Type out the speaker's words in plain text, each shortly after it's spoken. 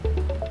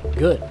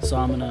Good. So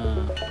I'm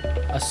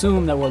gonna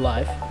assume that we're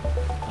live,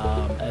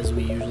 as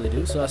we usually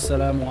do. So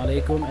assalamu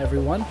alaikum,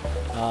 everyone.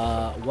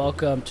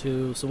 Welcome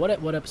to. So what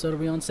episode are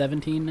we on?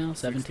 17 now.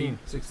 17.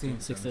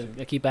 16.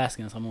 I keep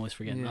asking this. I'm always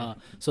forgetting. Yeah.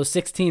 So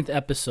 16th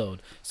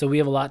episode. So we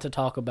have a lot to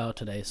talk about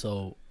today.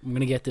 So I'm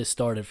gonna get this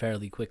started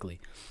fairly quickly.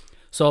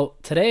 So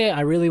today I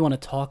really want to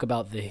talk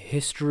about the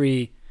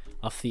history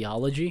of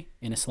theology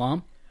in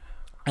Islam,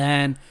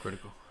 and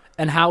Critical.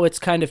 and how it's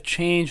kind of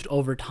changed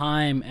over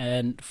time,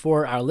 and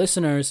for our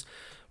listeners,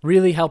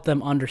 really help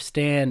them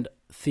understand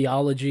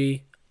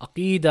theology,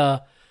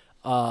 aqidah,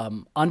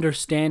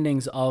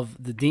 understandings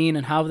of the deen,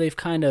 and how they've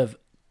kind of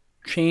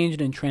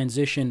changed and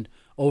transitioned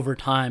over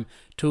time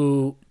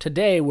to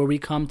today, where we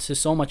come to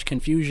so much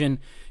confusion.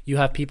 You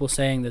have people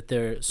saying that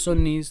they're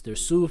Sunnis, they're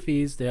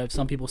Sufis. They have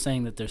some people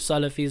saying that they're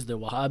Salafis, they're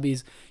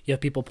Wahhabis. You have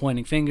people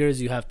pointing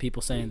fingers. You have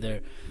people saying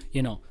they're,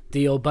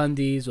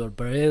 Deobandis or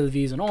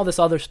Barelvis and all this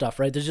other stuff,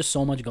 right? There's just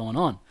so much going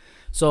on.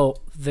 So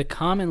the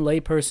common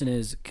layperson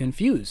is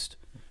confused,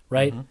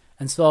 right? Mm-hmm.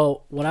 And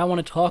so what I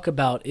want to talk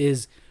about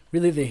is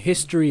really the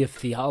history of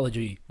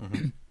theology,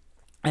 mm-hmm.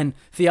 and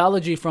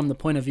theology from the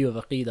point of view of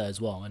Aqidah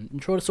as well,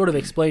 and try to sort of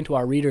explain to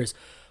our readers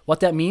what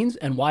that means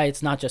and why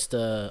it's not just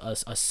a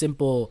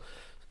simple,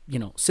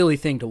 silly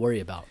thing to worry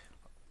about.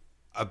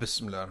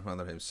 Bismillah ar-Rahman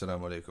ar-Rahim.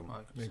 Assalamu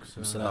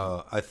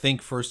alaikum. I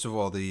think, first of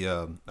all,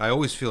 I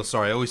always feel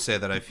sorry. I always say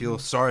that I feel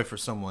sorry for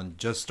someone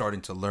just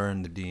starting to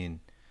learn the deen,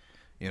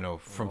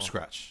 from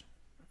scratch,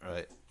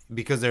 right?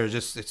 Because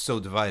it's so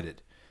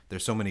divided.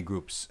 There's so many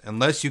groups.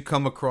 Unless you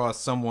come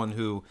across someone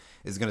who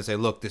is going to say,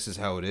 look, this is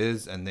how it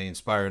is, and they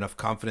inspire enough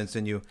confidence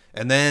in you,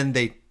 and then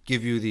they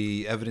give you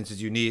the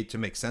evidences you need to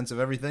make sense of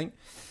everything,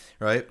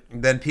 right?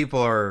 Then people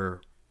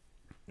are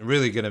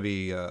really going to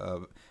be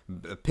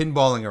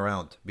pinballing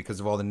around because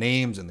of all the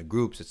names and the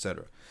groups,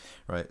 etc.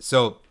 Right?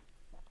 So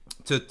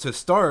to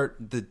start,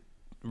 the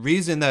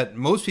reason that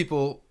most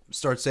people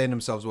start saying to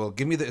themselves, well,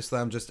 give me the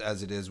Islam just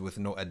as it is with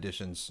no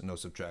additions, no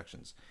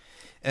subtractions.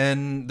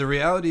 And the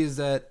reality is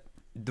that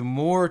the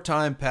more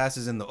time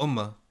passes in the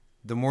ummah,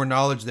 the more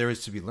knowledge there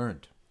is to be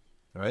learned,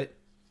 right?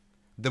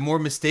 The more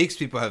mistakes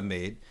people have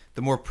made,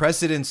 the more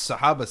precedents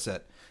Sahaba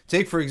set.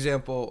 Take, for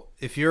example,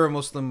 if you're a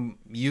Muslim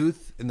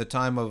youth in the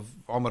time of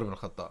Umar ibn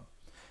Khattab,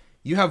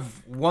 you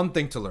have one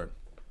thing to learn,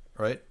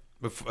 right?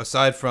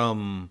 Aside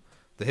from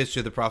the history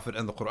of the Prophet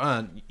and the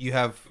Quran, you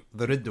have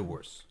the Ridda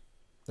wars.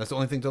 That's the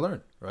only thing to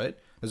learn, right?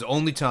 It's the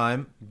only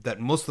time that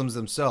Muslims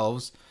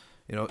themselves,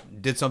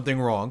 did something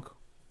wrong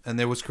and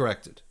they was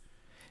corrected.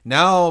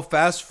 Now,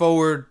 fast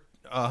forward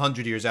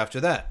 100 years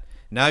after that.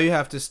 Now you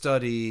have to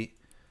study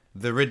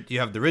you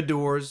have the Ridda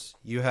wars.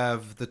 You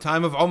have the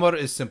time of Umar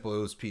is simple.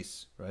 It was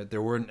peace, right?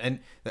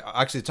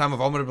 Actually, the time of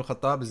Umar ibn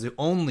Khattab is the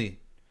only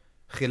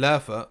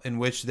khilafah in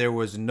which there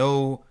was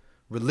no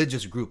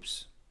religious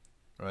groups,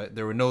 right?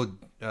 There were no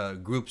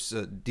groups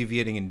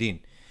deviating in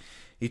deen.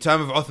 The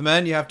time of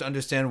Uthman, you have to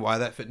understand why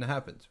that fitna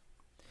happened.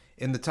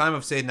 In the time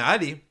of Sayyidina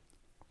Ali,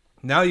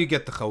 now you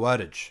get the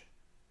Khawarij,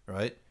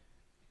 right?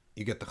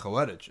 You get the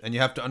Khawarij, and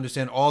you have to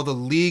understand all the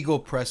legal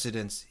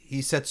precedents.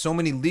 He set so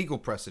many legal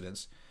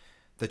precedents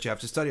that you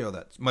have to study all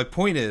that. My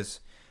point is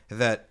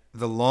that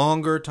the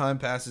longer time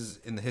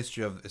passes in the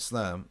history of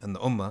Islam and the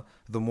Ummah,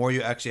 the more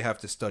you actually have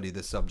to study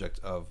the subject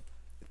of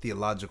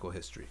theological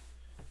history,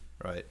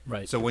 right?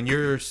 Right. So when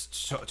you're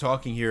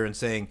talking here and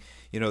saying,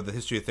 the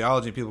history of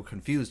theology and people are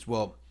confused,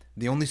 well,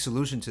 the only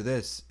solution to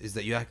this is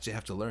that you actually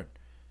have to learn.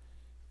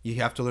 You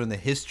have to learn the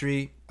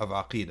history of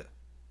Aqidah.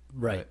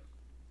 Right.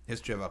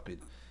 History of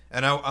Aqidah.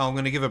 And I'm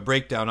going to give a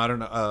breakdown. I don't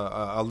know.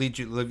 I'll leave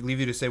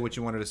you to say what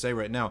you wanted to say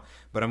right now.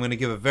 But I'm going to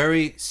give a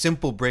very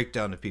simple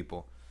breakdown to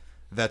people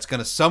that's going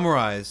to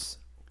summarize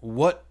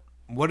what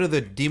are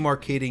the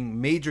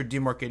major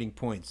demarcating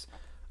points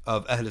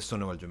of Ahl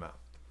Sunnah wal Jama'ah.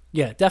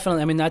 Yeah,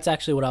 definitely. I mean, that's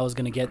actually what I was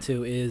going to get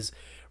to, is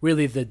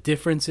really the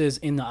differences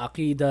in the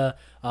Aqidah.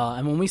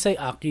 And when we say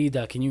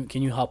Aqidah,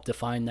 can you help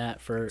define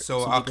that for?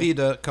 So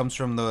Aqidah comes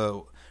from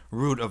the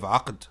root of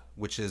Aqd,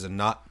 which is a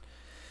knot,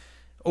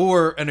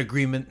 or an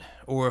agreement,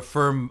 or a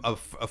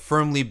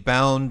firmly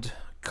bound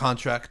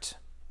contract.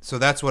 So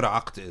that's what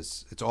Aqd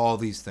is. It's all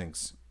these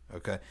things,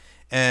 okay?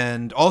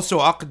 And also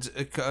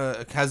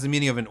Aqd has the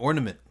meaning of an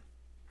ornament,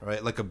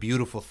 right? Like a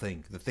beautiful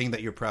thing, the thing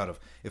that you're proud of.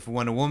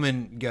 When a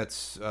woman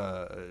gets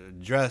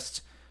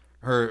dressed,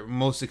 her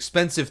most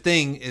expensive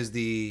thing is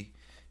the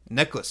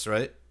necklace,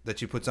 right? That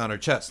she puts on her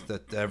chest,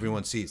 that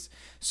everyone sees.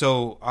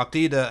 So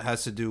Aqidah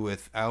has to do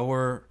with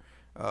our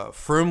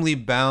firmly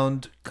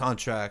bound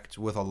contract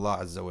with Allah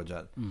Azza wa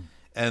Jal.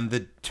 And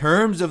the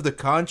terms of the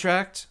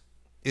contract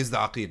is the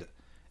Aqidah.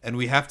 And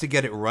we have to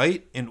get it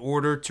right in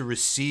order to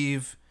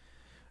receive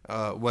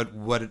what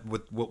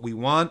we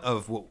want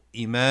of what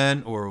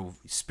Iman or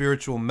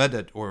spiritual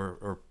madad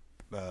or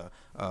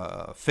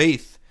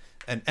faith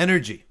and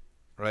energy,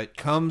 right,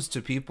 comes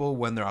to people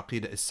when their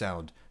Aqidah is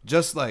sound.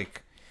 Just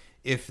like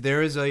if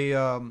there's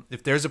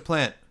a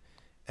plant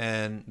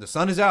and the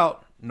sun is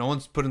out, no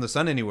one's putting the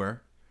sun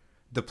anywhere,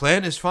 the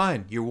plant is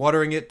fine. You're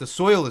watering it. The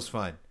soil is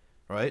fine,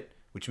 right?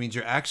 Which means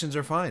your actions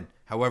are fine.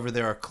 However,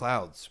 there are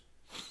clouds.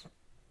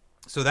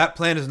 So that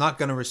plant is not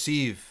going to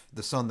receive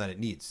the sun that it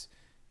needs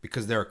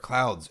because there are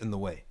clouds in the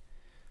way.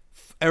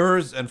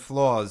 Errors and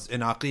flaws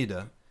in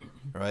Aqidah,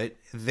 right?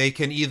 They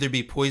can either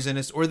be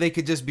poisonous or they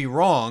could just be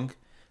wrong.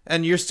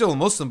 And you're still a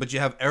Muslim, but you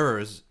have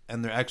errors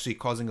and they're actually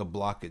causing a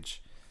blockage.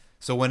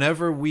 So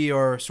whenever we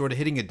are sort of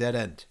hitting a dead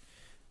end,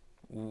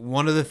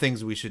 one of the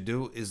things we should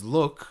do is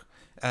look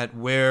at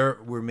where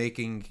we're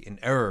making an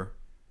error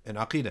in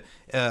Aqidah.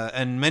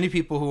 And many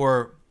people who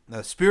are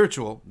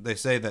spiritual, they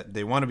say that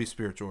they want to be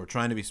spiritual or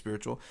trying to be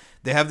spiritual.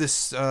 They have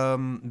this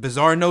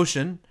bizarre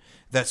notion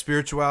that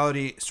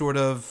spirituality sort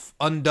of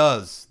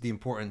undoes the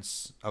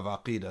importance of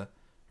Aqidah,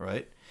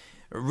 right?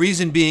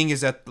 Reason being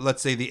is that,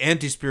 let's say, the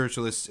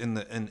anti-spiritualists in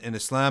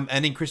Islam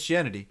and in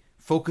Christianity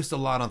focused a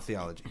lot on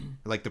theology.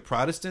 Like the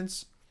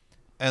Protestants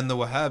and the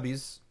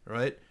Wahhabis,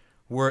 right,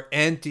 were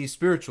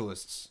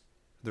anti-spiritualists.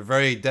 They're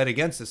very dead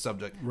against this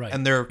subject. Right.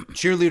 And they're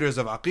cheerleaders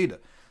of Aqidah.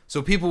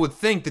 So people would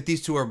think that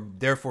these two are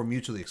therefore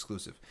mutually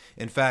exclusive.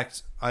 In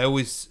fact, I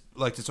always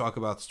like to talk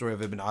about the story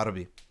of Ibn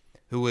Arabi,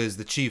 who is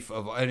the chief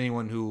of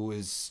anyone who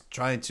is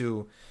trying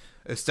to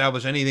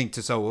establish anything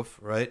tasawwuf,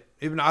 right?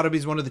 Ibn Arabi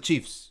is one of the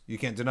chiefs. You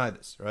can't deny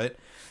this, right?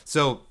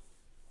 So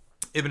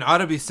Ibn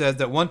Arabi said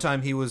that one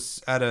time he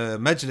was at a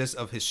majlis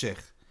of his sheikh,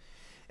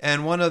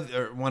 and one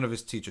of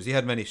his teachers. He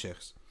had many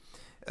sheikhs.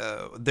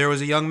 There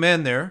was a young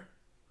man there,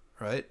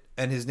 right?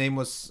 And his name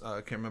was,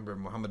 I can't remember,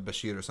 Muhammad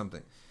Bashir or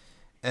something.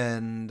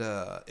 And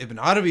Ibn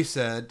Arabi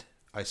said,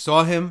 I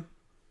saw him,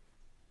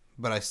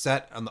 but I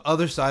sat on the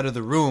other side of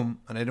the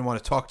room and I didn't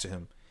want to talk to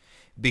him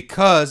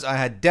because I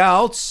had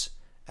doubts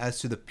as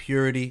to the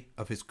purity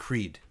of his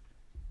creed.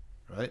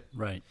 Right?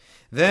 Right.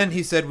 Then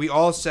he said, we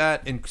all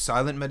sat in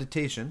silent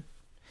meditation.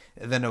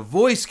 And then a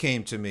voice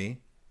came to him,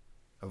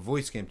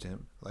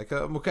 like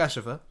a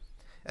mukashafa,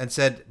 and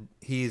said,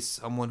 he's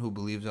someone who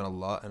believes in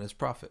Allah and his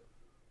Prophet.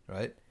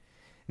 Right?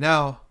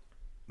 Now,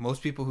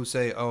 most people who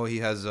say, oh, I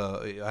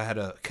had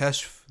a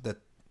kashf, that,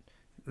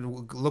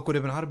 look what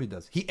Ibn Arabi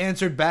does. He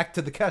answered back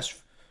to the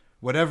kashf.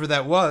 Whatever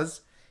that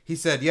was, he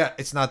said, yeah,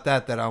 it's not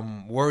that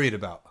I'm worried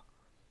about.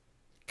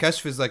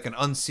 Kashf is like an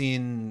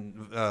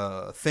unseen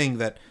thing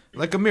that,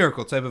 like a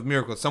miracle, type of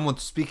miracle.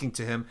 Someone's speaking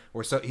to him,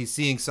 or he's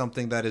seeing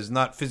something that is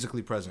not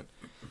physically present.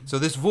 So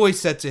this voice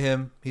said to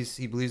him,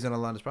 he believes in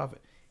Allah and his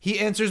Prophet. He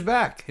answers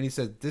back, and he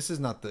said, this is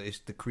not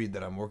the creed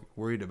that I'm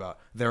worried about.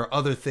 There are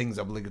other things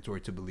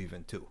obligatory to believe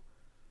in too.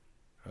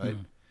 Right?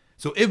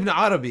 So Ibn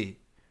Arabi,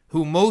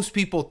 who most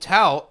people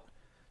tout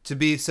to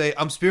be, say,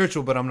 I'm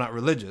spiritual but I'm not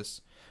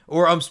religious,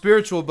 or I'm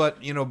spiritual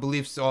but,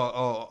 believes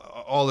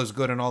all is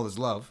good and all is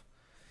love,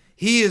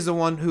 he is the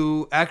one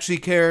who actually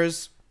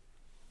cares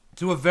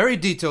to a very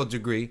detailed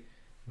degree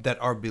that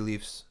our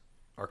beliefs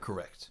are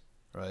correct,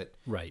 right?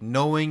 Right.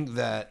 Knowing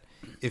that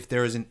if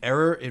there is an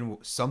error in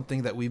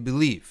something that we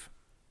believe,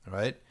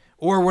 right,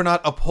 or we're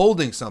not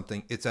upholding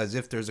something, it's as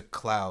if there's a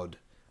cloud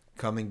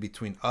coming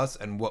between us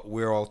and what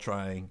we're all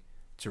trying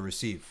to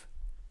receive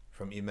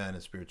from Iman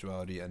and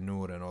spirituality and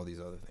Nur and all these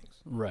other things.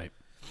 Right.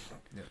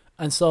 Yeah.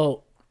 And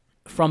so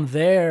from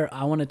there,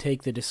 I want to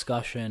take the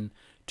discussion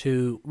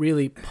to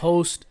really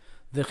post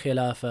the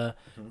Khilafah,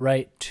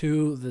 right,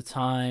 to the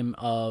time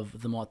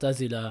of the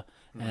Mu'tazila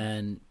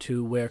and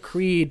to where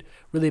creed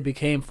really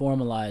became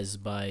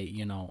formalized by,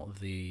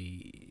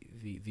 the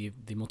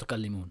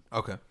Mutakallimun.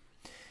 Okay.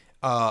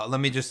 Let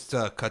me just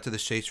cut to the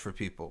chase for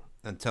people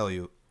and tell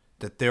you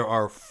that there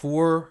are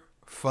 4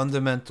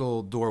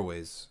 fundamental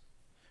doorways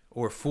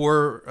or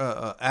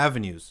 4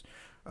 avenues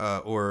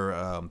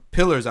or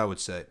pillars, I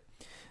would say,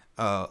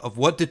 of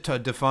what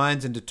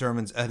defines and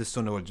determines Ahl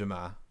Sunnah wal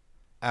Jama'ah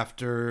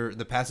after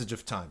the passage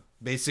of time.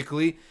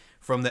 Basically,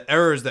 from the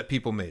errors that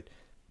people made.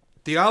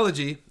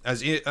 Theology,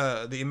 as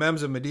the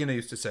Imams of Medina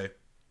used to say,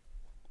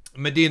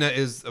 Medina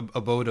is the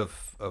abode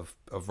of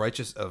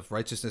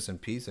righteousness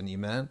and peace and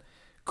Iman.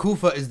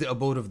 Kufa is the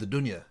abode of the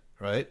dunya,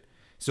 right?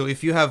 So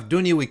if you have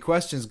dunyawi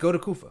questions, go to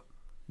Kufa.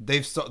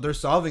 They're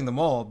solving them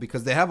all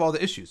because they have all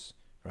the issues,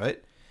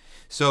 right?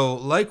 So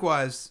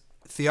likewise,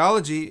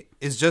 theology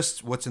is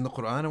just what's in the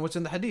Quran and what's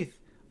in the Hadith.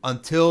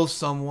 Until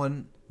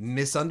someone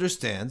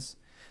misunderstands,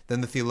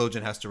 then the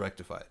theologian has to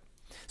rectify it.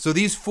 So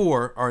these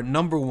 4 are,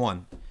 number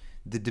 1,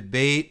 the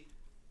debate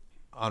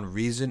on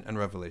reason and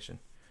revelation.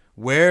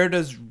 Where,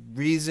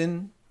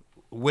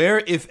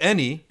 if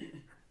any,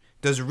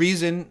 does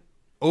reason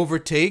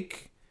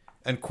overtake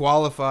and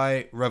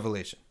qualify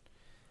revelation?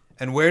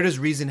 And where does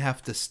reason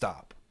have to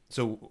stop?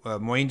 So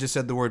Mu'in just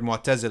said the word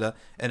Mu'tazila,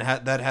 and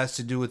that has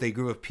to do with a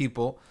group of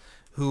people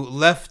who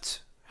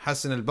left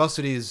Hassan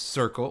al-Basri's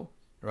circle,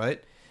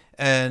 right,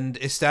 and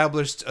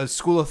established a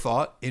school of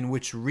thought in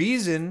which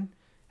reason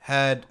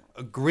had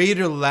a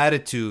greater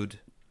latitude,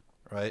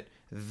 right,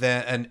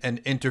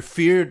 and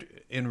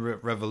interfered in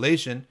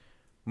revelation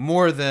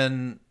more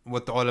than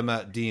what the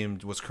ulama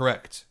deemed was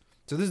correct.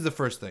 So this is the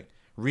first thing,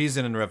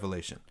 reason and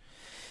revelation.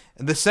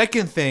 And the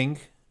second thing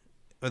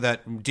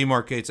that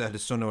demarcates Ahl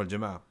Sunnah wal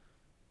Jama'ah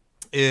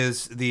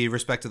is the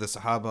respect to the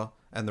Sahaba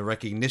and the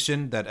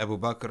recognition that Abu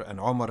Bakr and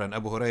Umar and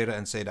Abu Hurairah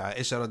and Sayyidah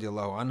Aisha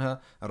radiallahu anha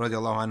and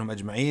radiallahu anhum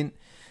ajma'in,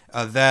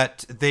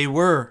 that they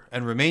were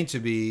and remain to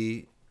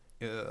be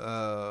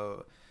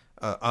the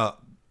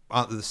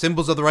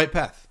symbols of the right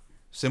path,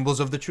 symbols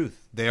of the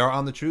truth. They are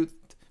on the truth,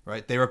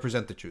 right? They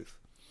represent the truth.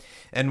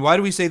 And why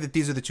do we say that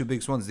these are the two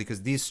biggest ones?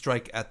 Because these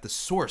strike at the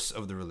source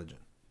of the religion,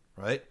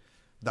 right?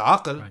 The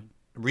aql, right,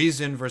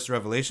 reason versus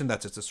revelation,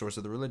 that's at the source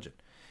of the religion.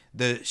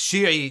 The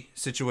Shi'i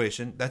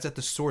situation, that's at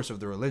the source of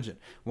the religion.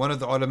 One of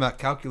the ulama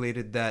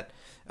calculated that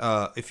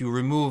if you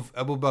remove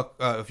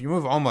if you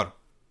remove Umar,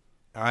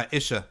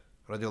 Aisha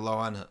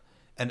radiallahu anha,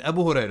 and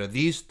Abu Hurairah,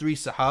 these three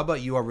Sahaba,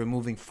 you are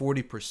removing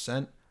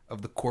 40%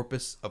 of the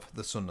corpus of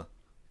the Sunnah,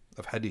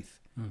 of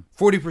Hadith.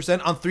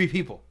 40% on three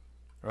people,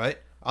 right?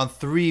 On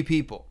three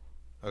people.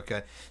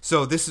 Okay,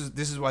 so this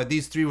is why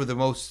these three were the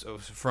most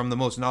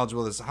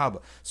knowledgeable of the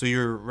Sahaba. So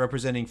you're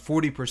representing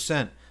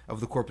 40% of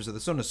the corpus of the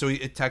Sunnah. So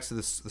it attacks to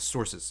the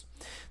sources.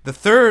 The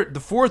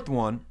fourth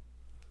one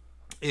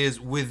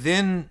is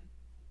within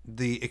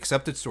the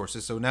accepted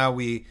sources. So now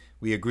we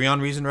agree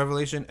on reason,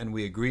 revelation, and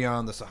we agree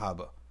on the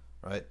Sahaba,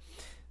 right?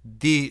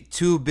 The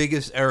two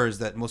biggest errors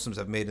that Muslims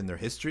have made in their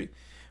history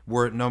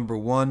were, number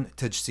one,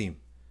 tajseem.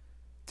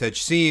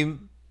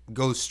 Tajseem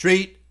goes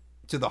straight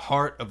to the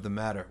heart of the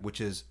matter, which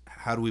is,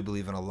 how do we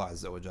believe in Allah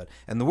Azza wa Jal?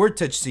 And the word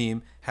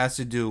tajseem has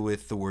to do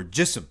with the word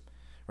jism,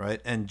 right?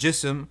 And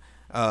jism,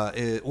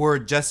 or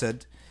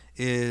jasad,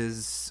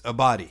 is a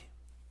body.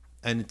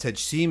 And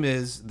tajseem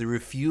is the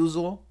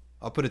refusal,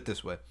 I'll put it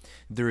this way,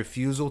 the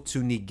refusal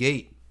to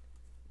negate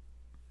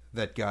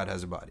that God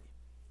has a body.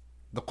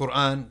 The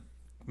Quran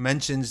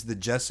mentions the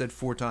jasad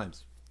 4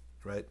 times,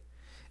 right?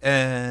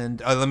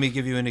 And let me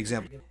give you an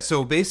example.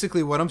 So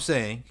basically what I'm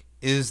saying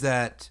is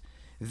that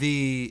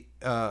the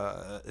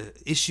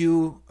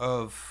issue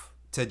of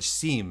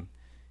tajseem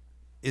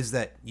is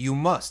that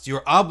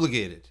you're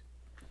obligated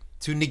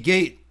to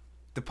negate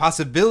the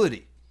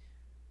possibility,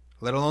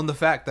 let alone the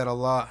fact that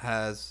Allah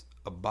has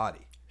a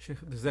body. Sheikh,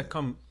 is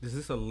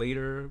this a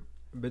later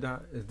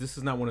bid'ah? This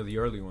is not one of the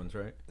early ones,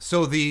 right?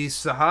 So the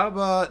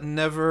Sahaba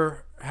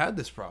never had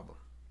this problem.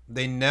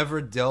 They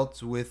never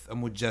dealt with a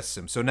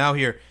mujassim. So now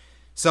here,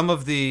 it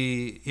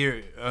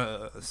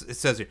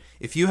says here,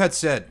 if you had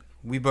said,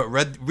 we but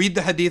read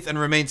the hadith and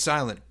remain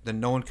silent, then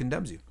no one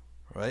condemns you,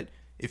 right?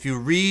 If you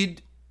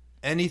read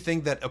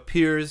anything that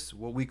appears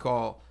what we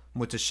call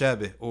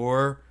mutashabih,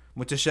 or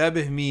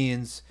mutashabih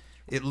means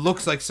it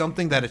looks like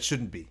something that it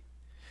shouldn't be.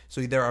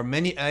 So there are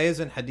many ayahs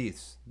and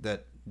hadiths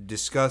that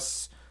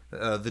discuss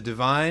the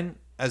divine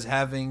as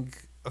having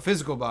a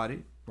physical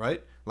body,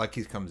 right? Like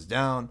he comes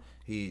down.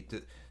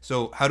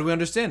 So how do we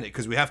understand it?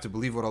 Because we have to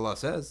believe what Allah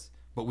says,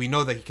 but we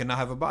know that he cannot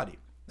have a body.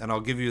 And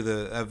I'll give you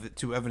the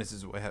two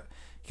evidences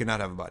he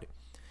cannot have a body.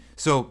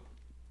 So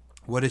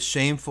what is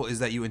shameful is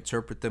that you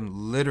interpret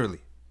them literally.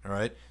 All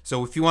right.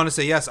 So if you want to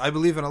say, yes, I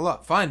believe in Allah,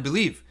 fine,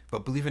 believe,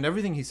 but believe in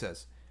everything he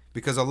says,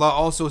 because Allah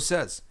also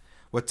says,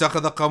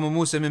 وَاتَّخَذَ قَوْمُ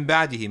مُوسَى مِن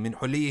بَعْدِهِ مِنْ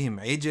حُلِيِّهِمْ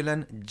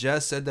عِجْلًا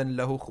جَسَدًا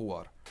لَهُ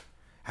خُوَارٌ.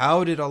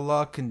 How did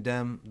Allah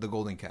condemn the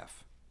golden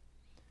calf?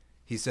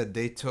 He said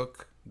they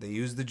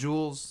used the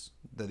jewels,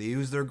 that they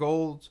used their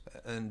gold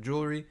and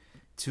jewelry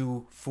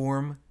to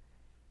form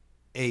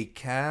a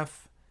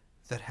calf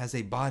that has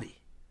a body.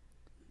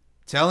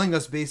 Telling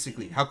us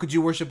basically, how could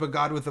you worship a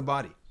God with a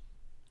body?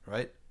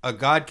 Right? A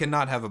God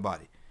cannot have a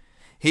body.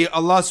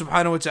 Allah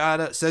subhanahu wa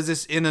ta'ala says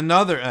this in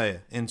another ayah,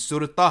 in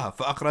Surah Taha,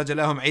 فَأَخْرَجَ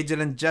لَهُمْ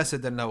عِجْلًا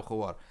جَسَدًا لَهُ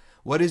خُوَارٌ.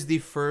 What is the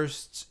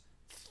first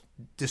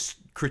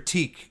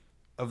critique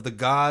of the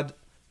God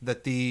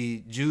that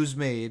the Jews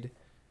made,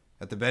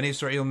 that the Bani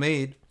Israel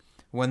made,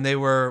 when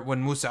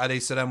Musa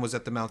alayhi salam was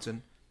at the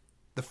mountain?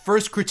 The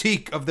first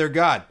critique of their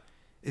God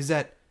is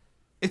that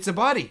it's a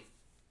body.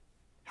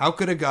 How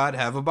could a God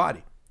have a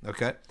body?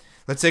 Okay,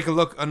 let's take a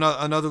look.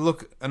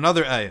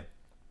 Another ayah.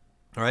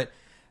 All right,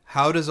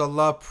 how does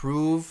Allah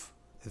prove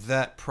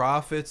that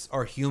prophets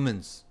are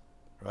humans?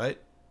 Right,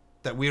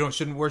 that we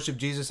shouldn't worship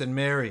Jesus and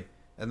Mary,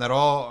 and that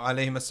all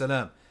alayhim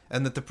assalam,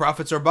 and that the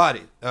prophets are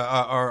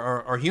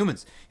are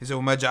humans. He said,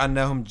 وَمَا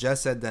جَعَلْنَاهُمْ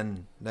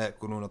جَسَدًا لَا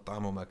يَأْكُلُونَ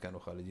الطَّعَامَ وَمَا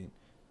كَانُوا خَالِدِينَ.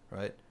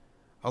 Right,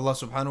 Allah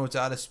subhanahu wa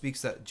ta'ala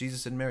speaks that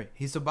Jesus and Mary,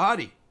 he's a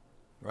body.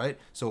 Right,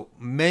 so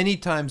many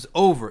times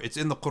over, it's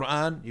in the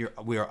Quran.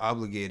 We are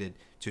obligated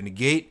to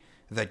negate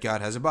that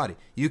God has a body.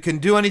 You can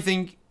do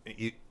anything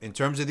in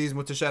terms of these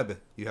mutashabih.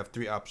 You have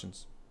 3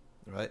 options,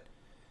 right?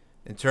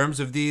 In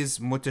terms of these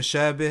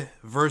mutashabih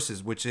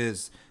verses, which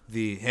is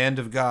the hand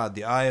of God,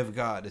 the eye of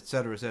God,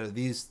 etc., etc.,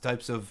 these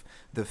types of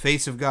the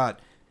face of God,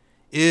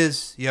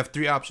 you have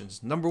 3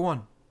 options. Number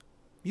 1,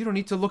 you don't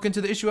need to look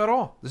into the issue at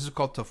all. This is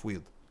called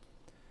tafweed.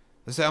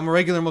 Let's say I'm a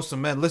regular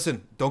Muslim man.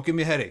 Listen, don't give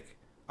me a headache.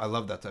 I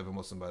love that type of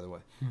Muslim, by the way.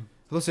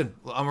 Listen,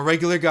 I'm a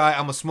regular guy.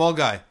 I'm a small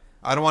guy.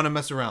 I don't want to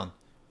mess around.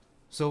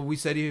 So we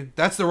say to you,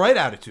 that's the right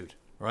attitude,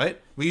 right?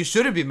 Well, you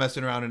shouldn't be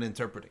messing around and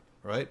interpreting,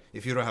 right?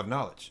 If you don't have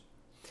knowledge.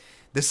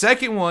 The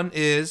second one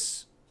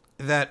is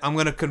that I'm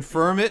going to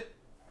confirm it,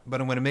 but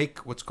I'm going to make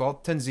what's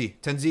called tanzih.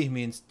 Tanzih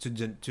means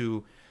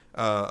to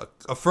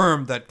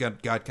affirm that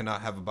God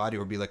cannot have a body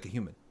or be like a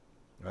human,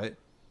 right?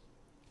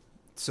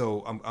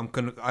 So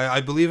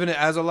I believe in it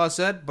as Allah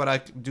said, but I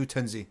do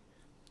tanzih.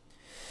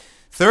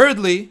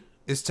 Thirdly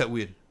is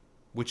ta'wil,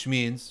 which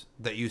means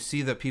that you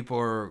see that people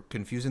are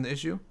confusing the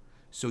issue,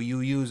 so you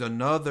use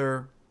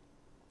another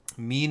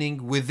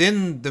meaning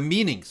within the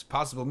meanings,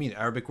 possible meaning.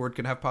 Arabic word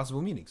can have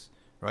possible meanings,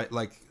 right?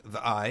 Like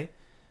the eye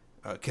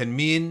can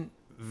mean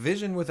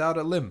vision without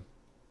a limb,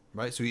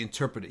 right? So you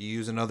interpret it, you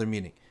use another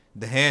meaning.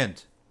 The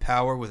hand,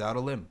 power without a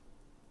limb,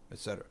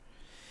 etc.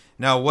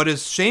 Now, what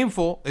is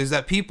shameful is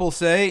that people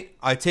say,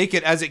 I take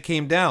it as it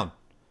came down.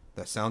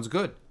 That sounds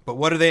good. But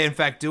what are they in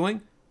fact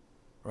doing?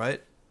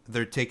 Right?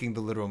 They're taking the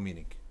literal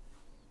meaning.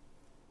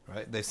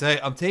 Right? They say,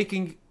 I'm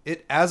taking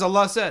it as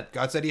Allah said.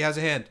 God said he has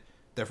a hand.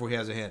 Therefore, he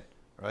has a hand.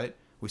 Right?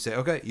 We say,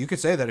 okay, you can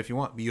say that if you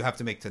want, but you have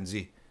to make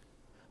tanzih.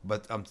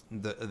 But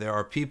there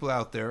are people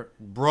out there,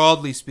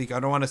 broadly speaking, I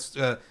don't want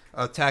to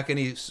attack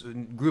any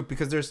group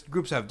because there's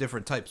groups have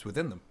different types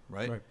within them,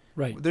 right?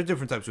 Right. There are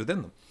different types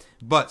within them.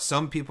 But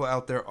some people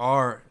out there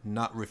are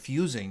not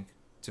refusing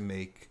to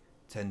make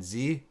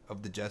tanzih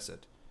of the jasad,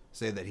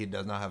 say that he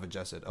does not have a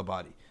jasad, a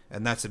body.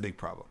 And that's a big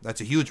problem.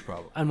 That's a huge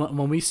problem. And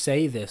when we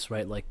say this,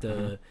 right, like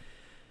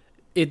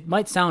it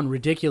might sound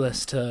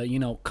ridiculous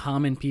to,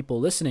 common people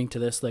listening to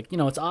this. Like,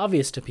 it's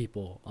obvious to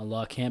people.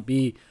 Allah can't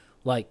be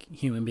like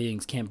human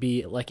beings, can't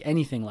be like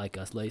anything like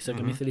us.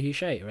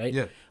 Right?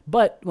 Yeah.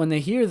 But when they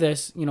hear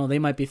this, they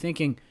might be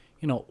thinking,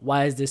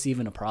 why is this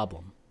even a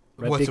problem?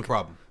 Right? What's the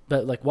problem?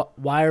 But like,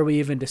 why are we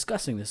even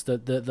discussing this?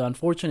 The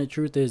unfortunate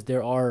truth is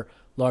there are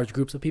large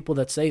groups of people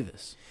that say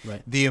this,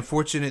 right? The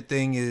unfortunate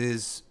thing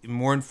is,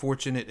 more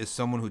unfortunate is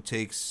someone who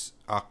takes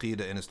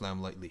Aqidah in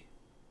Islam lightly,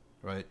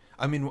 right?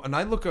 I mean, when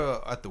I look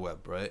at the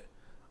web, right,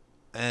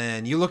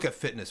 and you look at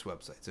fitness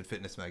websites and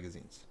fitness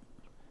magazines,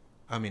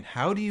 I mean,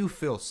 how do you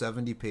fill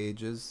 70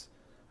 pages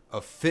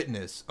of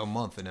fitness a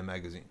month in a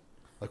magazine?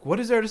 Like, what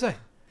is there to say,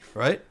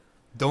 right?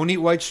 Don't eat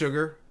white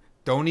sugar.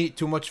 Don't eat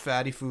too much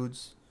fatty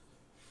foods.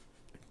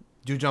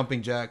 Do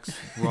jumping jacks,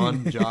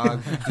 run,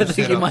 jog. I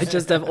think you might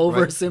just have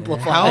oversimplified.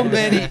 Right? How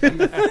many?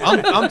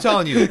 I'm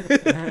telling you.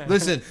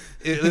 Listen,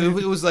 it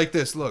was like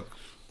this. Look,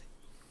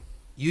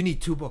 you need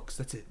 2 books.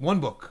 That's it.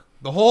 1 book.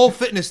 The whole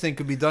fitness thing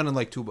could be done in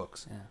like 2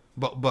 books.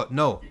 Yeah. But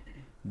no,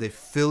 they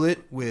fill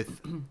it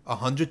with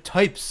 100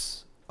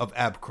 types of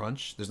ab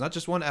crunch. There's not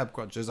just one ab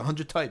crunch. There's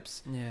 100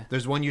 types. Yeah.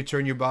 There's one you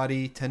turn your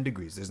body 10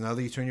 degrees. There's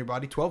another you turn your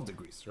body 12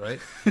 degrees,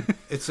 right?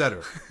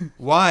 Etc.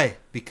 Why?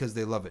 Because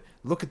they love it.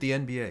 Look at the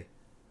NBA.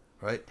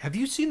 Right? Have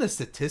you seen the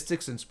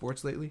statistics in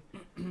sports lately?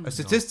 A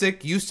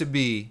statistic used to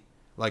be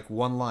like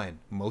 1 line,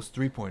 most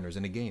 3-pointers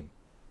in a game,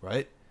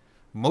 right?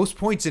 Most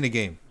points in a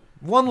game,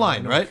 1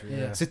 line, right?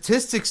 Yeah.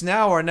 Statistics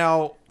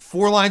are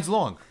 4 lines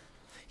long.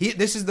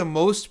 This is the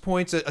most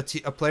points a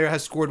player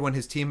has scored when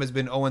his team has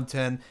been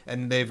 0-10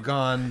 and they've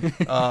gone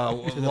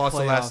lost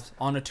the last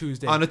on a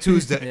Tuesday. On a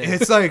Tuesday, yeah.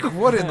 It's like,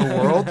 what in the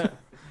world?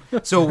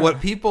 So when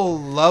people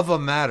love a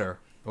matter,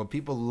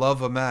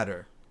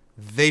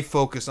 they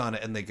focus on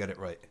it and they get it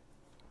right.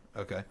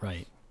 Okay.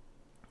 Right.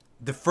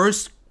 The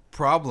first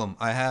problem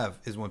I have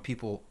is when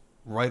people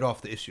write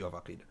off the issue of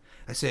Aqidah.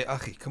 I say,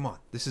 Akhi, come on.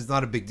 This is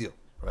not a big deal,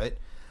 right?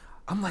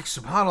 I'm like,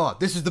 subhanAllah,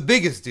 this is the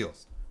biggest deal,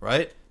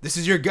 right? This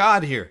is your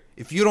God here.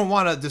 If you don't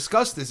want to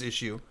discuss this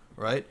issue,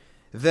 right,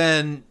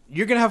 then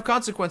you're going to have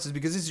consequences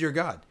because this is your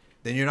God.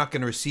 Then you're not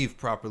going to receive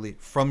properly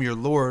from your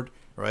Lord,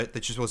 right,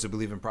 that you're supposed to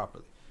believe in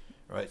properly,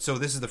 right? So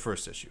this is the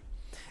first issue.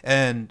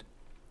 And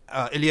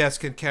Ilyas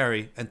can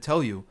carry and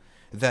tell you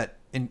that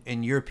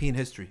in European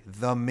history,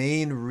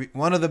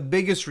 one of the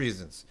biggest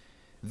reasons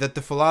that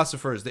the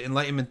philosophers, the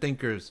Enlightenment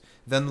thinkers,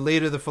 then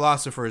later the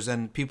philosophers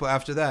and people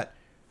after that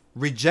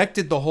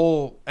rejected the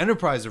whole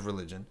enterprise of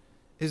religion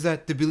is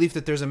that the belief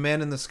that there's a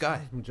man in the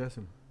sky.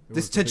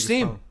 This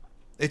tajsim.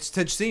 It's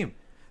tajsim.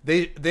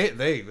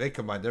 They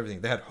combined everything.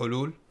 They had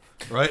hulul,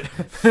 right?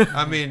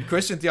 I mean,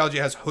 Christian theology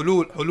has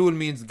hulul. Hulul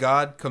means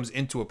God comes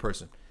into a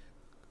person.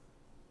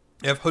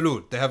 They have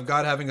hulul. They have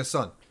God having a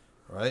son,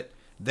 right?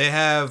 They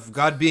have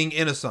God being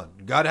in a son,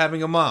 God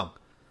having a mom,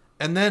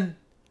 and then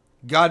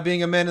God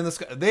being a man in the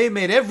sky. They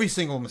made every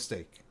single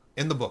mistake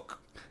in the book,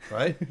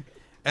 right?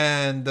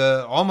 And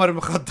Umar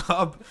ibn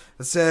Khattab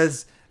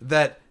says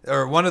that,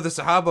 or one of the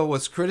Sahaba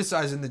was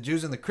criticizing the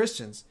Jews and the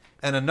Christians,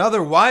 and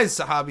another wise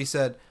Sahabi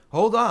said,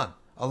 hold on,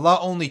 Allah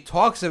only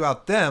talks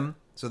about them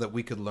so that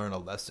we could learn a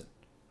lesson,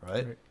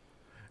 right?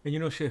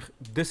 And Sheikh,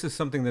 this is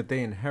something that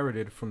they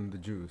inherited from the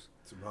Jews.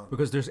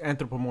 Because there's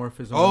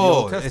anthropomorphism in the Old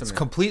Old Testament. It's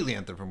completely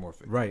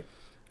anthropomorphic. Right.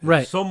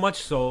 Right. So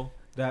much so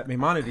that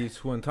Maimonides,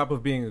 who on top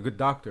of being a good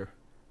doctor,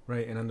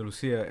 right, in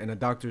Andalusia, and a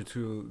doctor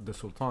to the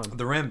Sultan.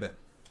 The Ramban.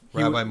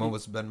 Rabbi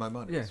Moses ben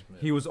Maimonides. Yeah.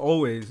 He was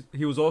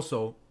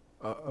also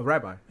a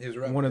rabbi. He was a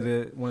rabbi. One of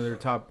their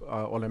top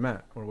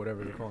ulama, or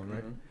whatever they call him,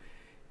 right?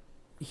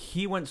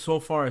 He went so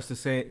far as to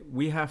say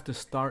we have to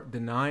start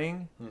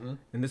denying,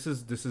 and this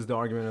is the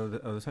argument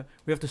of the time.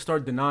 We have to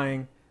start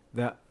denying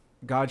that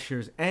God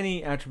shares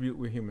any attribute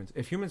with humans.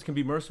 If humans can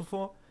be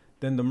merciful,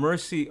 then the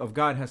mercy of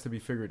God has to be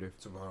figurative,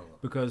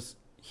 because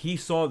he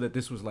saw that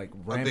this was like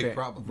big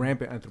problem.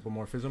 rampant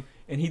anthropomorphism,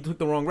 and he took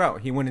the wrong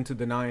route. He went into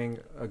denying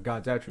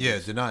God's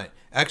attributes. Yeah, deny.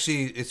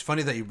 Actually, it's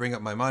funny that you bring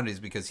up Maimonides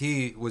because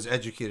he was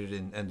educated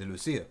in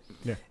Andalusia.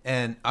 Yeah.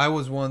 And I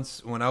was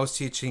once, when I was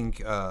teaching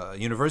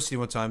university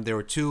one time, there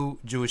were two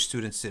Jewish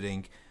students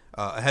sitting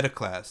ahead of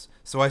class.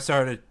 So I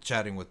started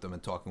chatting with them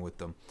and talking with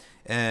them.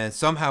 And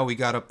somehow we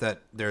got up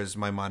that there's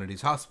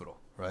Maimonides Hospital,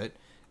 right?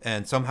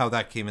 And somehow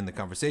that came in the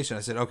conversation.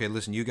 I said, okay,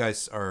 listen, you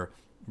guys are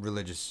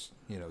religious,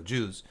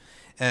 Jews.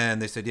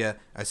 And they said, yeah.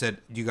 I said,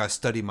 you guys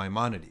study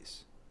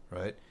Maimonides,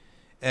 right?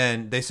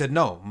 And they said,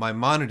 no,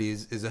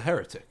 Maimonides is a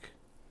heretic.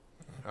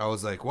 I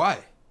was like, why?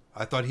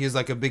 I thought he is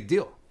like a big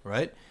deal,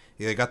 right?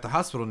 They got the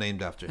hospital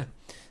named after him.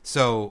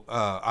 So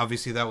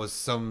obviously that was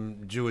some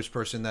Jewish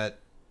person that,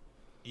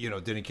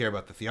 didn't care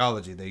about the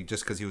theology. They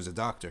just because he was a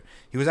doctor.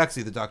 He was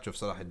actually the doctor of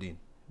Salah ad-Din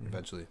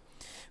eventually.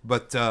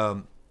 But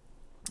the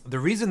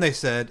reason they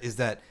said is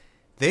that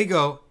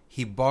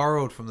he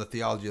borrowed from the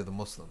theology of the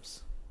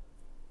Muslims.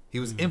 He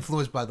was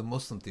influenced by the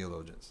Muslim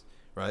theologians,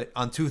 right?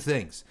 On two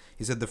things.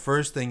 He said the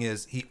first thing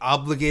is he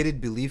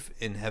obligated belief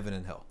in heaven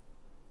and hell.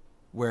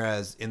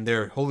 Whereas in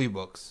their holy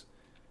books,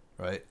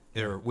 right,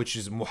 which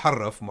is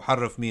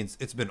muharraf means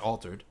it's been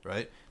altered,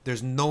 right?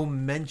 There's no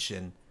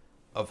mention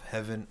of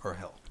heaven or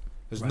hell.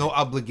 There's no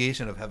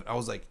obligation of heaven. I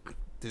was like,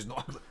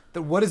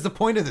 what is the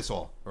point of this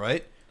all,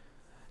 right?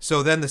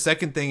 So then the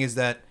second thing is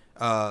that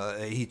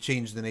he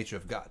changed the nature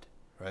of God,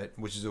 right?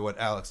 Which is what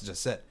Alex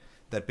just said.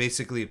 That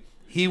basically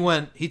he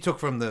took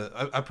from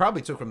I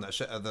probably took from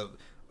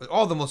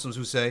all the Muslims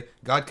who say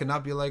God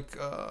cannot be like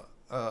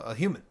a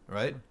human,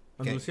 right?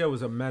 Andalusia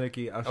was a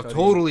Maliki Ash'ari. A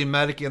totally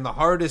Maliki, and the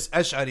hardest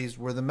Ash'aris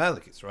were the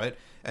Malikis, right?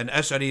 And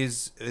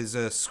Ash'aris is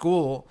a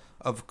school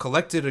of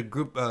collected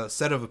a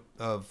set of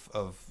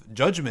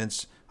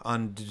judgments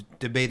on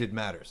debated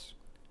matters.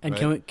 And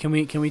right? can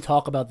we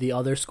talk about the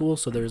other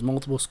schools? So there's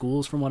multiple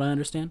schools, from what I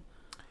understand.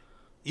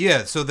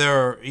 Yeah,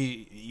 so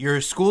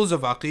your schools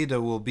of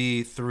Aqidah will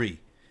be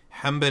three: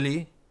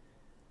 Hanbali,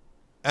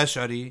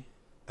 Ash'ari,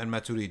 and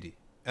Maturidi.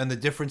 And the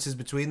differences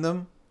between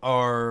them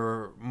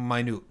are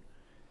minute.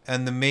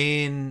 And the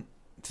main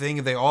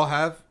thing they all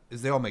have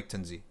is they all make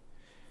tanzih.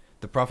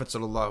 The Prophet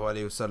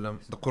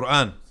ﷺ, the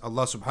Quran,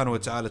 Allah subhanahu wa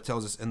ta'ala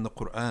tells us in the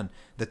Quran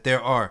that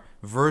there are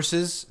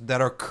verses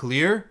that are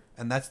clear,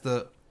 and that's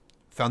the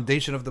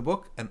foundation of the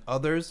book, and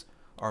others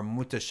are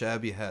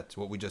mutashabihat,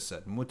 what we just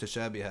said.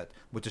 Mutashabihat.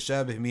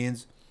 Mutashabih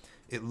means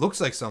it looks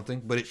like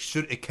something, but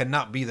it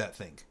cannot be that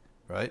thing,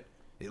 right?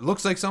 It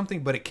looks like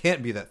something, but it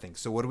can't be that thing.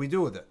 So what do we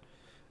do with it?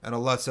 And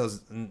Allah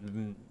says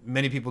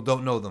many people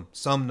don't know them.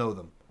 Some know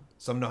them.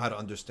 Some know how to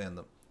understand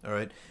them. All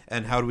right.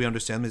 And how do we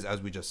understand them is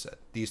as we just said.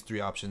 These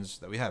three options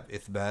that we have: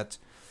 ithbat,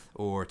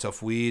 or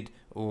tafweed,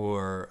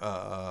 or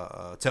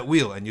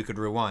ta'wil, and you could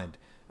rewind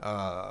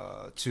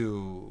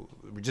to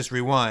just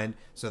rewind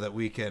so that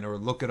we can, or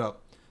look it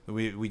up.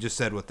 We just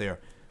said what they are.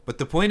 But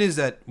the point is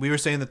that we were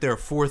saying that there are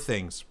four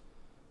things.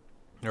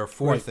 There are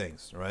four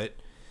things, right?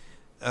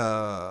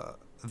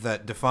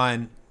 That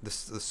define the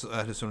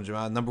Ahlus Sunnah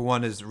Jama'ah. Number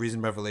one is the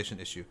reason revelation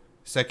issue.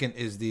 Second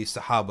is the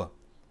Sahaba,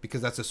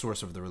 because that's the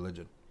source of the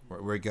religion,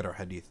 where we get our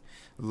hadith,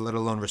 let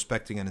alone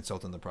respecting and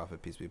insulting the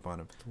Prophet, peace be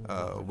upon him,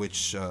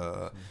 which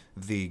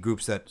the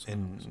groups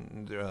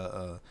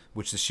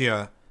which the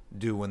Shia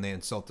do when they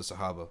insult the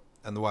Sahaba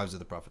and the wives of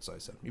the Prophet.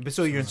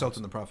 So you're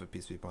insulting the Prophet,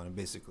 peace be upon him,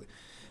 basically.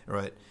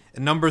 Right.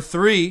 And number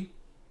three,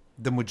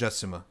 the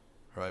Mujassima,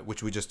 right,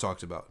 which we just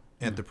talked about,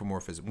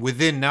 anthropomorphism,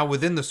 within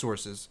the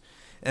sources.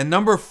 And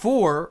number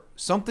four,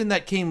 something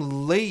that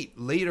came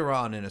later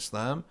on in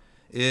Islam,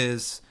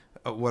 is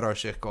what our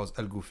Sheikh calls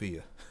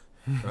al-Gufiyya.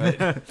 Right?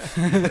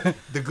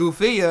 The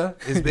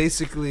Gufiyya is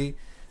basically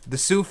the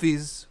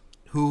Sufis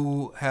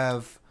who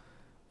have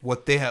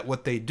what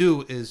they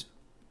do is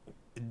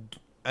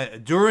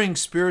during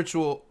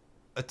spiritual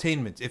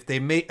attainment, if they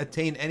may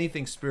attain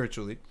anything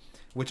spiritually,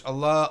 which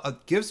Allah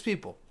gives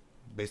people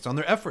based on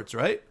their efforts,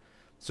 right?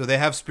 So they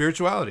have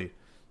spirituality,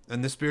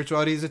 and this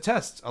spirituality is a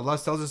test. Allah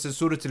tells us in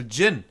Surah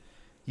Al-Jinn,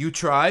 you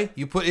try,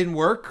 you put in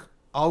work,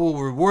 I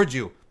will reward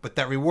you, but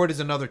that reward is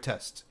another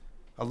test.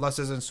 Allah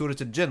says in Surah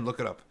Al-Jinn, look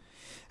it up.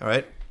 All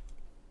right.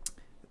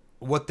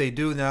 What they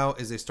do now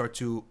is they start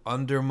to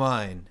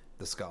undermine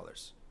the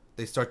scholars.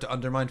 They start to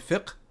undermine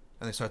fiqh,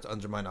 and they start to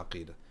undermine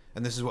aqidah.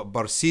 And this is what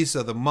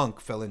Barsisa, the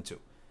monk, fell into,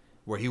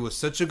 where he was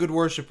such a good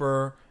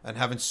worshiper and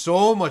having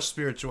so much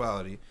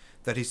spirituality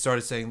that he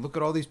started saying, look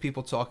at all these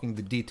people talking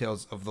the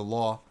details of the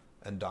law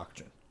and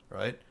doctrine,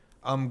 right?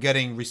 I'm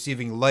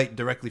receiving light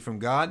directly from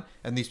God,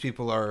 and these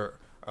people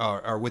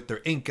are with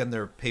their ink and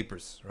their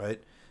papers,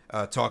 right?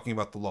 Talking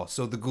about the law.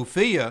 So the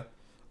Gufiyya,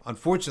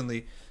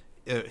 unfortunately,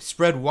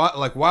 spread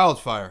like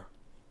wildfire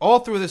all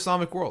through the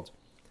Islamic world.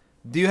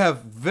 Do you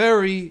have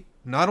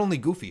not only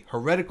goofy,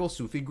 heretical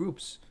Sufi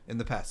groups in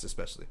the past,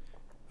 especially?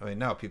 I mean,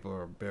 now people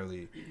are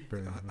barely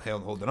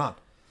holding on.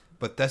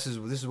 But this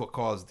is what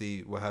caused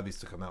the Wahhabis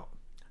to come out.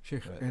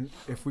 Sheikh, right? And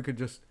if we could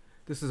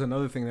this is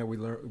another thing that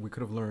we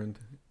could have learned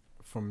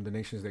from the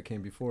nations that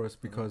came before us,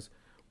 because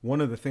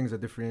one of the things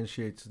that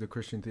differentiates the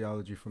Christian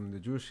theology from the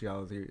Jewish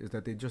theology is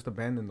that they just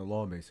abandoned the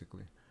law,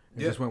 basically.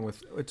 They just went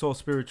with, it's all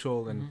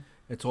spiritual, and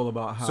it's all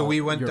about how. So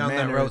we went down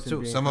that route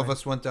too. Some kind. of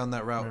us went down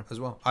that route as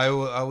well. I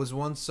was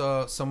once,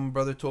 some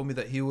brother told me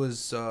that he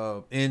was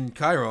in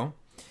Cairo,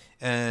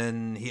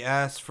 and he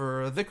asked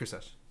for a dhikr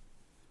session.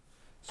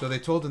 So they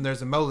told him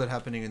there's a mawlid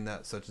happening in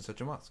that such and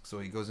such a mosque. So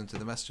he goes into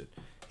the masjid.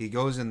 He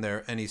goes in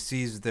there, and he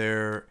sees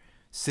there,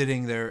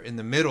 sitting there in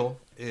the middle,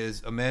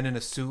 is a man in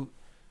a suit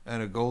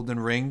and a golden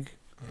ring,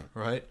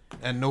 right?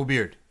 And no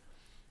beard.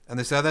 And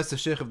they say, oh, that's the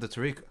sheikh of the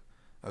tariqah.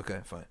 Okay,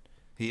 fine.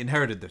 He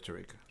inherited the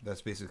tariqah.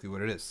 That's basically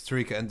what it is.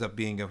 Tariqah ends up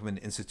being of an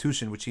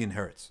institution which he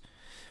inherits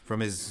from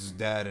his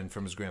dad and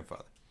from his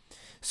grandfather.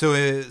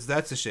 So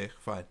that's the sheikh,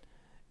 fine.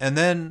 And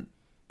then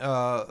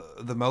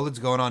the mawlid's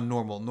going on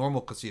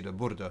normal qasida,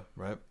 burda,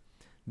 right?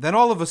 Then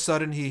all of a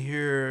sudden he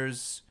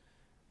hears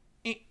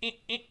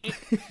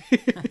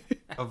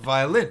a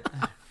violin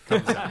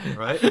comes out,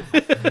 right?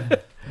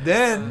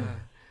 Then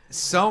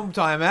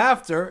sometime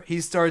after he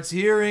starts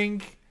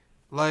hearing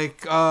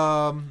like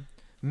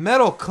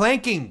metal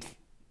clanking.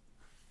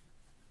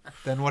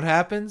 Then what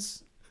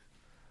happens?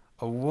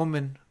 A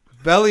woman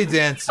belly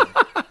dancing.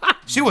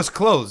 She was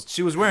clothed.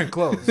 She was wearing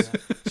clothes.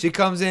 She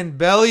comes in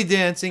belly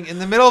dancing in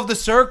the middle of the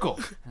circle.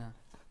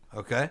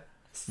 Okay?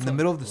 In the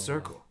middle of the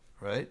circle,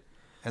 right?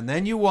 And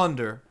then you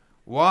wonder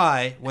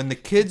why, when the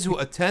kids who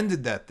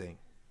attended that thing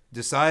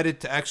decided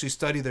to actually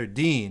study their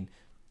deen,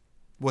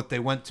 what they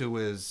went to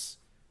is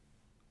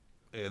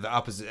the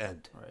opposite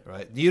end,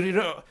 right? You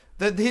know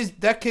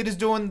that kid is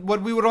doing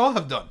what we would all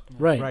have done,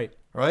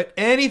 Right.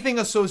 Anything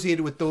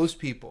associated with those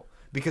people,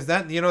 because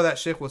that that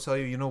sheikh will tell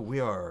you, we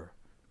are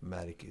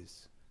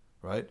Malikis,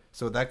 right?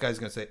 So that guy's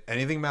gonna say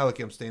anything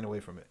Maliki, I'm staying away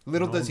from it.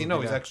 Little does he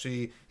know, he's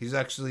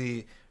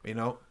actually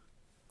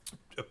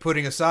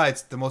putting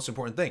aside the most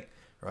important thing,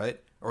 right?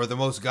 Or the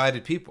most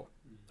guided people.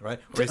 Right?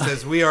 Where he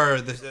says, we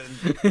are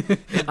the...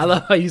 I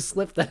love how you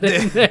slipped that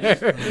in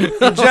there.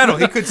 In general,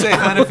 he could say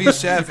Hanafi,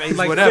 Shafi'i,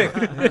 like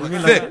whatever.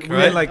 Fiqh,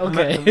 right?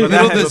 Okay.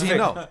 Little does he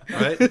know,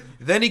 right?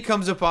 Then he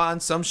comes upon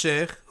some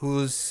sheikh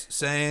who's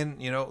saying,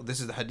 this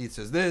is the hadith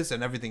says this,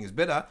 and everything is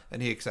bid'ah,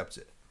 and he accepts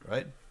it,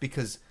 right?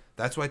 Because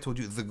that's why I told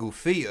you, the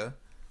Gufiyya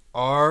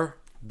are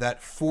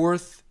that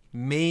fourth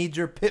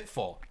major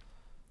pitfall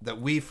that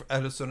we, for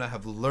Ahlul Sunnah,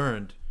 have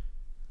learned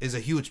is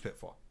a huge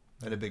pitfall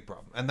and a big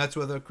problem. And that's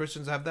where the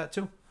Christians have that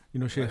too.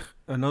 Sheikh,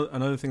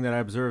 another thing that I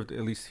observed, at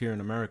least here in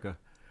America,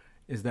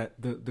 is that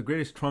the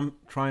greatest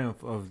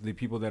triumph of the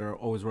people that are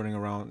always running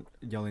around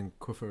yelling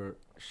kufr,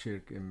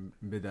 shirk, and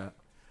bid'ah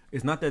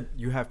is not that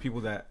you have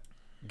people that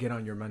get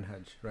on your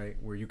manhaj, right,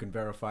 where you can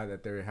verify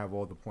that they have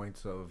all the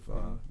points of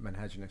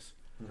manhajness,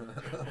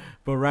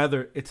 but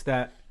rather it's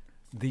that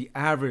the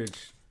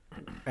average,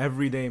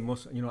 everyday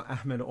Muslim,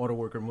 Ahmed auto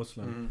worker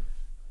Muslim,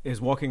 is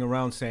walking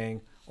around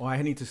saying, oh,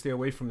 I need to stay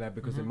away from that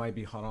because it might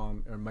be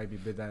haram, or it might be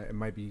bid'ah, it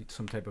might be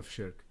some type of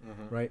shirk,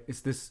 right?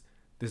 It's this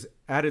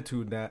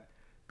attitude that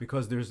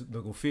because there's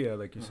the Gufiyya,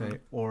 like you say,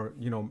 or,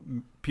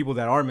 people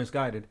that are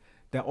misguided,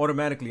 that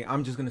automatically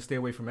I'm just going to stay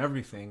away from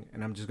everything,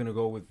 and I'm just going to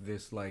go with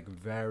this, like,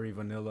 very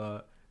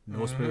vanilla,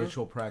 no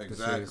spiritual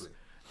practices,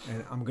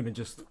 and I'm going to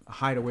just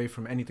hide away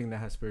from anything that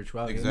has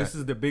spirituality. And this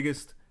is the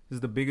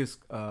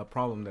biggest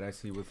problem that I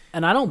see with...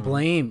 And I don't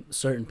blame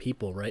certain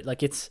people, right?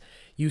 Like,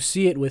 you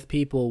see it with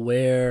people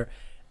where...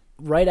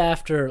 right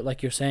after,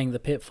 like you're saying, the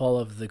pitfall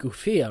of the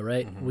Gufiyya,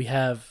 right? We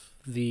have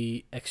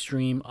the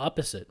extreme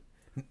opposite,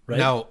 right?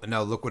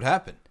 Now look what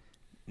happened.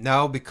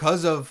 Now,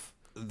 because of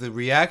the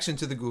reaction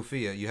to the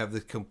Gufiyya, you have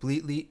the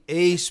completely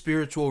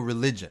a-spiritual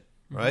religion,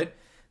 right?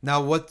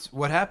 Now,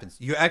 what happens?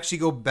 You actually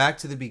go back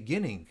to the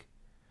beginning,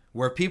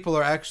 where people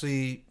are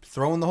actually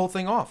throwing the whole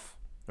thing off,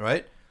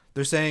 right?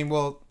 They're saying,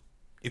 well,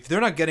 if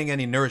they're not getting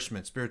any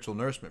spiritual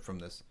nourishment from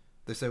this,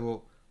 they say,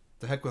 well,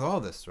 the heck with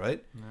all this,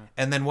 right? Yeah.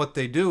 And then what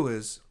they do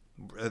is...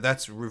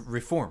 that's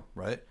reform,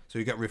 right? So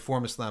you got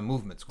reform Islam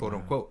movements, quote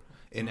unquote,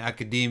 in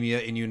academia,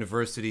 in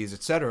universities,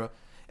 etc.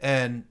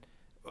 And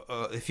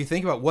if you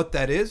think about what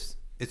that is,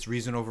 it's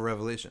reason over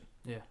revelation.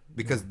 Yeah.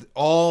 Because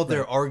all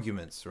their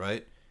arguments,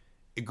 right?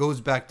 It goes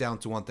back down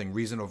to one thing: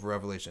 reason over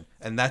revelation,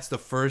 and that's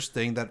the first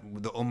thing that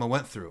the Ummah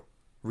went through: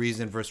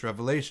 reason versus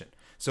revelation.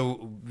 So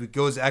it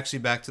goes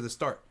actually back to the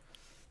start: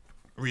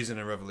 reason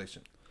and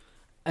revelation.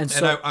 And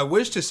I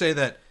wish to say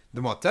that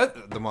the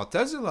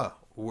Mu'tazila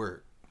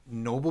were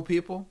noble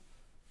people,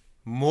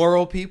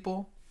 moral people,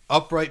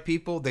 upright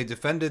people. They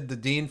defended the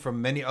deen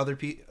from many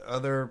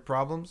other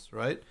problems,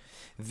 right?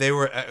 They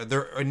were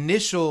their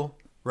initial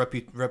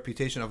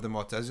reputation of the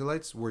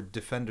Mu'tazilites were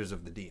defenders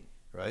of the deen,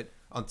 right?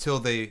 Until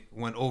they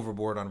went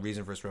overboard on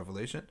reason versus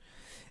revelation.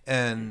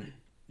 And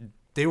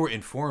they were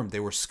informed,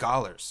 they were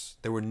scholars,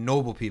 they were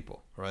noble people,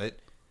 right?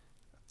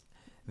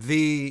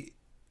 The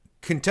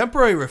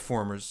contemporary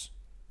reformers,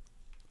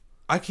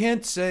 I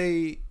can't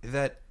say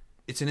that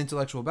it's an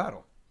intellectual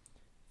battle.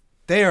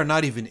 They are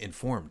not even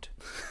informed,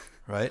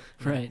 right?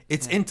 Right.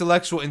 It's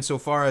intellectual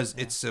insofar as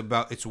it's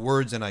about its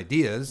words and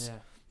ideas,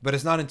 but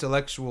it's not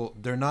intellectual.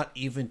 They're not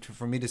even,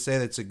 for me to say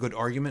that it's a good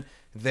argument,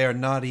 they're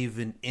not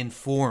even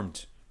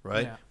informed,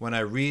 right? Yeah. When I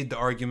read the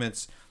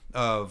arguments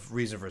of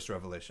reason versus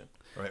revelation,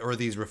 right? Or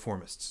these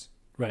reformists.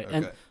 Right. Okay.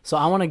 And so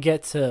I want to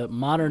get to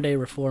modern day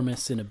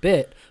reformists in a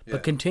bit, but Yeah.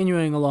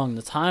 continuing along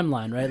the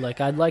timeline, right? Like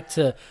I'd like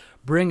to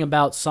bring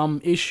about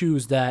some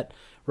issues that,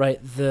 right,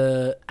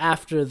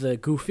 after the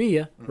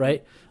Gufiyya,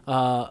 right?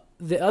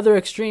 The other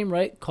extreme,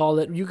 right?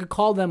 You could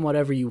call them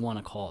whatever you want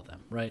to call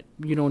them, right?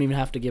 You don't even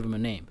have to give them a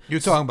name.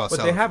 You're talking about But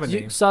Salafis. they have a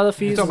name.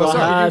 Salafis, talking about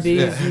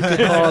Wahhabis, Salafis, you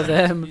could call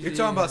them. You're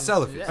talking about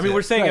Salafis. I mean,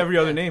 we're saying Right. every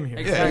other name here.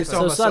 Yeah, you're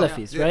So talking about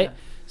Salafis, Yeah. right?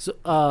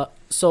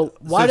 So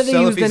why do they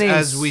Salafis use the names?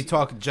 as we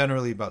talk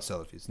generally about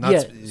Salafis? Not Yeah.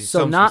 sp- So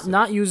some not specific-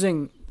 not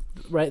using,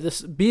 right?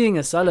 This being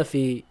a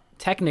Salafi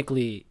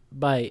technically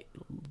by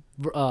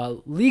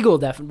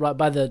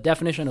by the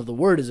definition of the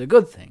word is a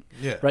good thing,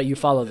 Yeah. right? You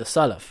follow the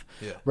Salaf,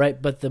 Yeah.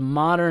 right? But the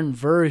modern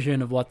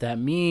version of what that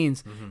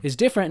means is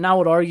different. And I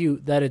would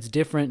argue that it's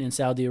different in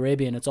Saudi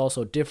Arabia and it's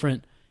also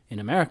different in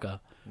America,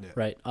 Yeah.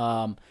 right?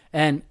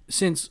 And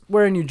since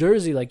we're in New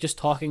Jersey, like just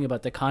talking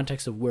about the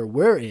context of where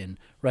we're in,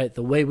 right?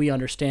 The way we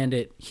understand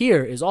it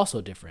here is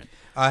also different.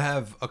 I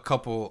have a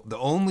couple. The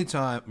only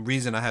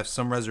reason I have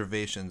some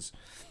reservations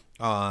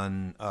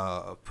on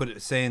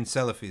saying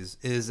Salafis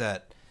is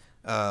that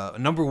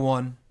number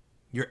one,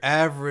 your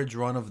average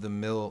run of the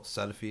mill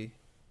Salafi,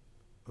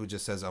 who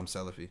just says I'm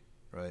Salafi,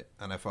 right,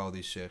 and I follow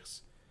these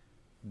sheikhs.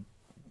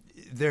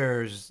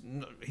 There's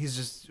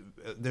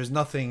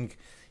nothing.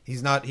 He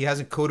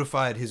hasn't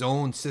codified his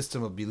own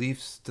system of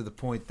beliefs to the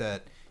point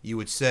that you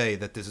would say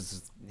that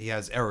he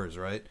has errors,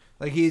 right?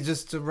 Like he's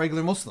just a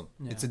regular Muslim.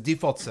 Yeah. It's a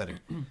default setting.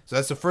 So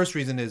that's the first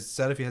reason is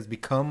Salafi has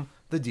become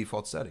the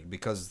default setting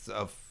because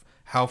of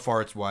how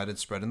far it's wide and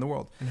spread in the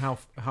world. And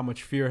how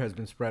much fear has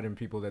been spread in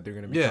people that they're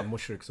going to become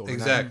mushriks overnight.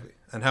 Exactly.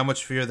 And how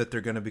much fear that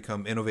they're going to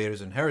become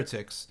innovators and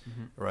heretics,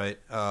 right?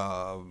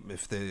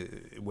 If they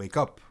wake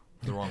up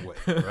the wrong way,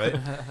 right?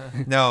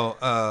 Now,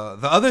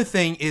 the other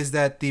thing is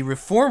that the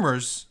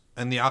reformers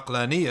and the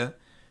Aqlaniyya,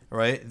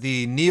 right?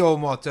 The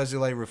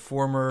Neo-Mu'tazilite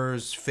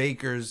reformers,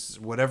 fakers,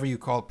 whatever you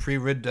call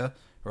pre-Ridda,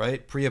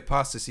 right?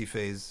 Pre-apostasy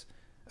phase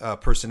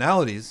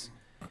personalities,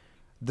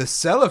 the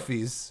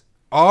Salafis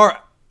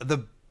are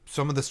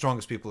some of the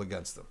strongest people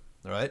against them,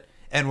 right?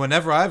 And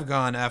whenever I've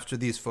gone after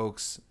these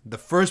folks, the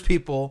first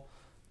people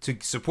to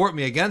support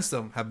me against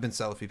them have been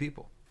Salafi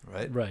people,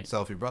 right? Right.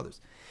 Salafi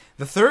brothers.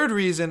 The third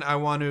reason I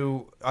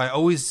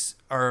always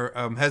are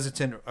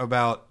hesitant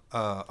about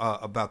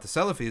the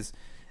Salafis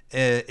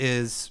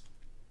is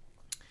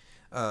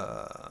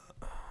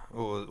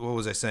what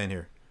was I saying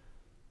here?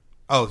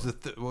 Oh,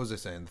 what was I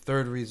saying? The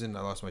third reason,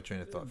 I lost my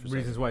train of thought. For a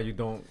Reasons second. why you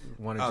don't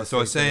want to. So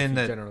I was saying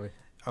that generally.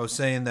 I was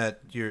saying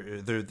that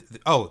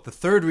the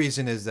third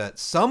reason is that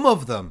some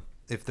of them,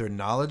 if they're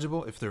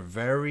knowledgeable, if they're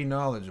very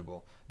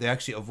knowledgeable, they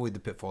actually avoid the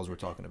pitfalls we're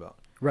talking about.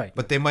 Right.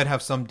 But they might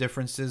have some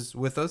differences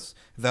with us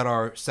that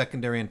are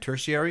secondary and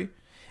tertiary,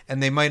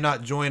 and they might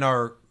not join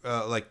our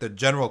like the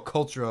general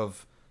culture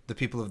of the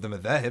people of the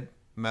madhahib,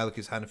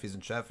 Malikis, Hanafis,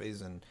 and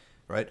Shafis, and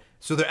right.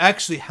 So they're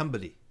actually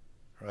Hanbali,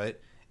 right?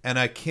 And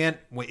I can't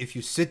wait if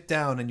you sit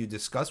down and you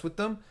discuss with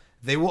them,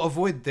 they will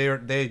avoid they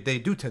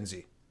do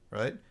tenzi,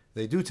 right?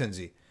 They do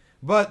tenzi,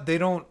 but they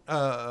don't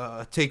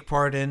take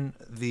part in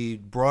the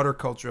broader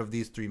culture of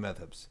these three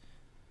madhabs,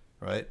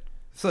 right?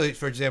 So,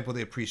 for example,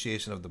 the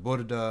appreciation of the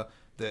Burda,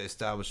 the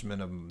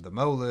establishment of the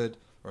Mawlid,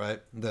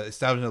 right? The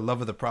establishment of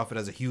love of the Prophet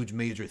as a huge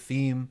major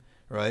theme,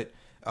 right?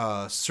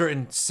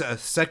 Certain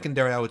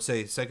secondary, I would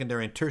say,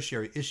 secondary and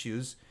tertiary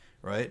issues,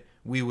 right?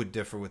 We would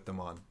differ with them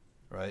on,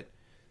 right?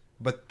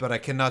 But I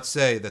cannot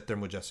say that they're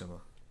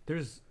Mujassima.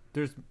 There's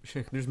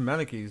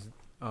Malikis,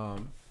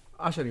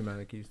 Ashari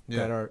Malikis Yeah.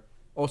 that are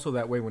also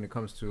that way when it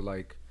comes to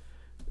like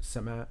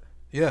Samat.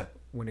 Yeah.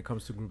 When it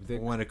comes to group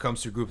dhikr. When it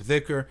comes to group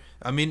dhikr,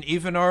 I mean,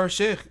 even our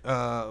Sheikh,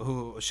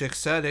 Sheikh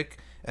Sadiq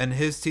and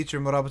his teacher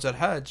Murabat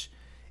al-Hajj,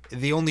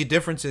 the only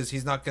difference is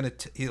he's not going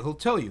to, he'll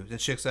tell you,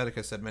 and Sheikh Sadiq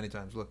has said many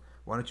times, look,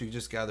 why don't you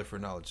just gather for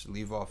knowledge,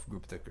 leave off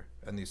group dhikr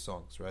and these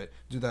songs, right?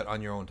 Do that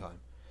on your own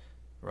time,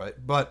 right?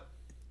 But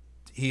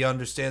he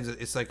understands that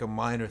it's like a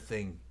minor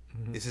thing.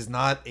 Mm-hmm. This is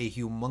not a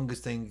humongous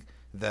thing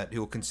that he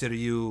will consider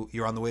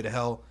you're on the way to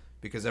hell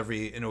because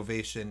every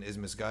innovation is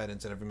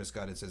misguidance and every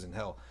misguidance is in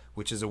hell,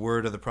 which is a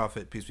word of the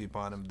Prophet, peace be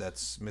upon him,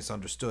 that's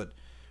misunderstood,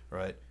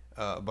 right,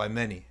 by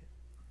many,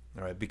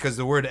 all right, because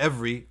the word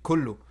every,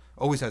 kullu,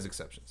 always has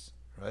exceptions,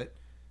 right,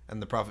 and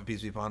the Prophet,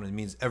 peace be upon him,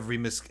 means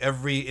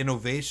every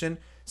innovation,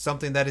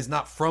 something that is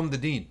not from the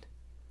deen,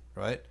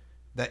 right,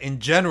 that in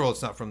general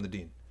it's not from the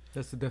deen.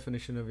 That's the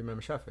definition of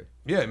Imam Shafi.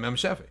 Yeah, Imam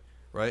Shafi,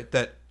 right,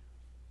 that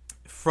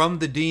from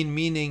the deen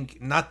meaning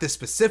not the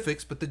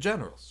specifics but the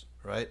generals,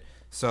 right?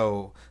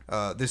 So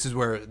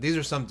these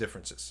are some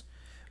differences,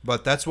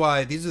 but that's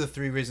why these are the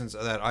three reasons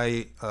that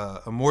I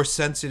am more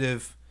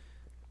sensitive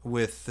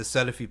with the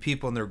Salafi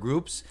people and their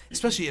groups,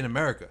 especially in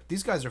America.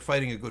 These guys are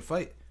fighting a good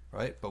fight,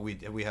 right? But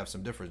we have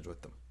some difference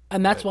with them,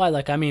 And that's why,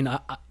 like, I mean,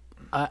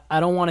 I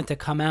don't want it to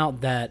come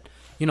out that,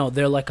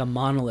 they're like a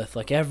monolith,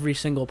 like every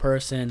single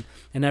person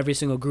and every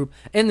single group.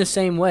 In the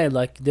same way,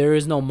 like there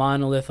is no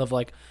monolith of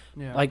like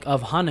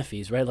of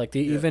Hanafis, right? Like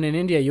even in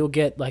India, you'll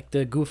get like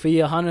the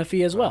Gufiya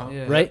Hanafi as well,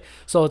 right?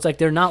 So it's like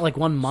they're not like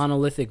one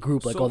monolithic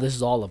group, like this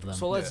is all of them.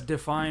 So let's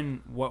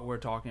define what we're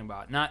talking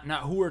about, not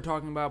who we're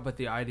talking about, but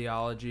the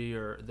ideology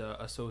or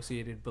the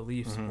associated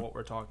beliefs of what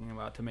we're talking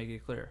about, to make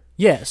it clear.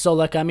 Yeah, so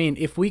like I mean,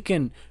 if we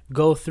can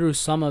go through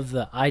some of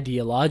the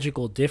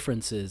ideological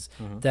differences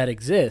that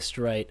exist,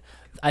 right?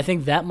 I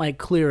think that might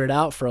clear it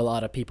out for a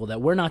lot of people,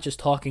 that we're not just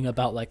talking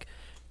about like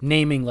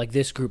naming like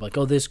this group, like,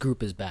 oh, this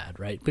group is bad,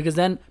 right? Because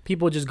then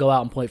people just go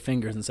out and point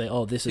fingers and say,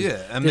 oh, this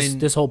is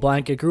this whole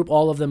blanket group,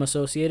 all of them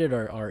associated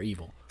are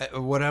evil.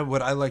 What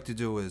I like to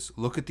do is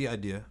look at the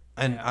idea,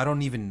 and I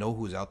don't even know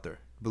who's out there.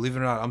 Believe it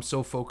or not, I'm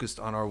so focused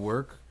on our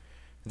work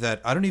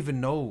that I don't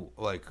even know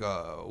like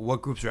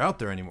what groups are out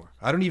there anymore.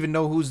 I don't even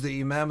know who's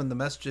the imam in the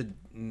masjid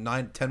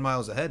 9-10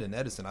 miles ahead in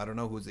Edison. I don't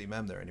know who's the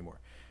imam there anymore,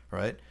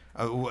 right?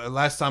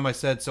 Last time I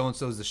said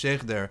so-and-so is the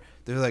sheikh there,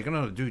 they're like,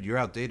 no, dude, you're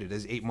outdated.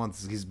 There's 8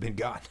 months he's been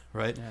gone,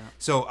 right? Yeah.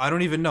 So I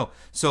don't even know.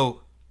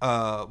 So,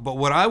 but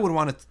what I would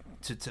want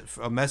to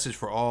a message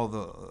for all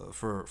the,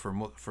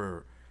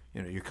 for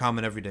your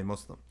common everyday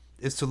Muslim,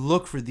 is to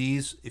look for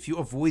these. If you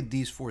avoid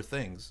these 4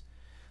 things,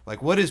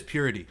 like what is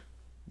purity?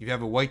 You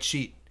have a white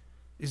sheet,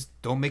 is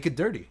don't make it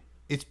dirty.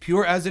 It's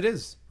pure as it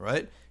is,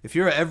 right? If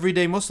you're an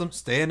everyday Muslim,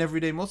 stay an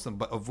everyday Muslim,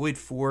 but avoid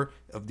 4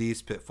 of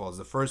these pitfalls.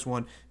 The first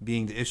one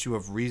being the issue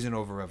of reason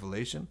over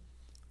revelation.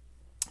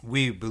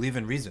 We believe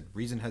in reason.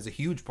 Reason has a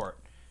huge part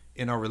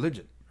in our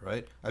religion,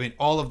 right? I mean,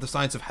 all of the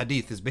science of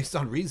hadith is based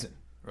on reason,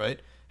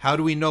 right? How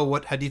do we know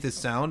what hadith is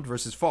sound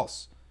versus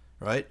false,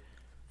 right?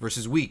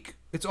 Versus weak?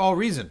 It's all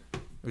reason.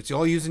 It's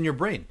all using your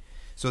brain.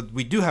 So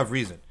we do have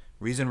reason.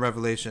 Reason,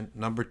 revelation.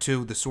 Number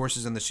 2, the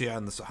sources in the Shia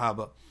and the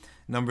Sahaba.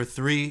 Number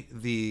 3,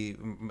 the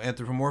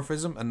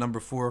anthropomorphism. And number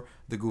 4,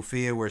 the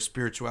Gufiya, where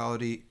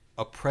spirituality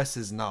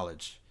oppresses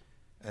knowledge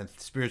and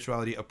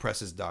spirituality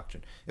oppresses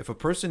doctrine. If a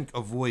person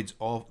avoids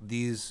all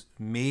these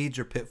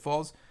major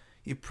pitfalls,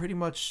 you pretty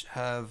much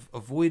have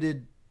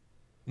avoided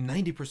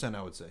 90%,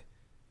 I would say,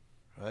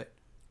 right?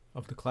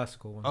 Of the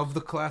classical ones. Of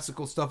the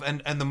classical stuff.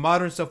 And the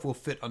modern stuff will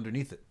fit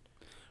underneath it.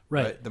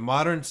 Right. The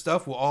modern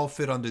stuff will all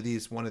fit under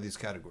one of these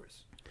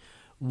categories.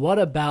 What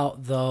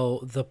about, though,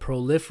 the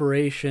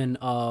proliferation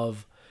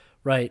of,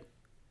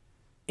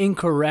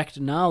 incorrect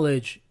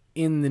knowledge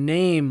in the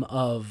name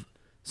of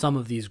some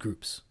of these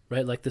groups,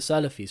 right? Like the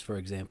Salafis, for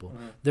example.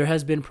 There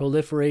has been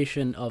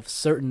proliferation of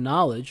certain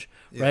knowledge,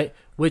 right?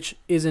 Which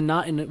is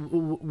not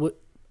in...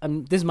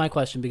 this is my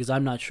question because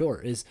I'm not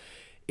sure. Is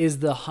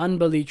the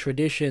Hanbali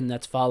tradition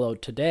that's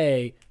followed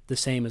today the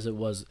same as it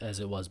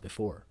was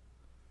before?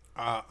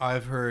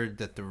 I've heard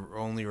that the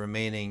only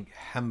remaining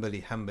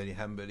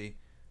Hanbali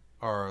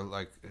are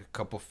like a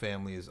couple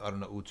families, I don't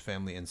know, Ut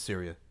family in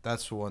Syria.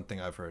 That's the one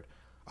thing I've heard.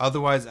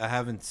 Otherwise, I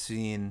haven't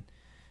seen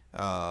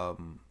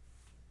Hanbalis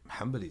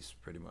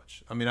pretty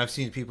much. I mean, I've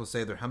seen people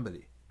say they're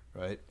Hanbali,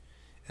 right?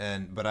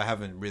 But I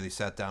haven't really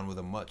sat down with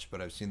them much, but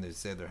I've seen them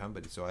say they're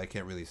Hanbali, so I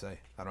can't really say.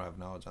 I don't have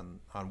knowledge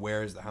on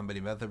where is the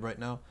Hanbali method right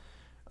now.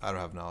 I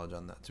don't have knowledge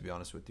on that, to be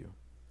honest with you.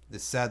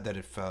 It's sad that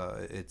if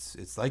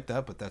it's like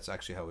that, but that's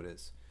actually how it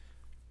is,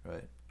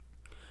 right?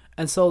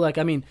 And so, like,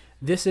 I mean,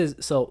 this is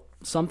so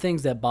some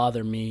things that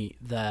bother me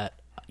that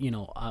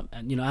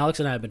Alex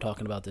and I have been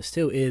talking about this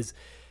too, is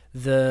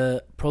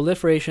the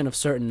proliferation of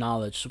certain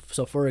knowledge.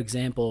 So for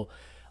example,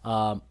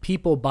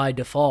 people by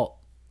default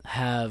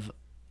have,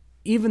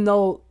 even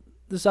though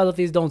the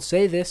Salafis don't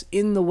say this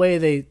in the way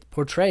they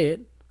portray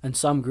it, and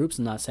some groups,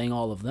 I'm not saying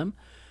all of them,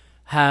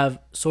 have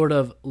sort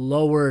of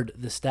lowered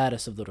the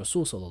status of the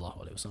Rasul sallallahu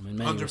alaihi wasallam in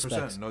many 100%,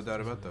 respects. no doubt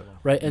about that.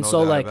 Right, and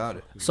so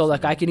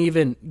I can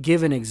even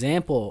give an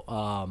example,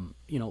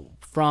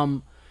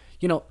 from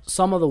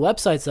some of the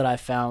websites that I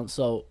found.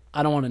 So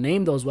I don't want to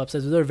name those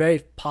websites, but they're very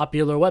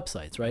popular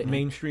websites, right?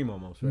 Mainstream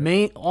almost,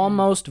 right?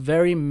 Almost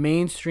very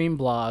mainstream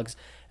blogs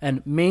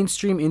and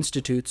mainstream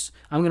institutes.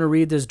 I'm going to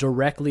read this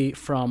directly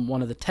from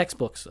one of the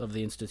textbooks of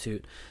the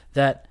institute,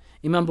 that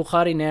Imam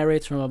Bukhari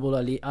narrates from Abu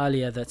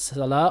Aliya that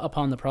salah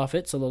upon the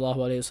Prophet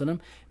ﷺ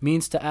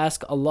means to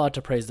ask Allah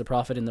to praise the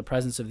Prophet in the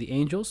presence of the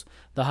angels,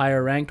 the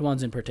higher ranked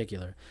ones in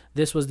particular.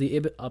 This was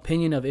the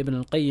opinion of Ibn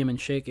al-Qayyim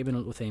and Shaykh Ibn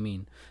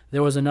al-Uthaymeen.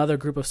 There was another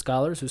group of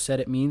scholars who said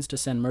it means to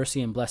send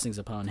mercy and blessings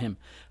upon him.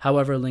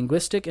 However,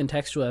 linguistic and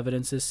textual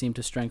evidences seem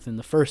to strengthen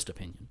the first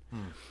opinion.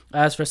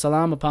 As for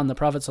salam upon the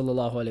Prophet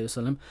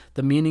ﷺ,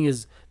 the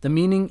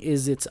meaning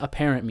is its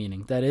apparent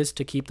meaning, that is,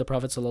 to keep the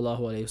Prophet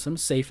ﷺ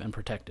safe and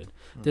protected.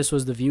 This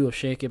was the view of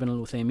Shaykh Ibn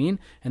al-Uthaymeen,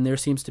 and there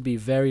seems to be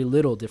very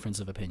little difference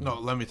of opinion. No,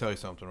 let me tell you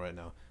something right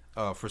now.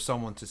 For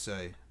someone to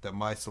say that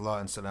my salah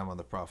and salam on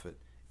the Prophet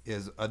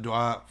is a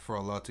dua for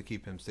Allah to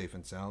keep him safe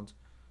and sound,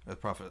 the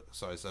Prophet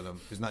ﷺ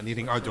is not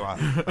needing our dua.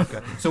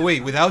 Okay. So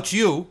wait, without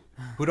you,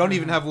 who don't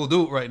even have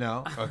wudu right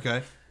now,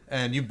 okay,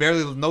 and you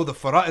barely know the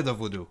fara'id of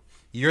wudu,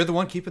 you're the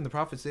one keeping the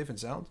Prophet safe and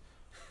sound,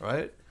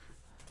 right?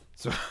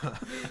 So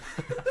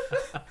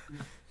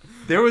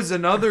there was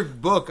another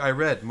book I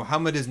read,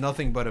 Muhammad is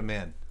Nothing But a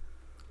Man.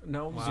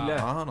 No, Wow.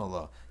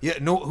 Subhanallah. Yeah,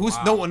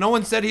 no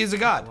one said he's a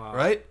god, Wow.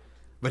 right?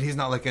 But he's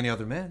not like any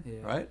other man,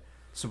 Yeah. right?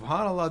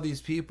 Subhanallah,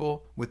 these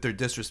people with their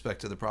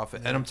disrespect to the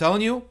Prophet. And I'm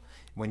telling you,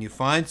 when you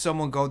find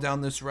someone go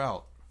down this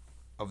route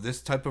of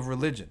this type of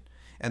religion,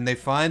 and they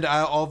find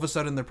all of a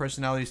sudden their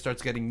personality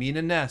starts getting mean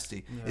and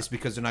nasty, it's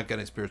because they're not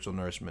getting spiritual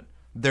nourishment.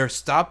 They're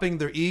stopping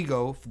their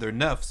ego, their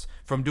nafs,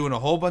 from doing a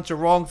whole bunch of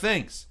wrong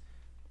things,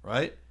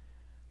 right?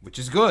 Which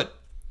is good.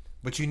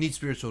 But you need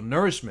spiritual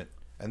nourishment.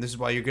 And this is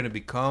why you're going to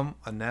become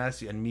a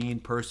nasty and mean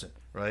person,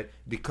 right?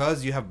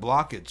 Because you have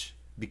blockage,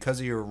 because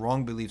of your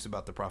wrong beliefs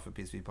about the Prophet,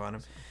 peace be upon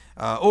him.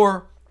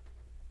 Or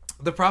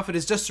the Prophet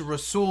is just a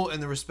Rasul in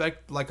the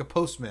respect like a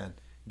postman.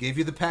 Gave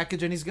you the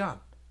package and he's gone.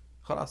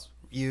 Khalas.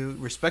 You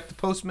respect the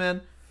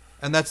postman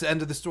and that's the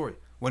end of the story.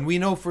 When we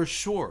know for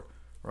sure,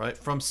 right,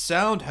 from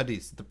sound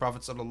hadith, the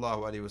Prophet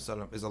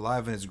ﷺ is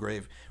alive in his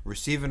grave,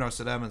 receiving our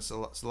salam and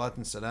salat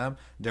and salam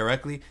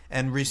directly,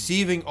 and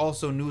receiving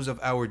also news of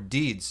our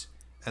deeds,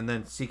 and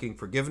then seeking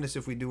forgiveness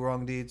if we do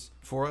wrong deeds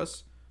for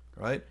us,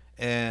 right,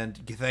 and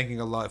thanking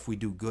Allah if we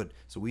do good.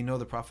 So we know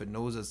the Prophet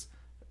knows us,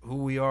 who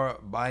we are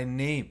by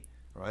name,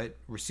 right,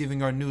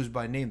 receiving our news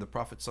by name. The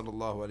Prophet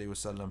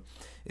ﷺ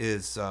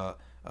is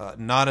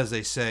not, as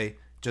they say,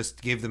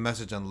 just gave the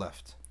message and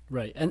left.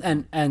 Right.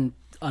 And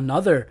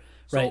another,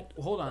 So, right.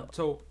 hold on.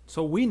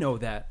 So we know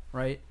that,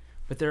 right?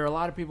 But there are a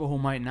lot of people who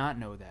might not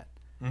know that.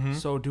 Mm-hmm.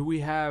 So do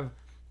we have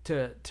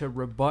to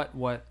rebut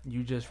what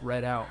you just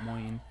read out,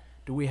 Moin?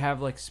 Do we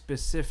have like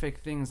specific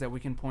things that we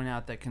can point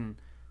out that can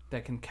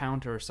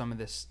counter some of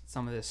this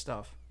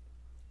stuff?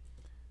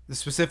 The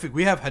specific,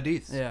 we have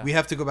hadith. Yeah. We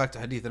have to go back to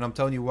hadith, and I'm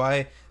telling you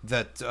why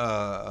that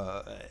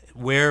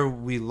where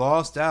we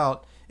lost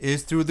out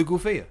is through the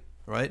gufiyah,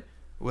 right?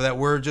 That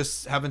we're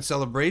just having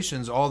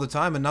celebrations all the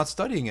time and not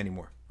studying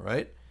anymore,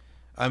 right?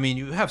 I mean,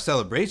 you have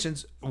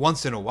celebrations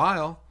once in a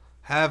while,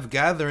 have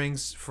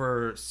gatherings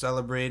for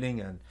celebrating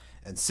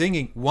and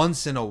singing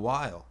once in a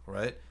while,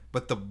 right?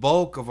 But the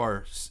bulk of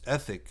our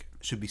ethic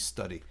should be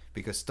study,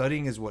 because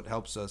studying is what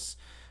helps us.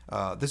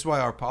 This is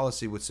why our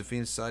policy with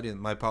Safina Society, and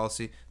my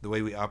policy, the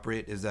way we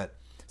operate, is that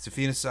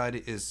Safina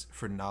Society is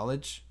for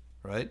knowledge,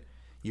 right?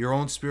 Your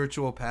own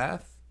spiritual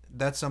path,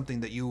 that's something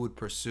that you would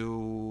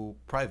pursue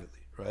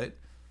privately, right?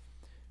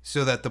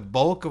 So that the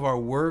bulk of our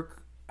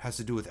work has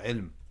to do with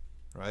ilm,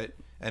 right?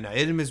 And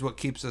ilm is what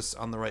keeps us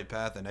on the right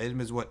path, and ilm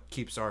is what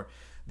keeps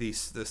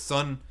the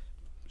sun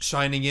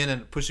shining in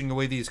and pushing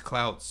away these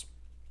clouds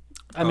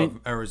of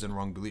errors and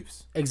wrong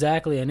beliefs.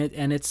 Exactly, and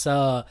it's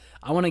I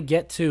want to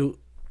get to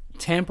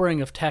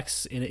tampering of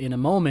texts in a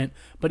moment,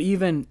 but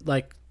even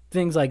like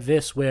things like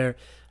this, where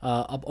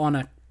up on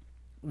a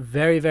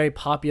very, very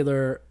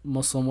popular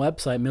Muslim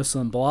website,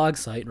 Muslim blog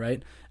site,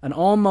 right, and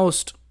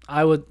almost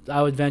I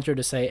would venture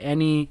to say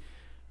any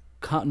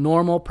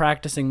normal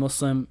practicing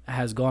Muslim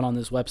has gone on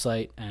this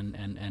website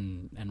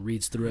and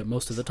reads through it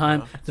most of the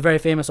time. It's a very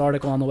famous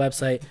article on the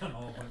website.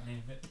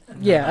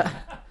 Yeah.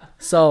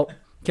 So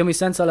can we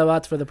send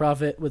salawat for the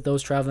Prophet with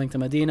those traveling to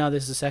Medina?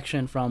 This is a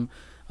section from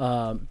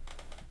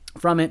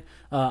it.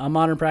 A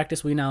modern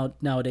practice we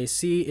nowadays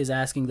see is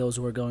asking those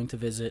who are going to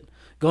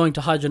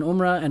Hajj and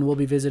Umrah and will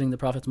be visiting the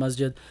Prophet's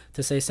masjid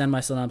to say, send my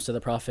salams to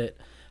the Prophet.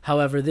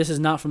 However, this is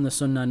not from the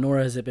Sunnah, nor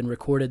has it been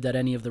recorded that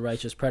any of the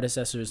righteous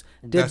predecessors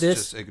did this. That's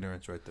just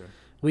ignorance right there.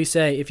 We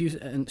say,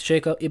 and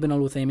Shaykh Ibn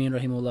al-Uthaymin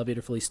rahimahullah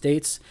beautifully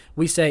states,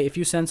 we say, if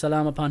you send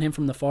salam upon him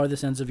from the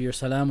farthest ends of your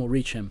salam will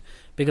reach him,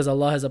 because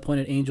Allah has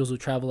appointed angels who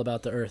travel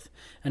about the earth.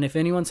 And if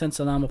anyone sends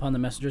salam upon the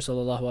Messenger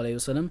sallallahu alaihi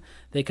wasallam,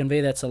 they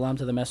convey that salam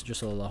to the Messenger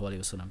sallallahu alaihi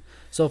wasallam.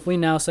 So if we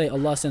now say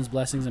Allah sends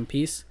blessings and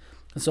peace,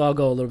 and so I'll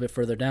go a little bit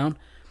further down.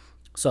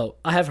 So,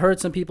 I have heard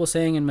some people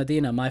saying in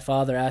Medina, my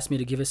father asked me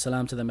to give his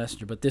salam to the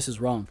Messenger, but this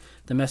is wrong.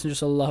 The Messenger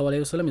sallallahu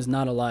alaihi wasallam is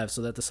not alive,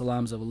 so that the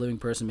salams of a living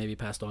person may be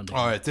passed on to him.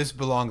 All right, this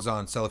belongs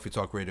on Salafi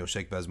Talk Radio,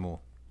 Sheikh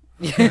Bazmoul.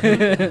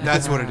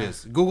 That's what it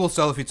is. Google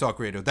Salafi Talk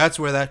Radio. That's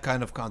where that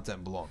kind of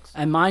content belongs.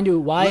 And mind you,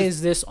 why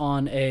is this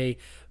on a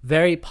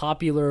very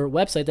popular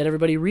website that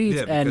everybody reads,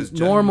 Yeah, and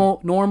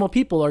normal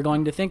people are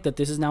going to think that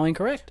this is now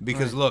incorrect?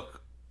 Because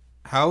look,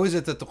 how is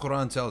it that the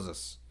Quran tells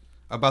us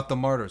about the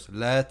martyrs?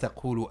 لا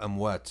تقولوا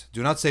أموات.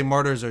 Do not say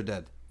martyrs are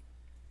dead.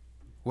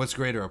 What's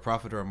greater, a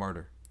prophet or a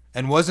martyr?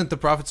 And wasn't the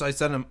Prophet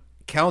ﷺ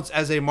counts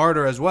as a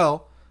martyr as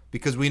well?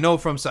 Because we know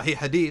from Sahih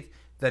Hadith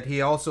that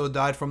he also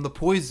died from the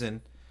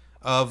poison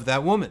of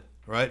that woman,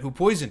 right? Who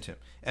poisoned him.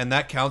 And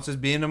that counts as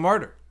being a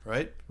martyr,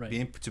 right?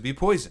 To be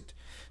poisoned.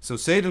 So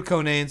Sayyid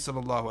al-Kawnayn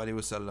sallallahu alaihi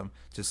wasallam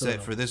to say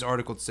for this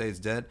article to say it's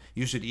dead,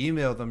 you should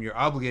email them. You're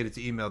obligated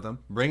to email them.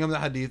 Bring them the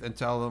hadith and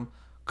tell them,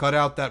 cut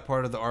out that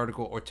part of the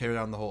article or tear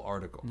down the whole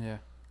article. Yeah.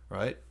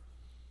 Right?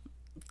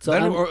 So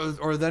then,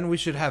 or then we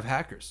should have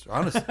hackers,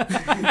 honestly.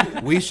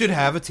 We should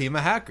have a team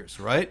of hackers,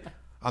 right?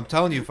 I'm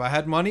telling you, if I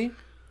had money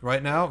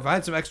right now, if I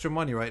had some extra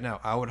money right now,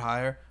 I would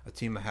hire a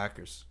team of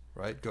hackers,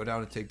 right? Go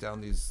down and take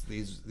down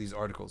these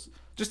articles.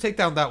 Just take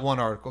down that one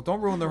article.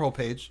 Don't ruin their whole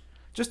page.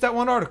 Just that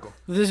one article.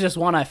 This is just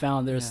one I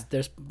found.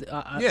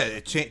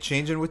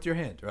 Changing with your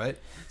hand, right?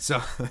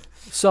 So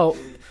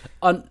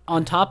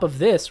on top of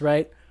this,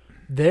 right?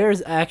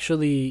 there's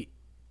actually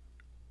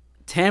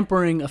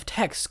tampering of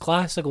texts,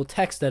 classical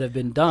texts that have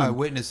been done. I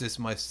witnessed this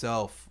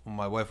myself when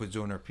my wife was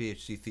doing her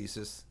PhD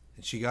thesis,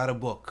 and she got a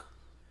book.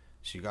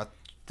 She got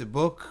the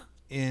book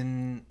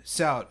in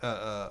Saudi.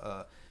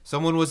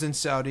 Someone was in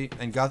Saudi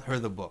and got her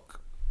the book.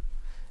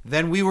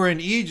 Then we were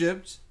in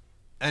Egypt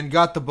and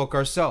got the book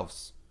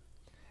ourselves.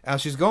 Now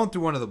she's going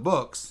through one of the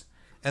books,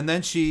 and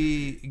then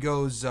she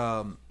goes.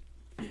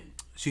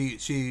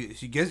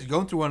 She gets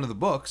going through one of the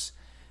books,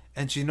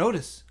 and she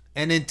noticed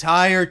an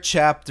entire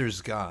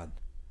chapter's gone.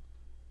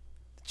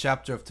 The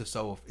chapter of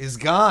Tasawwuf is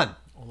gone.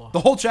 Allah. The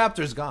whole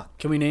chapter is gone.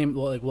 Can we name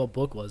what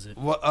book was it?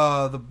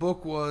 The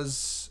book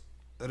was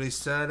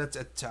Risalat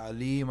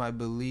al-Ta'lim, I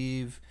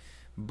believe,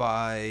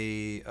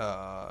 by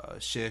a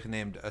sheikh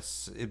named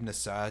Ibn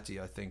Sa'ati,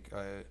 I think.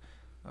 I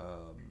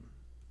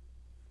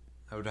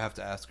would have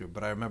to ask her,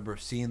 but I remember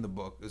seeing the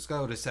book. It's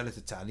called Risalat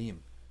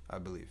al-Ta'lim, I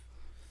believe.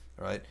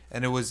 Right?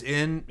 And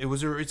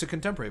it's a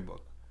contemporary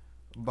book.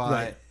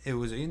 Right. It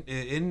was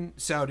in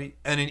Saudi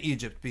and in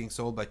Egypt, being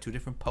sold by two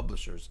different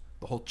publishers.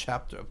 The whole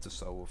chapter of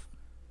Tasawwuf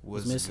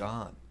was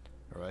gone.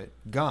 All right?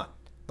 Gone.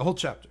 The whole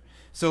chapter.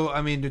 So,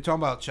 I mean, they're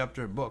talking about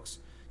chapter books.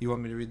 You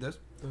want me to read this?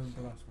 The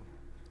last one.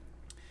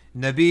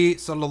 Nabi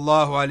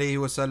sallallahu alayhi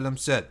wasallam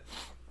said.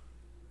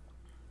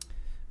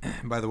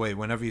 By the way,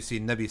 whenever you see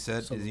Nabi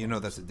said, you know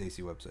that's a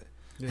Desi website.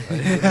 Yeah.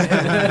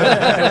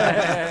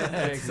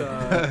 It's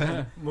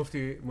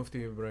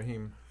Mufti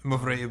Ibrahim.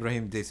 Mufti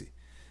Ibrahim Desi.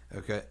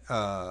 Okay. Is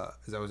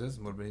that what it is?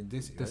 Mufti Ibrahim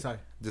Desi. Desai.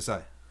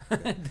 Desai.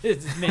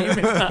 His name is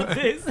not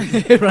this.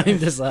 Ibrahim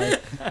Desai.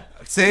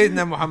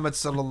 Sayyidina Muhammad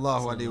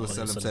sallallahu alayhi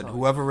wasallam said,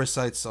 whoever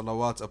recites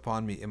salawats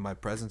upon me in my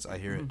presence, I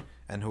hear it.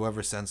 And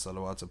whoever sends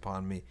salawats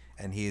upon me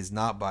and he is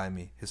not by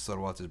me, his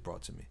salawat is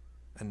brought to me.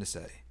 And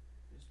Nisai.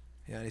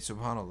 Yani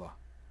subhanallah.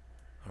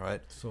 All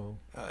right. So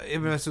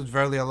Ibn Masud,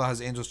 verily Allah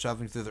has angels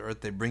traveling through the earth.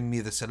 They bring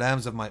me the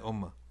salams of my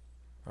ummah.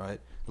 All right.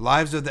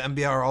 Lives of the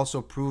Anbiya are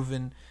also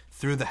proven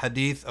through the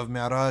hadith of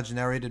Mi'raj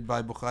narrated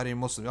by Bukhari and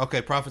Muslim.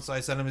 Okay, Prophet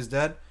ﷺ is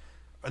dead.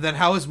 Then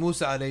how is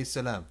Musa alayhi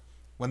salam?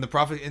 When the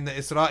Prophet in the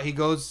Isra, he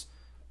goes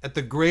at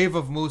the grave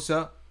of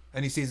Musa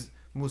and he sees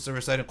Musa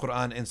reciting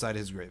Quran inside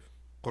his grave.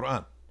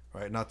 Quran,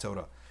 right? Not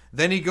Torah.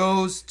 Then he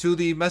goes to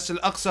the Masjid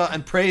al-Aqsa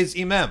and prays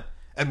Imam,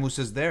 and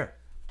Musa's there,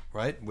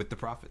 right, with the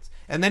prophets.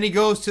 And then he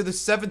goes to the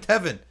seventh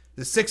heaven,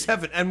 the sixth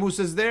heaven, and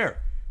Musa's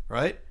there,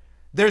 right?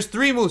 There's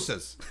three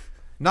Musas.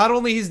 Not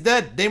only he's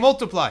dead, they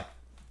multiply.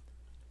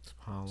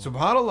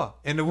 Subhanallah.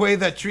 In a way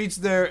that treats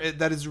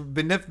that is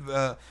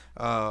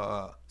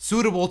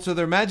suitable to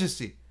their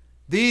majesty.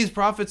 These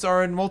prophets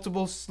are in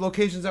multiple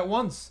locations at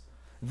once.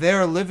 They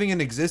are living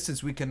an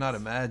existence we cannot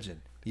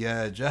imagine.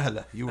 Ya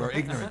Jahala, you are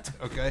ignorant,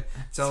 okay?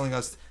 Telling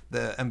us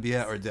the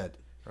Anbiya are dead,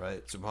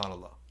 right?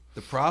 Subhanallah.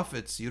 The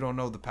prophets, you don't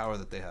know the power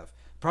that they have.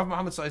 Prophet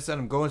Muhammad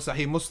ﷺ, go in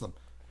Sahih Muslim,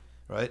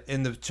 right?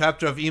 In the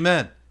chapter of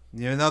Iman.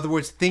 In other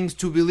words, things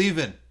to believe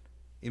in.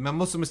 Imam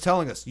Muslim is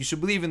telling us, you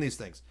should believe in these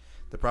things.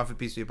 The Prophet,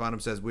 peace be upon him,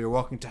 says, we are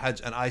walking to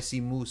Hajj and I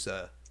see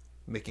Musa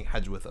making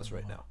Hajj with us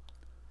right now.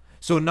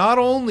 So not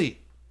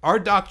only, our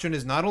doctrine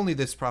is not only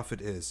this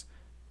Prophet is,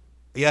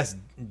 yes,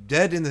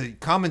 dead in the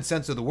common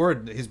sense of the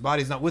word, his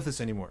body's not with us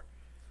anymore.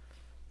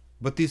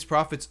 But these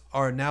prophets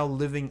are now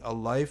living a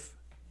life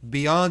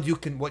beyond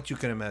what you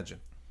can imagine.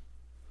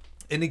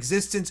 In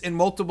existence in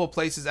multiple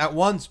places at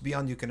once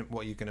beyond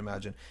what you can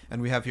imagine.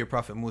 And we have here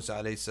Prophet Musa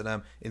alayhi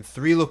salam in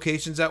 3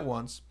 locations at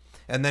once,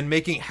 and then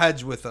making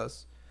Hajj with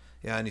us.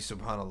 Yani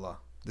subhanallah.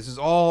 This is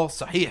all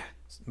sahih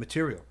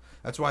material.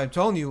 That's why I'm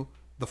telling you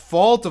the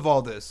fault of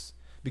all this,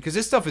 because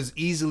this stuff is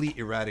easily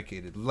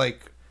eradicated.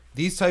 Like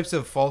these types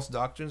of false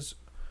doctrines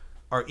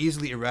are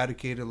easily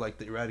eradicated, like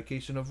the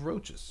eradication of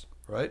roaches,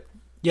 right?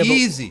 Yeah,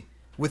 easy.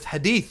 With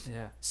hadith,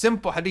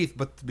 simple hadith,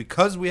 but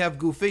because we have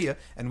Gufiyya,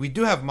 and we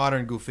do have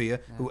modern Gufiyya,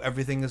 who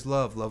everything is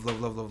love, love,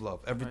 love, love, love, love.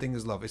 Everything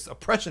is love. It's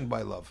oppression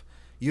by love.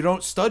 You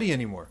don't study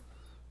anymore.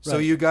 So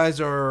you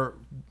guys are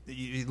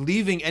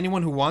leaving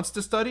anyone who wants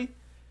to study,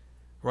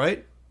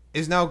 right,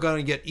 is now going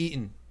to get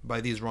eaten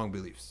by these wrong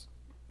beliefs.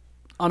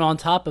 And on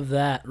top of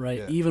that,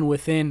 right, even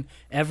within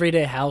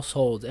everyday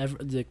households,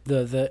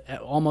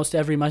 almost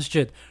every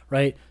masjid,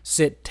 right,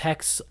 sit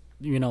texts,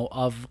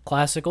 of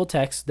classical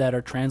texts that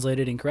are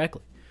translated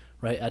incorrectly,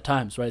 right, at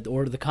times, right,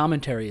 or the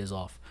commentary is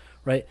off,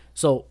 right?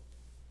 So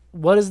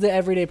what does the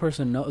everyday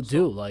person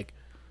do?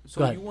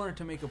 So you wanted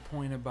to make a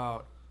point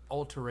about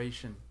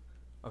alteration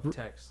of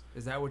text.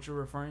 Is that what you're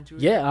referring to?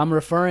 Yeah, I'm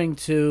referring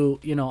to,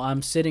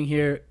 I'm sitting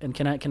here, and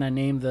can I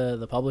name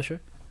the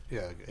publisher?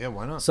 Yeah,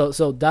 why not? So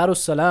Darus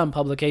Salam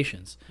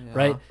Publications,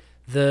 right?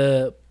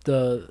 The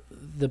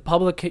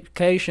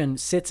publication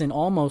sits in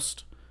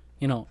almost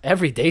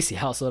every Desi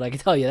household, I can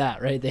tell you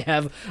that, right? They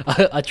have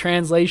a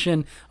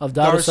translation of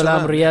Darus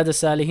Salam Riyad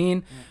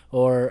al-Salihin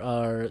or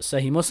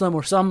Sahih Muslim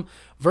or some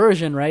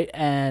version, right?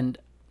 And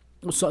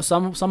so,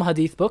 some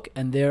hadith book,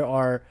 and there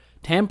are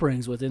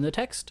tamperings within the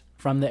text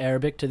from the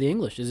Arabic to the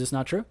English. Is this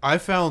not true? I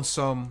found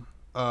some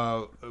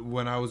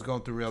when I was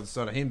going through Riyad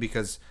al-Salihin,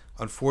 because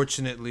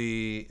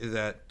unfortunately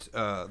that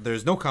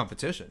there's no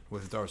competition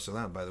with Darus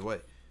Salam, by the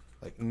way.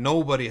 Like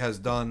nobody has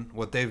done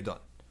what they've done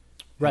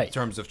Right. in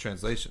terms of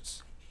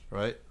translations,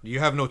 right? You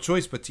have no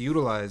choice but to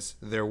utilize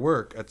their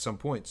work at some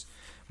points.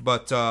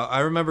 But I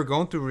remember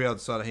going through Riyadh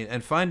Salihin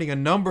and finding a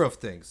number of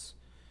things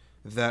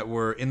that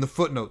were in the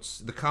footnotes,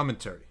 the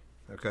commentary,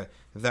 okay,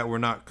 that were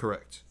not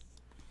correct.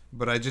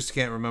 But I just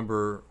can't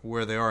remember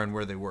where they are and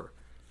where they were.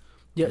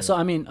 Yeah, so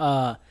I mean,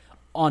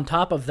 on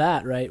top of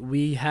that, right,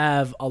 we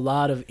have a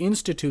lot of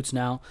institutes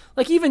now,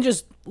 like even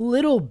just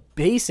little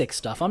basic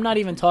stuff. I'm not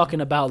even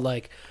talking about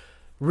like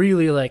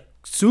really like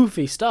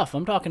Sufi stuff.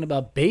 I'm talking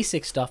about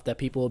basic stuff that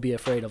people will be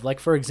afraid of.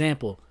 Like, for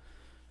example,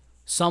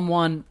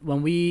 someone,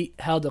 when we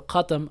held a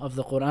khatam of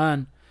the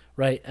Quran,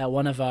 right, at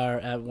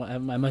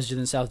my masjid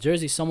in South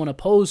Jersey, someone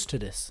opposed to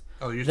this.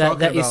 Oh, you're that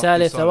talking about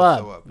Isal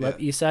Thawab. Thawab,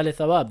 Isal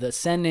Thawab, that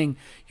sending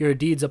your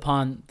deeds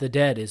upon the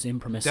dead is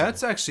impermissible.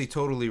 That's actually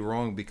totally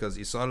wrong because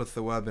Isal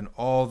Thawab in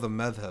all the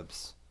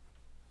madhabs,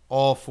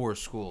 all 4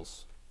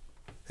 schools,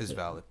 is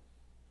valid.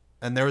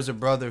 And there is a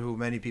brother who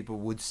many people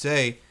would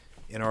say,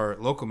 in our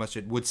local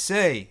masjid, would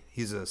say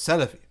he's a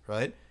Salafi,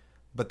 right?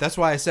 But that's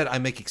why I said I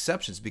make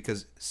exceptions,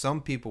 because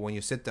some people, when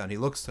you sit down, he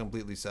looks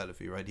completely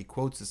Salafi, right? He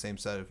quotes the same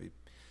Salafi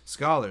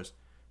scholars.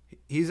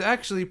 He's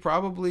actually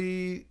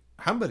probably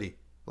Hanbali,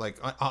 like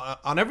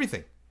on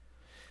everything.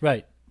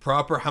 Right.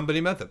 Proper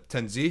Hanbali method.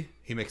 Tanzih,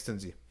 he makes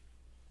Tanzih.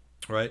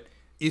 Right?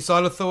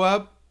 Isal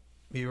al-Thawab,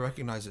 he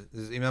recognizes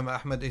it. Imam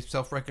Ahmad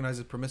himself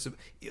recognizes permissive.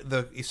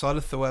 The Isal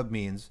al-Thawab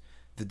means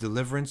the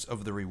deliverance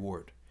of the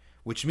reward,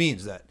 which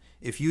means that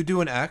if you do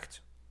an act,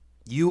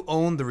 you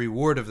own the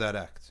reward of that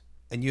act,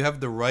 and you have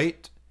the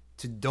right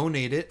to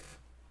donate it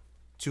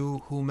to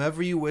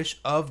whomever you wish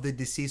of the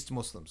deceased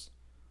Muslims.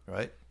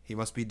 Right? He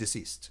must be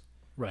deceased.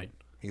 Right.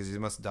 Because he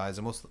must die as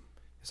a Muslim.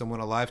 Someone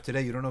alive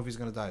today, you don't know if he's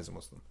going to die as a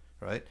Muslim.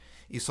 Right?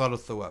 Isal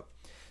al-Thawab.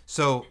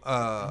 So,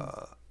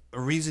 a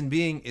reason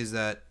being is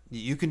that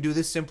you can do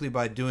this simply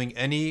by doing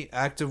any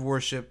act of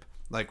worship,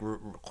 like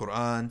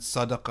Quran,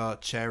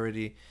 sadaqah,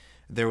 charity.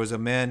 There was a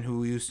man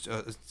who used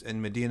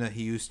in Medina,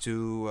 he used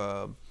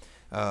to,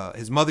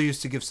 his mother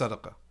used to give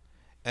sadaqah.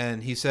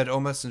 And he said, "O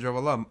Messenger of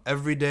Allah,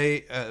 every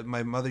day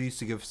my mother used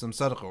to give some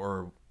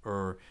sadaqah,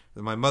 or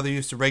my mother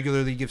used to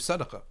regularly give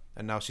sadaqah,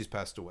 and now she's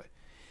passed away."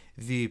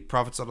 The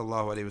Prophet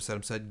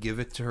ﷺ said, "Give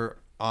it to her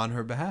on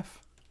her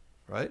behalf."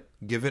 Right?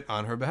 Give it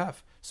on her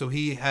behalf. So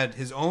he had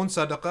his own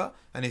sadaqah,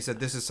 and he said,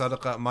 "This is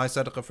sadaqah, my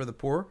sadaqah for the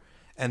poor,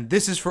 and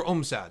this is for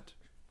Sa'd."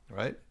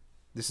 Right?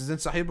 This is in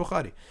Sahih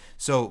Bukhari.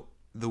 So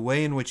the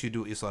way in which you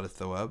do Isal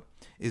al-Thawab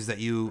is that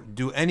you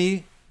do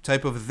any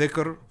type of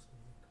dhikr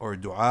or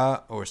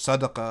dua or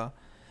sadaqah,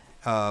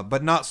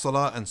 but not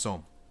salah and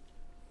som.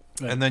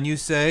 Right. And then you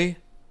say,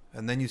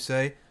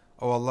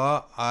 "Oh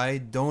Allah, I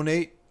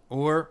donate,"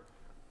 or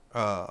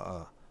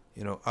I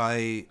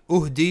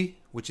uhdi,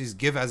 which is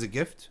give as a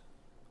gift.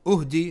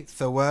 Uhdi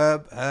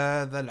thawab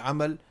hadha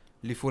al-amal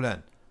li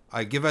fulan.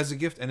 I give as a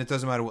gift, and it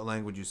doesn't matter what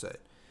language you say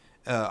it.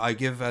 I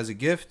give as a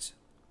gift.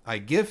 I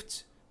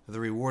gift the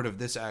reward of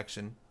this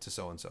action to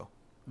so and so.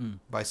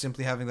 By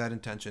simply having that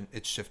intention,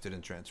 it's shifted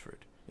and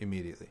transferred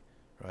immediately,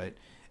 right?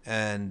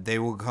 And they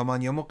will come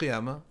on Yawm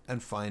al-Qiyamah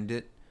and find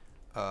it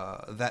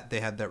that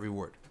they had that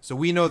reward. So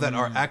we know that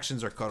our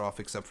actions are cut off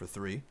except for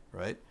 3,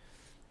 right?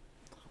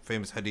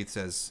 Famous hadith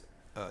says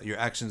your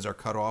actions are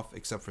cut off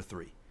except for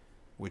 3,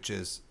 which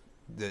is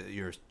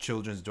your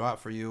children's dua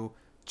for you,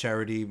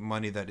 charity,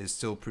 money that is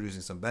still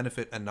producing some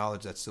benefit, and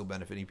knowledge that's still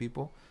benefiting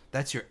people.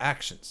 That's your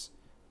actions,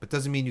 but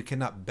doesn't mean you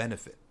cannot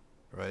benefit,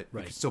 right?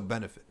 You can still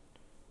benefit.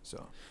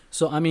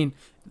 So I mean,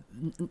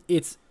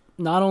 it's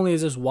not only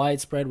is this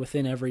widespread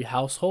within every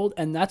household,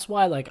 and that's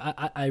why, like,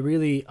 I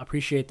really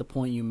appreciate the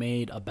point you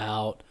made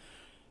about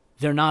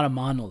they're not a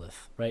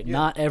monolith, right? Yeah.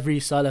 Not every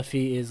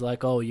Salafi is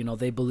like, oh,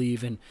 they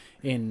believe in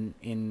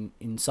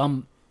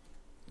some,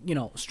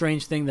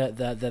 strange thing that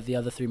the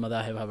other 3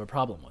 madhahib have a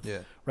problem with,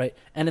 right?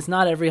 And it's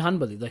not every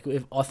Hanbali. Like,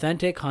 if the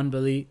authentic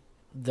Hanbali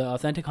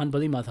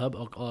madhab,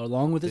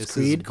 along with its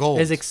creed,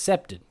 is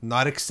accepted.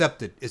 Not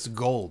accepted. It's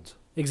gold.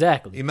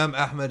 Exactly. Imam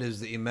Ahmad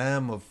is the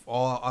Imam of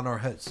all on our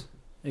heads.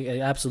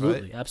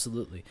 Absolutely, right?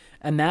 Absolutely.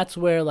 And that's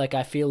where, like,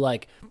 I feel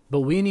like,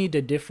 but we need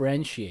to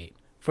differentiate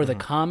for the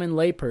common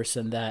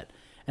layperson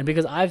and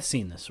because I've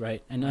seen this,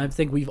 right? And I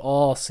think we've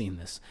all seen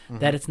this,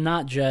 that it's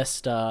not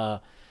just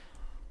the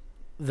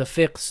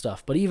fiqh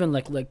stuff, but even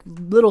like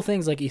little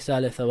things like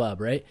Isal al-Thawab,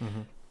 right?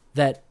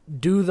 That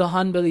do the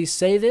Hanbalis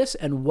say this,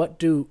 and what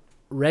do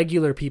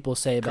regular people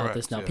say about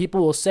this now? Yeah.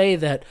 People will say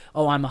that,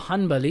 oh, I'm a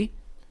Hanbali,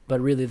 but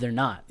really they're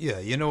not. Yeah,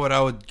 you know what?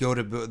 I would go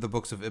to the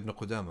books of Ibn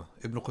Qudama.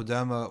 Ibn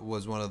Qudama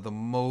was one of the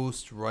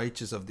most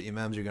righteous of the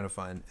Imams you're going to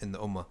find in the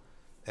Ummah.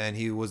 And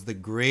he was the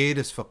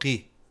greatest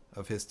faqih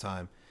of his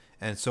time.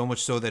 And so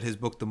much so that his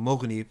book, the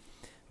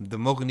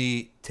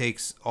Mughni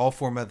takes all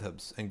 4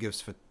 madhabs and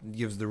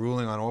gives the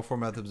ruling on all 4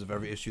 madhabs of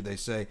every issue. They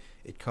say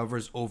it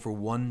covers over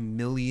 1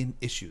 million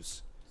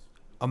issues.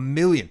 1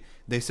 million.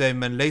 They say,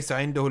 Man laysa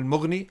indahu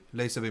al-Mughni,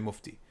 laysa bi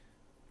mufti.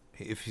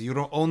 If you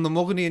don't own the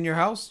Mughni in your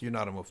house, you're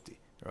not a mufti.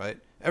 Right?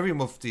 Every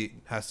mufti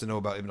has to know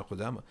about Ibn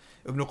Qudama.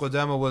 Ibn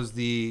Qudama was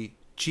the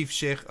chief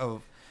sheikh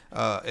of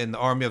in the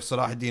army of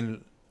Salah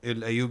ad-Din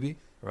al-Ayyubi,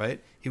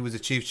 right? He was the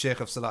chief sheikh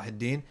of Salah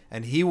ad-Din,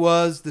 and he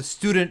was the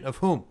student of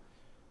whom?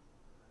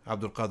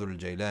 Abdul Qadir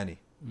al-Jailani.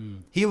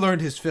 He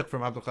learned his fiqh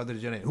from Abdul Qadir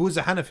al-Jailani, who was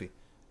a Hanafi,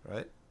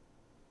 right?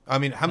 I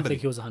mean, Hanbali. I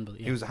think he was a Hanbali.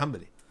 Yeah. He was a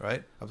Hanbali,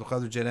 right? Abdul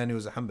Qadir al-Jailani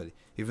was a Hanbali.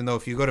 Even though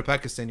if you go to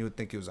Pakistan, you would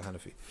think he was a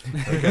Hanafi.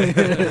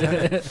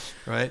 Okay?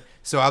 Right?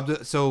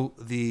 So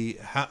the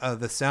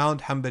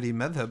sound Hanbali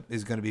madhab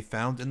is going to be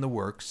found in the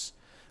works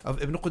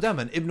of Ibn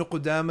Qudama. And Ibn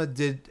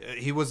Qudama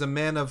he was a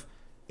man of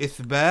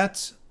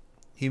ithbat.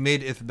 He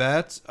made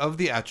ithbat of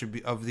the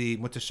attribute of the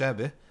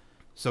mutashabih.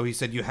 So he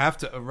said you have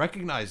to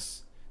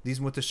recognize these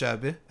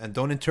mutashabih and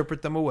don't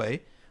interpret them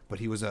away. But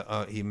he was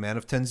a man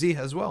of tanzih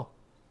as well,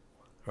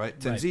 right?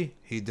 Tanzih. Right.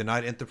 He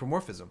denied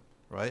anthropomorphism,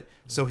 right?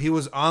 So he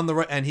was on the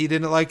right, and he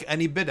didn't like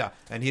any bid'ah,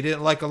 and he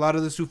didn't like a lot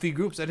of the Sufi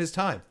groups at his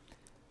time,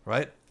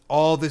 right?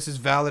 All this is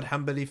valid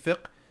Hanbali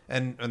fiqh,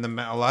 and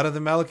a lot of the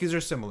Malikis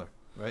are similar,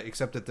 right?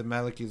 Except that the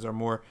Malikis are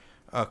more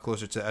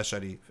closer to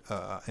Ash'ari.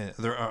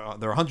 They're 100%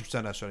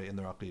 Ash'ari in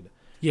their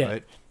aqidah,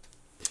 right?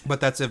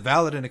 But that's a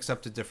valid and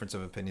accepted difference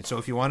of opinion. So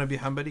if you want to be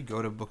Hanbali,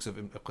 go to books of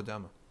Ibn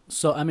Qudama.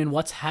 So, I mean,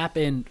 what's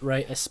happened,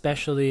 right,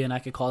 especially, and I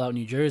could call out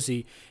New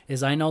Jersey,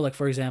 is I know, like,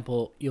 for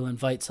example, you'll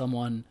invite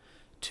someone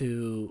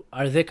to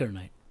our dhikr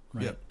night,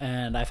 right? Yep.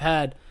 And I've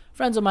had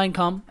friends of mine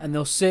come, and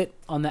they'll sit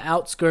on the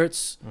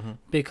outskirts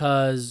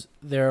because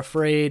they're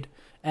afraid.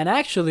 And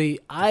actually,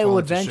 I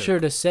would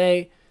venture to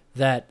say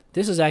that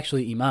this is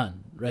actually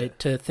iman, right?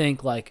 Yeah. To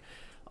think, like,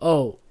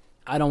 oh,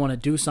 I don't want to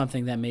do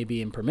something that may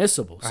be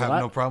impermissible. So I have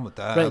no problem with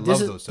that. Right, I love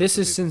those. This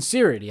is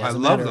sincerity. As a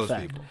matter of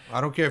fact. People.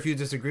 I don't care if you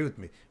disagree with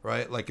me,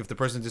 right? Like if the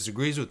person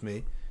disagrees with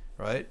me,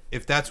 right?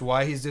 If that's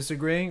why he's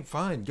disagreeing,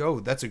 fine, go.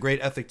 That's a great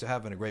ethic to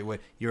have in a great way.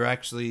 You're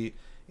actually,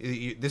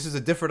 this is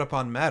a different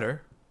upon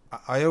matter.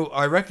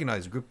 I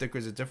recognize group dhikr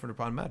is a different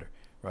upon matter,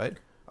 right?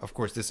 Of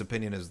course, this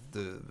opinion is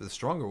the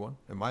stronger one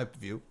in my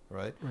view,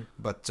 right?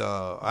 But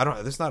I don't.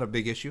 This is not a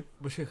big issue.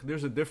 But Sheikh,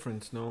 there's a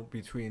difference, no,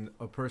 between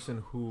a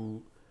person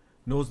who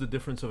knows the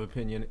difference of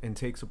opinion and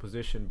takes a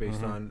position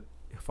based on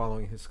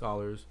following his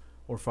scholars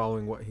or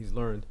following what he's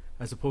learned,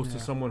 as opposed to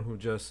someone who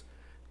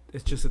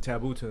it's just a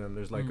taboo to them.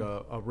 There's like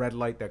a red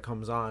light that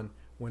comes on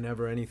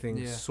whenever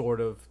anything sort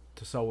of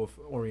tasawwuf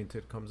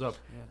oriented comes up,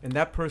 and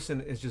that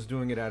person is just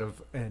doing it out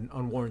of an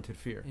unwarranted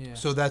fear.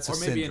 So that's or a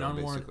maybe syndrome, an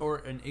unwarranted basically. or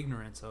an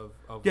ignorance of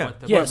Yeah.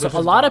 what So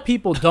a lot of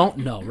people don't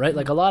know, right?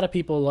 Like a lot of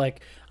people,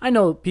 like I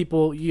know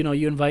people,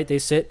 you invite, they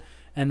sit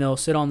and they'll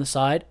sit on the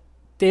side.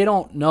 They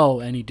don't know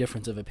any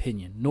difference of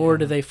opinion, nor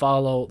do they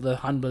follow the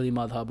Hanbali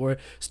madhab or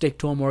stick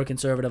to a more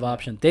conservative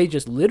option. They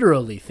just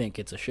literally think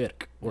it's a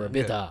shirk or a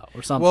bid'ah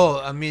or something. Well,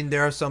 I mean,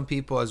 there are some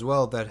people as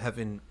well that have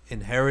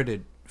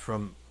inherited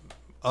from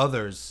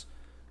others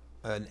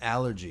an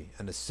allergy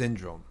and a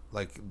syndrome.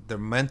 Like their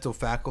mental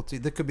faculty,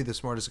 they could be the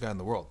smartest guy in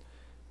the world.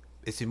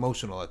 It's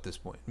emotional at this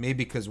point.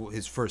 Maybe because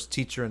his first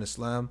teacher in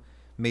Islam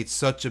made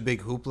such a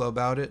big hoopla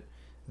about it,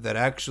 that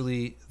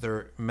actually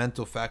their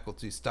mental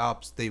faculty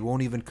stops. They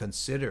won't even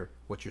consider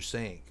what you're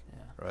saying,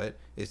 right?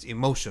 It's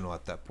emotional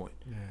at that point,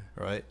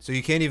 right? So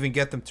you can't even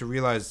get them to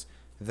realize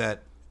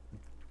that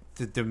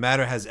the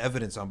matter has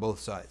evidence on both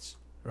sides,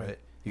 right?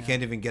 You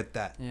can't even get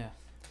that,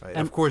 right? And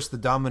of course, the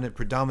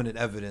predominant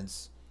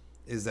evidence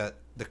is that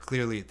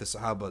clearly the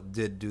Sahaba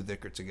did do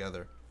dhikr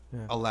together,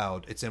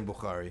 aloud. It's in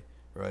Bukhari,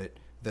 right?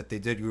 That they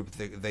did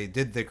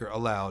dhikr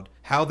aloud.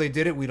 How they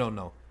did it, we don't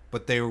know,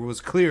 but there was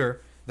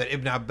clear that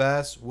Ibn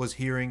Abbas was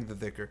hearing the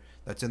dhikr.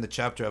 That's in the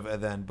chapter of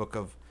Adhan, book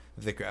of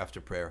dhikr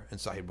after prayer in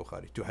Sahih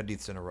Bukhari, 2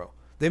 hadiths in a row.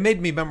 They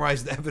made me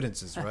memorize the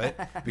evidences, right?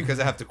 Because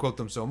I have to quote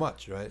them so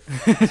much, right?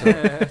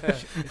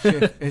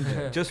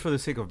 And just for the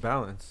sake of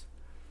balance,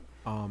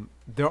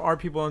 there are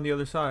people on the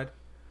other side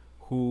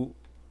who,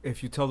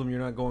 if you tell them you're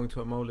not going to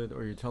a maulid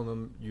or you tell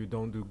them you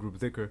don't do group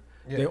dhikr,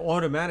 they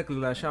automatically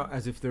lash out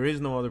as if there is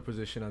no other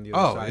position on the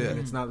other side and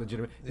it's not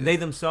legitimate. They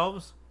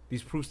themselves,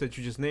 these proofs that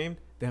you just named,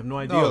 they have no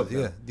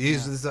idea.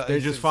 They're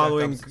just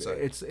following.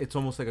 It's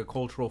almost like a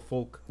cultural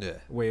folk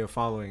way of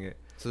following it.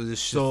 So the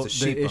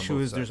issue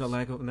is there's a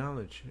lack of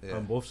knowledge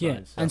on both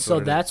sides. And so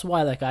that's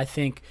why, like, I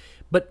think,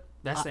 but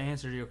that's the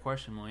answer to your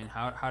question, Moin.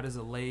 How does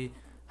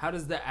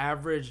the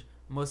average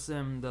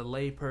Muslim, the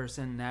lay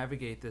person,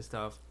 navigate this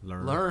stuff?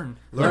 Learn.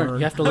 You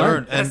have to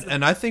learn.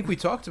 And I think we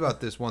talked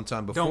about this one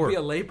time before. Don't be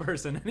a lay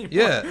person anymore.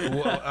 Yeah,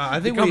 well, I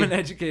think become an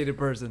educated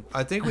person.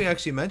 I think we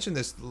actually mentioned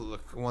this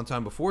one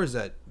time before. Is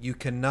that you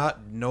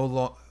cannot no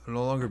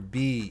longer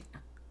be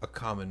a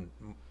common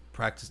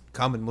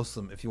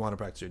Muslim if you want to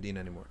practice your deen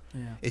anymore.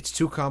 It's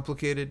too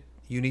complicated.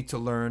 You need to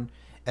learn,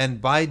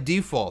 and by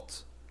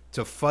default,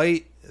 to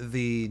fight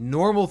the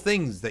normal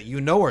things that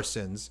are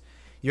sins,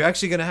 you're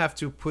actually going to have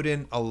to put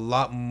in a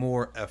lot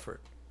more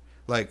effort.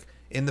 Like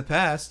in the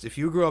past, if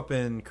you grew up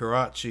in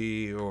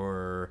Karachi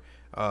or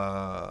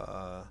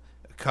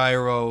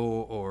Cairo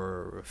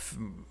or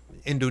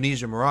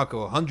Indonesia,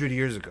 Morocco 100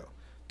 years ago,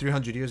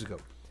 300 years ago,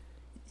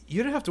 you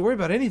didn't have to worry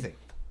about anything,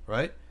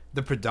 right?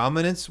 The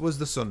predominance was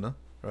the Sunnah,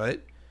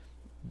 right?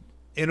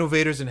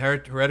 Innovators and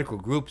heretical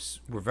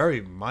groups were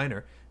very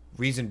minor.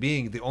 Reason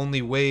being, the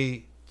only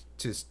way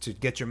to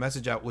get your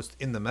message out was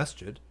in the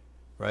masjid,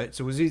 right?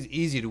 So it was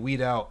easy to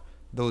weed out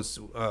those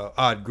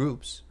odd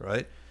groups,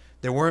 right?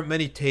 There weren't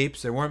many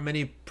tapes, there weren't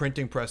many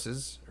printing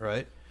presses,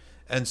 right?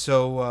 And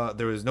so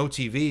there was no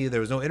TV,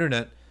 there was no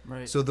internet.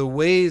 Right. So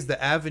the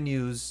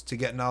avenues to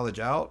get knowledge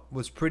out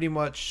was pretty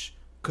much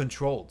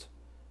controlled,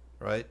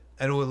 right?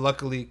 And it was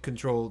luckily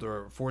controlled,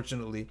 or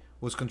fortunately,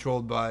 was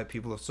controlled by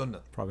people of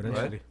Sunnah.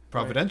 Providentially. Right?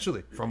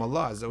 Providentially, right. from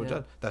Allah.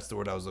 That's the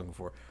word I was looking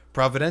for.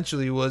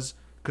 Providentially was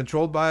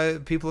controlled by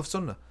people of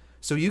Sunnah.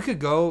 So you could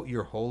go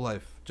your whole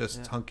life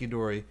just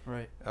hunky-dory.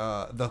 Right.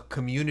 The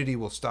community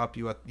will stop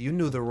you. You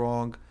knew the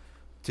wrong.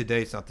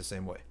 Today, it's not the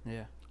same way.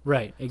 Yeah.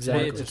 Right,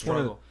 exactly. It's a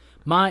struggle.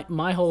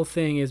 My whole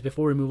thing is,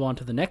 before we move on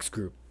to the next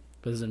group,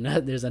 because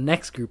there's a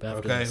next group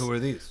after this. Okay, who are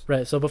these?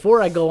 Right. So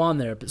before I go on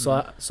there, so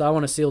I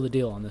want to seal the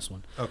deal on this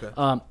one.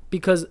 Okay.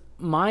 Because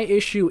my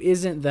issue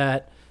isn't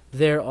that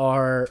there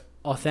are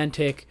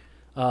authentic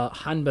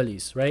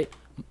Hanbalis, right,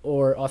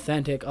 or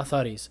authentic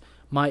Atharis.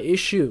 My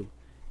issue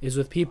is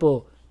with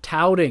people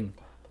touting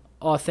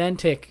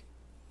authentic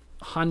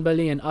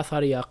Hanbali and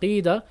Athari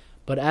Aqidah,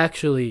 but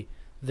actually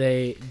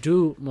they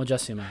do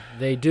mujassima,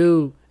 they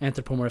do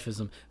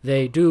anthropomorphism,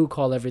 they do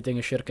call everything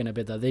a shirk and a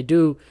bid'ah, they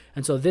do,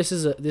 and so this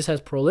has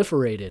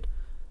proliferated,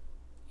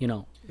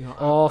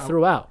 all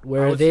throughout,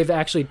 where they've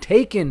actually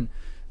taken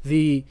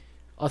the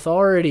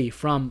authority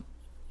from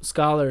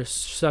scholars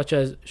such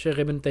as Shaykh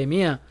Ibn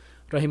Taymiyyah,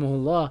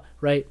 rahimahullah,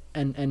 right,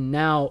 and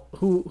now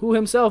who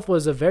himself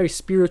was a very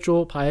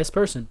spiritual, pious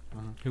person.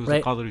 He was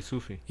right? a Qadri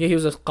Sufi. Yeah, he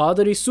was a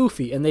Qadri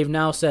Sufi, and they've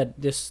now said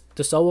this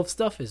tasawwuf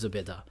stuff is a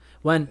bid'ah.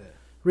 When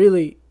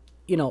really,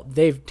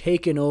 they've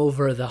taken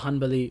over the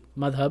Hanbali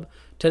madhab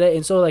today.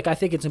 And so, I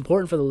think it's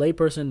important for the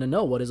layperson to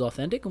know what is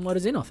authentic and what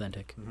is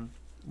inauthentic. Mm-hmm.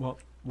 Well,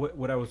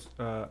 what I was,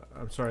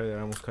 I'm sorry that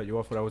I almost cut you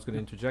off. What I was going to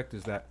interject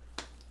is that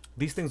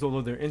these things,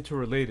 although they're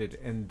interrelated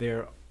and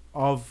they're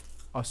of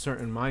a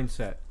certain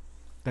mindset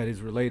that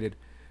is related,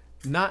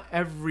 not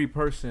every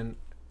person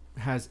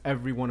has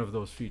every one of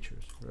those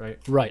features, right?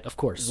 Right, of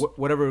course.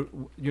 Whatever,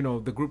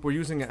 the group we're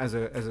using it as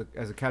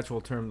a catch-all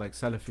term like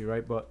Salafi,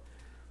 right? But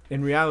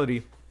in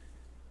reality,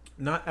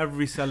 not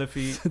every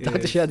Salafi Dr.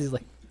 is... Shadi's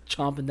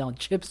chomping down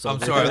chips.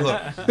 I'm sorry,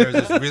 look, there's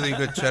this really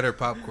good cheddar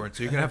popcorn,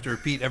 so you're going to have to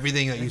repeat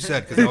everything that you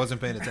said because I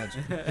wasn't paying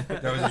attention.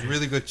 There was this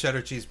really good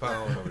cheddar cheese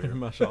popcorn over here.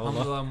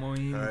 Alhamdulillah,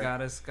 Moeen Right.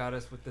 got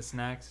us with the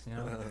snacks,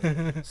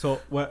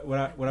 So what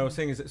I was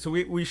saying is, so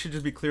we should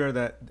just be clear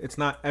that it's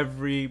not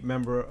every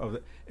member of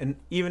the... And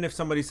even if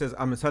somebody says,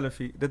 I'm a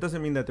Salafi, that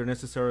doesn't mean that they're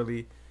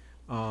necessarily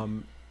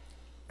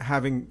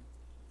having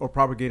or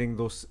propagating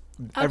those...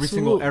 every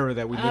single error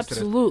that we listed.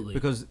 Absolutely.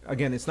 Because,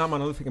 again, it's not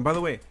monolithic. And by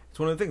the way, it's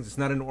one of the things. It's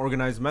not an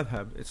organized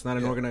madhab. It's not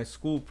an organized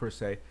school, per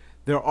se.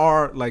 There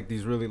are,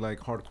 these really,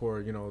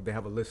 hardcore, they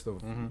have a list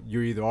of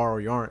you either are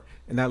or you aren't.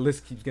 And that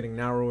list keeps getting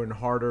narrower and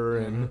harder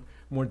and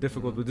more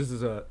difficult. But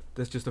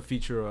that's just a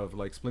feature of,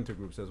 splinter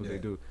groups. That's what they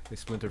do. They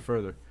splinter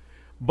further.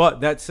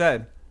 But that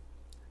said,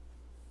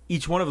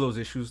 each one of those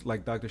issues,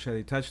 like Dr.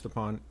 Shadi touched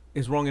upon,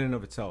 is wrong in and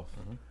of itself.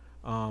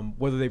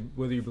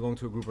 Whether you belong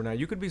to a group or not.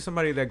 You could be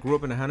somebody that grew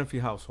up in a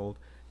Hanafi household.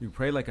 You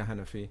pray like a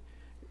Hanafi.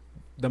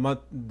 The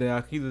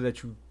aqidah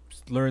that you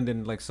learned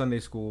in Sunday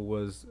school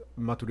was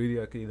Maturidi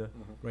aqidah,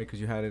 right?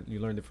 Because you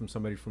learned it from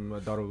somebody from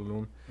Darul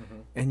Uloom,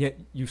 and yet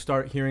you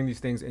start hearing these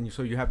things, and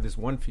so you have this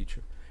one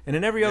feature. And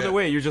in every other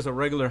way, you're just a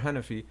regular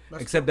Hanafi,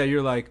 except that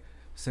you're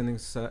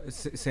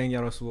saying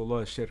Ya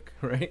Rasulullah is shirk,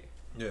 right?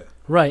 Yeah.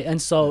 Right,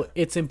 and so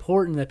it's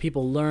important that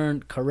people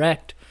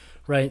correct,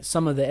 right,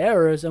 some of the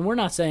errors, and we're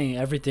not saying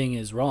everything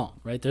is wrong,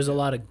 right? There's a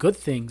lot of good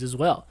things as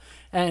well.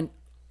 And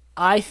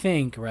I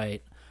think,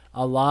 right,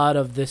 a lot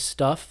of this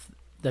stuff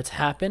that's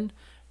happened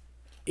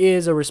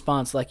is a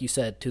response, like you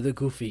said, to the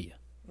Goofiyya.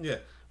 Yeah.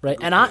 Right,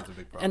 and I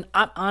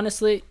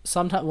honestly,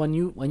 sometimes when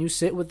you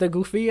sit with the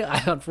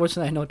Goofiyya,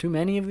 unfortunately I know too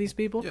many of these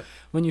people. Yeah.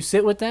 When you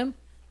sit with them,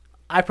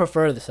 I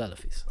prefer the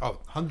Salafis. Oh,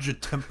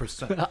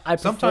 110%.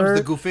 Sometimes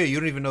the Goofiyya, you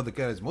don't even know the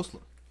guy is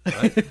Muslim,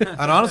 right?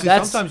 And honestly,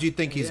 sometimes you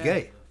think he's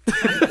gay.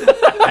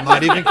 I'm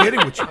not even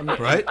kidding with you,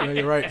 right? No,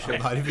 you're right. I'm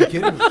not even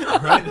kidding with you,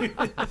 right?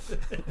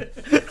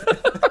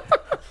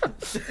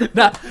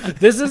 Now,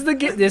 this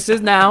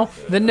is now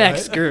the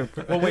next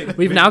group. Well, wait,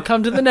 we've now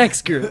come to the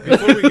next group.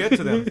 Before we get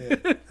to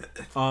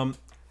them,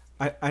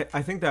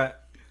 I think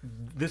that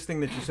this thing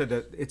that you said,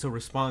 that it's a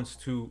response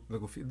to the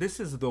Goofy. This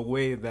is the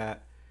way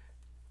that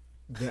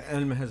the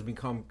ilm has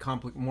become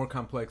more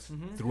complex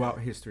throughout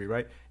history,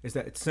 right? Is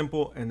that it's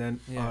simple, and then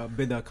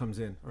bid'ah comes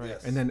in, right?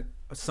 Yes. And then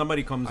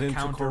somebody comes in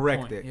to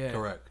correct it,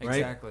 correct, right?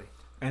 Exactly.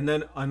 And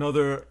then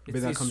another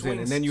bid'ah comes in,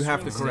 and then you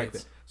have to correct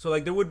it. So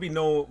there would be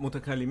no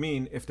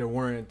mutakallimin if there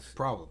weren't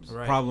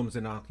problems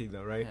in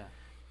Aqidah, right? Yeah.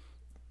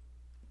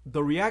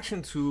 The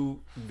reaction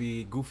to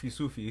the goofy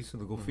Sufis, the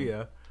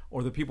Gufiyya,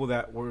 or the people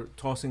that were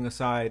tossing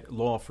aside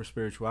law for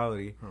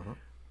spirituality,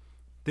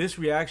 this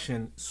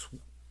reaction,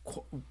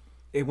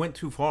 it went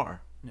too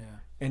far. Yeah.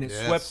 And it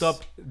swept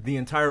up the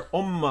entire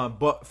ummah,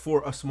 but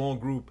for a small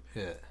group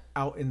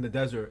out in the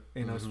desert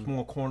in a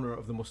small corner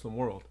of the Muslim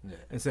world, Yeah.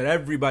 and said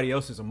everybody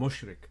else is a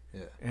mushrik,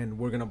 Yeah. and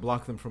we're gonna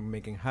block them from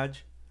making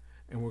Hajj,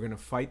 and we're gonna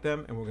fight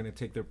them, and we're gonna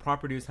take their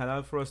property is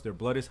halal for us, their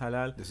blood is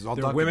halal, This is all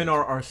their women documented.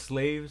 are our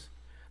slaves.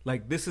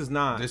 Like, this is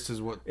not. This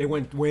is what It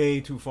went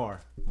way too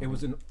far. It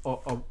was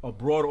a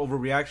broad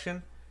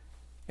overreaction,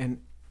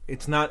 and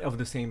it's not of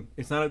the same.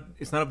 It's not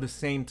of the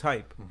same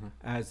type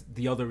as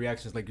the other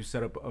reactions. Like, you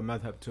set up a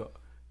madhab to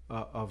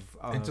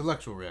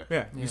intellectual reaction.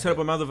 yeah, you set up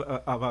a madhab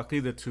of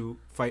aqidah to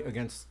fight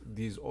against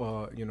these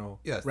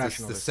Yes, the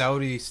rationalists.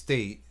 Saudi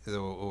state, the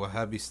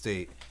Wahhabi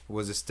state,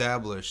 was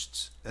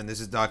established, and this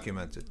is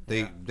documented.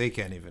 They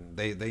can't even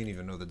they didn't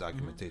even know the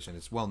documentation.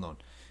 It's well known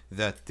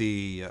that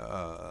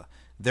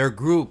their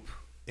group,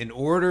 in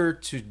order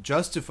to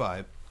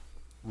justify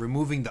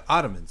removing the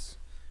Ottomans,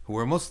 who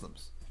were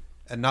Muslims,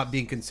 and not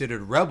being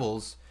considered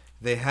rebels,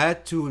 they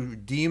had to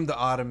deem the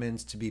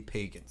Ottomans to be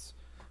pagans,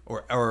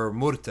 or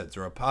murtads,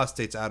 or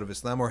apostates out of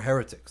Islam, or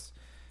heretics.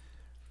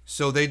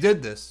 So they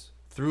did this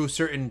through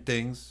certain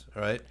things,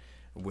 right,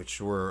 which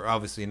were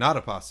obviously not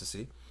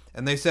apostasy.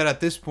 And they said, at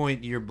this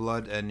point, your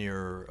blood and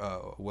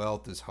your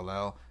wealth is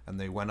halal. And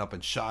they went up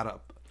and shot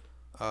up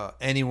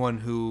anyone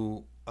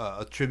who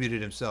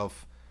attributed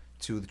himself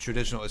to the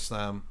traditional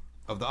Islam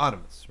of the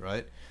Ottomans,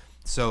 right?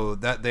 So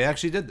that they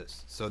actually did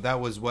this. So that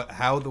was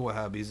how the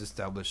Wahhabis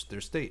established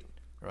their state,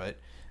 right,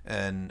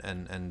 and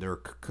their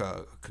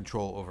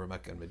control over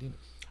Mecca and Medina,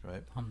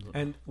 right?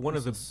 And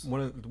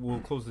we'll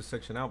close this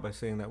section out by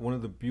saying that one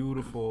of the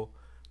beautiful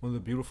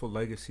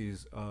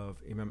legacies of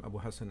Imam Abu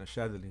Hassan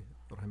al-Shadili,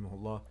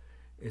 rahimahullah,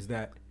 is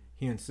that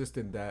he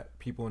insisted that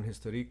people in his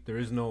tariq,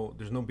 there's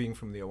no being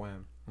from the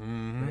awam.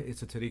 Right?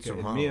 It's a tariqa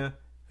ilmiya.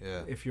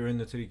 Yeah. If you're in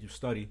the tariq, you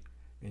study,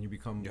 and you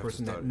become a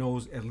person that study.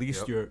 knows at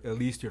least your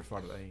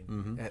fard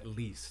al-ain, at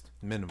least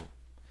minimum.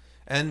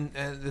 And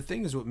the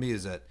thing is with me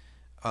is that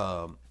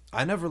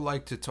I never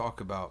like to talk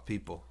about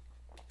people,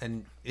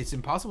 and it's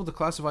impossible to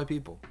classify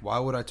people. Why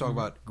would I talk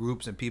about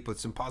groups and people?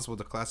 It's impossible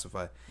to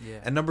classify.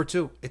 Yeah. And number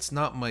two, it's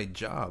not my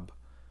job,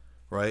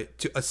 right,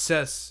 to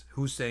assess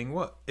who's saying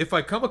what. If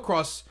I come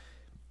across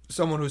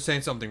someone who's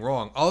saying something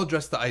wrong, I'll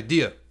address the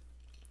idea,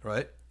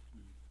 right,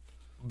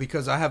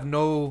 because I have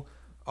no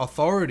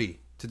authority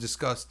to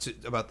discuss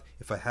about.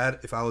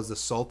 If I was the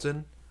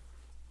sultan,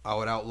 I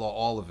would outlaw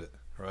all of it,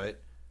 right?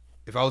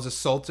 If I was a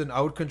sultan,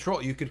 I would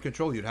control. You could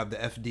control. You'd have the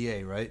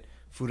FDA, right?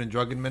 Food and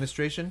Drug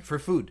Administration for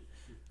food,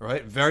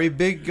 right? Very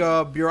big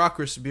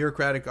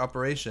bureaucratic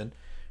operation,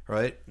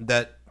 right?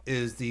 That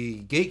is the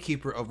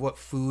gatekeeper of what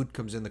food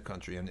comes in the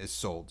country and is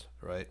sold,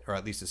 right? Or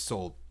at least is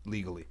sold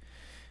legally.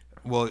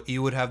 Well,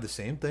 you would have the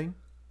same thing,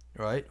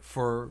 right?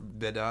 For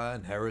bid'ah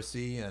and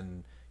heresy,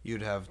 and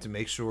you'd have to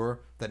make sure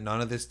that none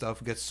of this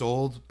stuff gets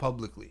sold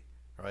publicly,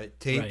 right?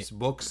 Tapes,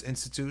 books,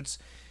 institutes.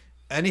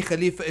 Any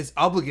Khalifa is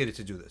obligated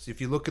to do this.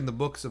 If you look in the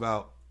books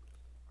about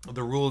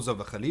the rules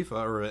of a Khalifa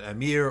or an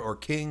Emir or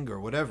King or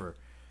whatever,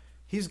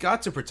 he's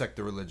got to protect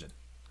the religion,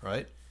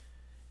 right?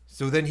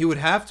 So then he would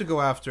have to go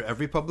after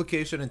every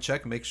publication and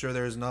check, make sure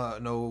there's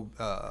no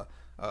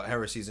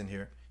heresies in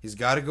here. He's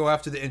got to go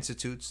after the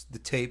institutes, the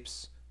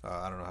tapes.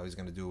 I don't know how he's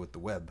going to do it with the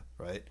web,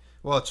 right?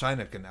 Well,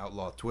 China can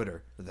outlaw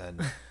Twitter, then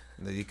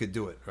he could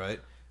do it, right?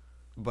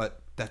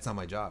 But that's not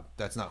my job.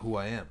 That's not who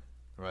I am,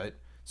 right?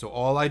 So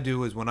all I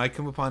do is when I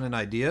come upon an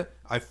idea,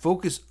 I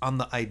focus on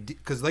the idea.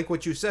 Because like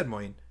what you said,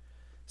 Moin,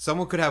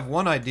 someone could have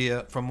one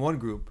idea from one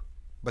group,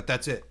 but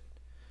that's it.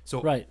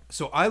 So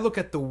So I look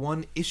at the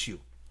one issue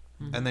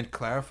and then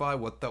clarify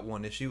what that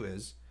one issue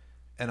is.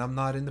 And I'm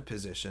not in the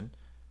position,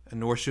 and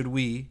nor should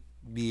we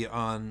be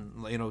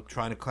on,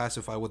 trying to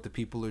classify what the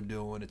people are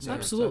doing, etc.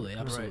 Absolutely.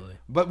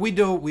 But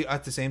we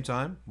at the same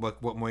time,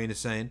 what Moin is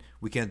saying,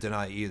 we can't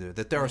deny either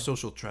that there are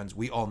social trends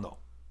we all know,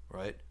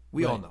 right?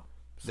 We all know.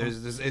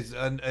 There's this.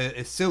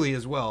 It's silly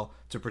as well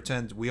to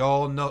pretend we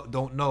all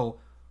don't know,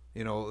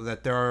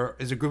 that there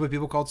is a group of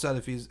people called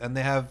Salafis, and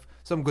they have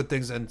some good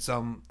things and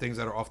some things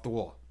that are off the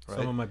wall. Right?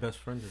 Some of my best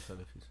friends are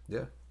Salafis.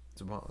 Yeah,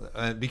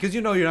 because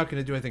you're not going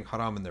to do anything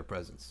haram in their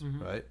presence,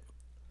 right?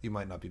 You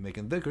might not be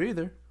making dhikr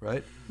either,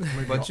 right?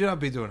 But you'll not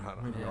be doing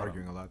haram. Maybe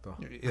arguing a lot though.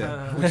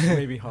 Yeah, which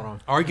may be haram.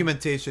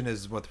 Argumentation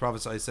is what the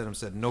Prophet ﷺ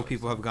said. No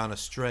people have gone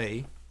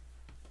astray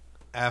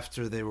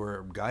after they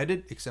were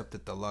guided, except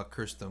that Allah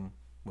cursed them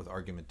with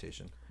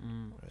argumentation.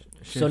 Right.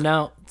 So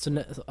go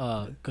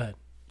ahead.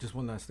 Just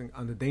one last thing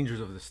on the dangers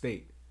of the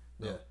state.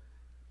 Yeah.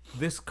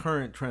 This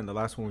current trend, the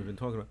last one we've been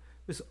talking about,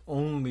 this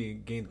only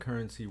gained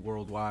currency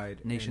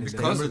worldwide. Nation and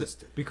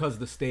state. Because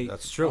the state.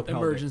 That's true.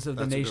 Emergence of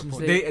the nation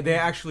state. They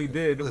actually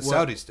did the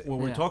Saudi state. What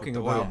we're talking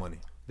the about. oil money.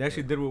 They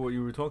actually did what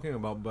you were talking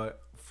about,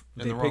 but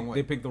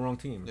they picked the wrong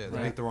team. Yeah,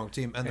 they picked the wrong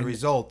team, and the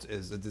result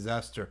is a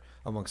disaster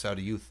among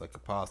Saudi youth, like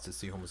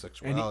apostasy,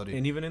 homosexuality,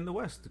 and even in the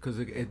West, because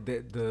the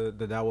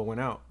dawah went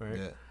out, right?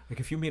 Yeah. Like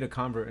if you meet a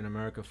convert in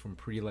America from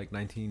pre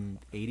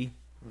 1980,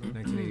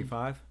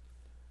 1985,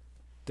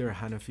 they're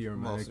Hanafi or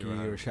Maliki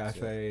or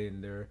Shafi'i,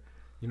 and they're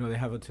they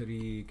have a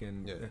tariq,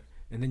 and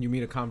then you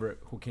meet a convert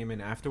who came in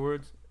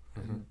afterwards,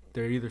 and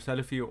they're either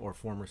Salafi or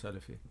former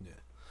Salafi. Yeah.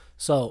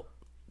 So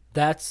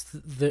That's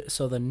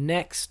the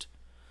next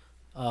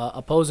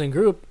opposing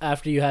group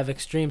after you have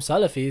extreme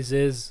Salafis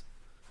is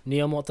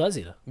Neo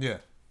Mu'tazila, Yeah.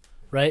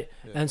 right?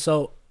 Yeah. And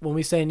so when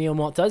we say Neo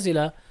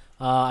Mu'tazila,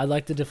 I'd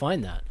like to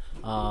define that.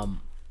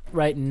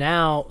 Right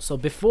now, so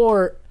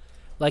before,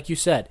 like you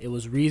said, it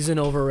was reason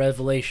over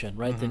revelation,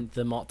 right?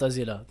 The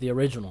Mu'tazila, the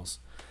originals.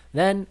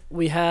 Then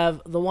we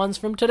have the ones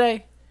from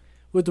today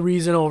with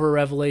reason over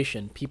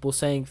revelation. People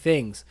saying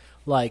things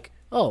like,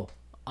 oh,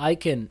 I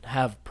can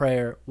have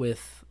prayer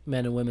with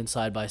men and women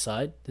side by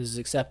side. This is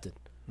accepted,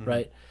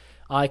 right?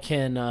 I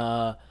can,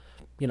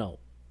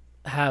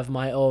 have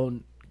my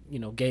own,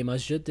 gay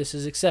masjid. This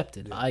is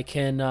accepted. Yeah. I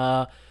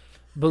can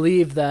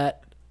believe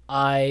that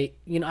I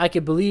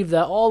could believe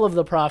that all of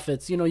the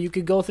prophets, you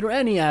could go through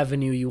any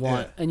avenue you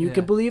want, and you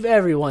could believe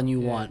everyone you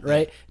want,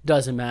 right?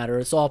 Doesn't matter.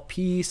 It's all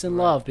peace and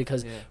love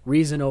because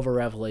reason over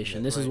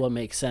revelation. This is what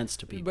makes sense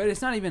to people. But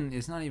it's not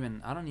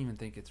even. I don't even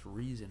think it's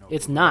reason over.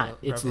 It's not.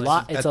 It's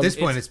At this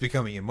point, it's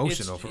becoming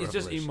emotion over revelation. It's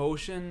just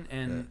emotion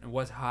and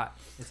what's hot.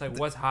 It's like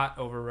what's hot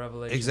over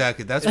revelation.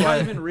 Exactly. That's it's why.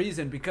 Not even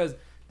reason because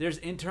there's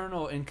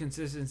internal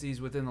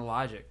inconsistencies within the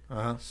logic.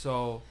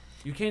 So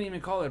you can't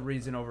even call it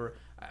reason over.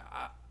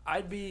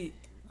 I'd be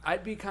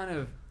kind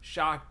of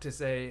shocked to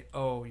say,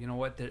 oh, you know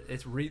what?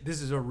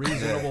 This is a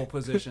reasonable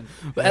position.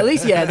 But at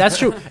least, yeah, that's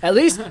true. At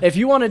least if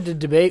you wanted to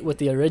debate with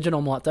the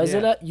original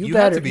Mu'tazila, you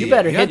better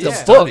hit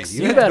the books.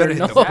 You better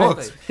know the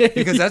books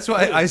because that's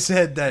why I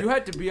said that you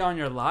had to be on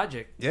your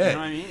logic. Yeah, you know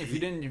what I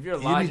mean. If your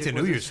logic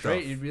wasn't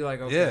straight, you'd be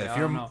like, okay, yeah, I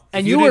don't know.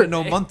 And you didn't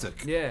know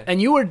mantiq. Yeah,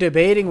 and you were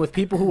debating with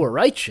people who were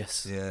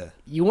righteous. Yeah,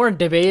 you weren't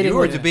debating. You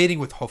were debating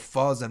with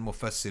huffaz and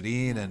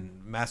mufassirin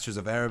and masters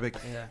of Arabic.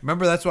 Yeah.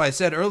 Remember, that's why I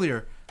said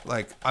earlier.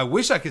 Like, I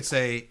wish I could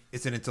say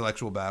it's an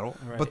intellectual battle,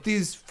 but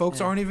these folks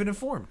aren't even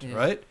informed,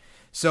 right?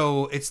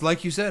 So it's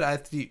like you said, I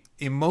have the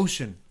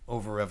emotion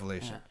over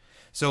revelation. Yeah.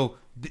 So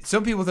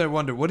some people there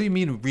wonder, what do you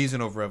mean reason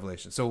over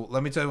revelation? So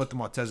let me tell you what the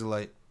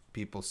Mu'tazilite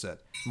people said.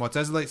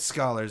 Mu'tazilite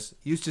scholars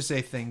used to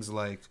say things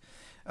like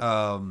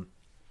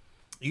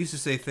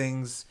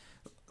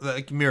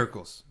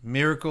miracles.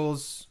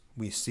 Miracles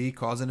we see,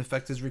 cause and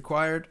effect is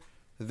required.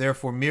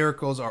 Therefore,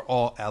 miracles are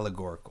all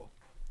allegorical,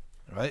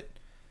 right?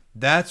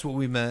 That's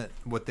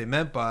what they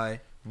meant by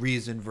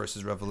reason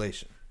versus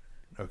revelation.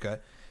 Okay?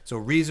 So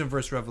reason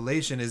versus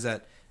revelation is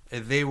that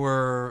they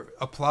were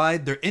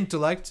applied their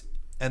intellect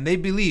and they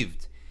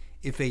believed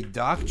if a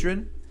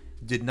doctrine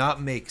did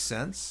not make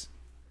sense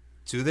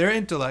to their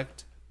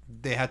intellect,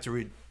 they had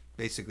to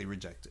basically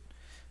reject it.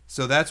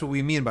 So that's what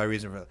we mean by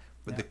reason versus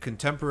revelation. But the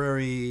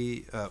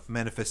contemporary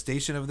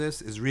manifestation of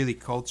this is really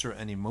culture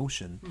and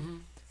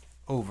emotion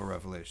over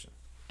revelation.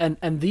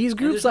 And these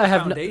groups I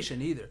have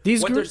foundation either.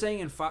 What they're saying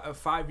in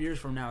 5 years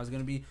from now is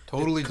going to be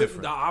totally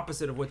different. The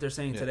opposite of what they're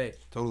saying today.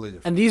 Totally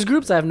different. And these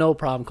groups, I have no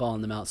problem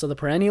calling them out. So the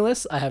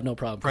perennialists, I have no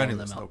problem calling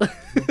them out.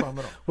 No problem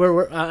at all.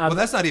 Well,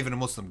 that's not even a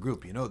Muslim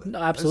group. You know that. No,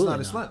 absolutely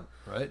that's not Islam,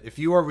 right? If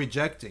you are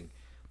rejecting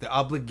the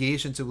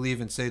obligation to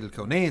believe in Sayyid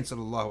al-Kawnayn,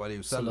 sallallahu alayhi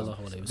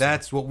wasallam,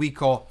 that's what we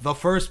call the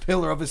first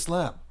pillar of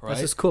Islam, right?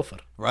 This is kufr,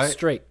 right?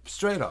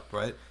 Straight up,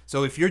 right?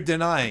 So if you're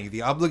denying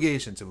the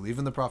obligation to believe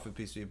in the Prophet,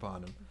 peace be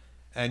upon him,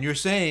 and you're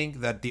saying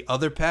that the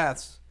other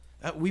paths,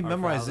 we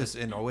memorize this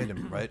in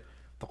Awaidim, right?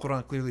 The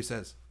Quran clearly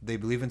says they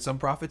believe in some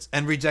prophets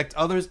and reject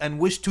others and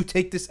wish to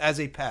take this as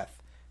a path.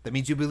 That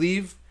means you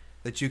believe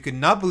that you can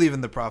not believe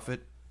in the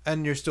Prophet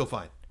and you're still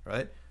fine,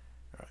 right?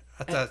 All right.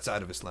 That's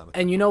outside of Islam.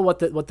 And you know what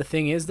the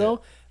thing is, though? Yeah.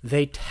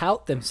 They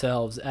tout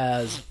themselves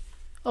as,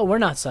 oh, we're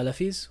not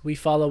Salafis. We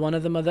follow one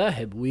of the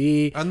madhahib.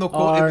 And they'll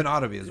quote Ibn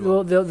Arabi as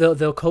well.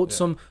 They'll quote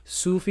some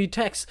Sufi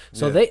texts.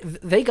 So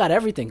they got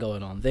everything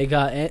going on. They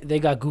got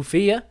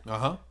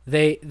Gufiyya.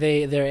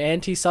 They're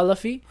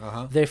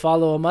anti-Salafi. They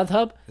follow a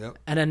madhab. Yep.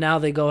 And then now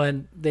they go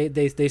and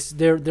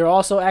they're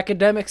also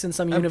academics in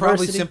some and university.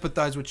 Probably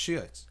sympathize with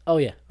Shiites. Oh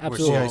yeah,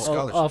 absolutely. Shiite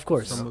scholars. Of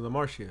course. Some of them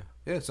are Shia.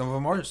 Yeah, some of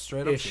them are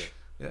straight up Shia.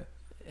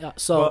 Yeah.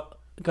 So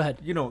go ahead.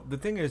 The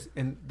thing is,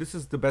 and this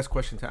is the best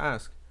question to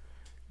ask.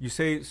 You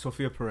say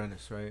Sophia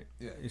Perennis, right?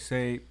 Yeah. You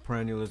say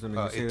perennialism. And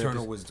you say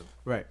eternal wisdom.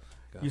 Right.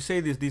 You say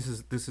this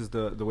is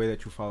the way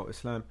that you follow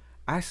Islam.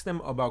 Ask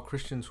them about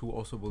Christians who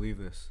also believe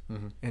this,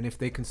 and if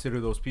they consider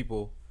those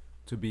people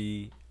to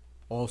be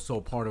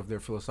also part of their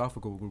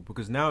philosophical group.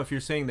 Because now, if you're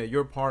saying that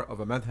you're part of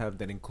a madhab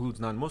that includes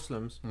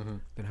non-Muslims,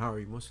 then how are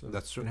you Muslim?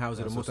 That's true. And how is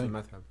it a Muslim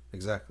madhab?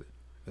 Exactly.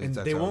 And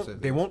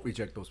they won't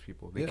reject those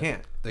people. They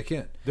can't. They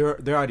can't.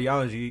 Their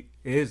ideology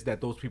is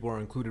that those people are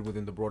included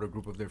within the broader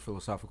group of their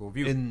philosophical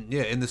view.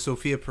 In the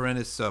Sophia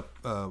Perennis,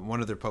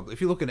 one of their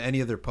if you look at any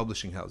of their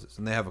publishing houses,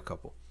 and they have a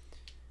couple,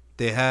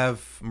 they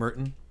have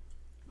Merton,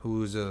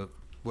 who's a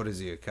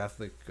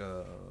Catholic?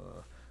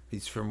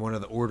 He's from one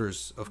of the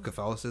orders of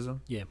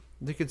Catholicism. Yeah,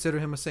 they consider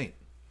him a saint,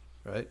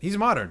 right? He's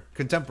modern,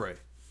 contemporary,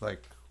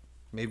 like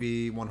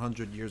maybe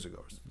 100 years ago,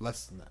 or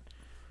less than that.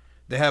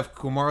 They have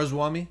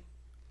Kumaraswamy,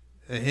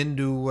 a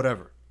Hindu,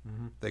 whatever,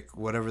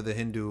 whatever the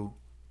Hindu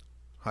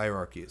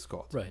hierarchy is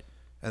called, right?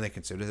 And they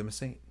consider him a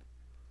saint.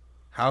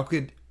 How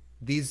could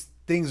these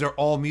things are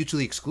all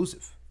mutually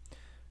exclusive,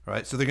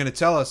 right? So they're going to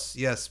tell us,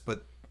 yes,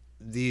 but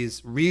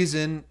these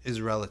reason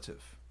is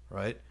relative,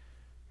 right?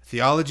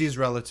 Theology is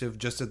relative,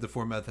 just as the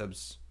four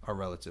madhabs are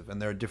relative,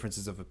 and there are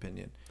differences of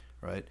opinion,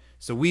 right?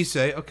 So we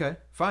say, okay,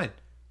 fine.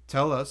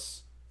 Tell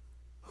us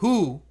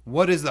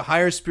what is the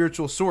higher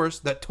spiritual source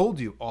that told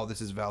you all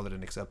this is valid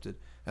and accepted,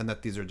 and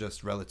that these are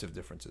just relative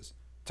differences.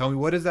 Tell me,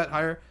 what is that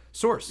higher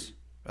source?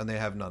 And they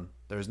have none.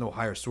 There is no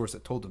higher source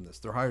that told them this.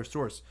 Their higher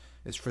source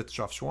is Fritz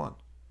Schwan,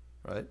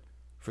 right?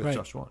 Fritz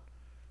Schwan,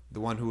 the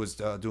one who was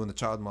doing the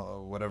child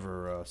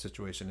whatever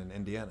situation in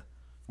Indiana.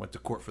 Went to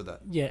court for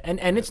that. Yeah,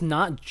 and it's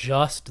not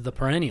just the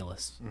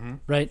perennialists,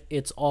 right?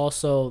 It's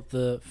also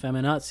the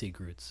feminazi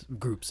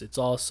groups. It's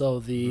also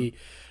the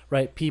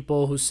right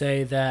people who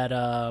say that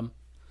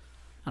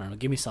I don't know.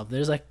 Give me something.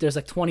 There's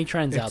like 20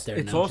 trends out there.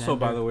 It's now. also,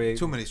 by the way,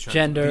 too many trends.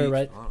 Gender,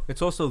 right?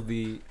 It's also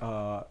the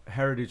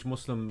heritage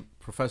Muslim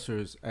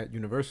professors at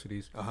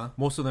universities.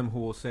 Most of them who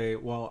will say,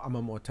 "Well, I'm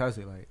a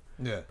Mu'tazilite."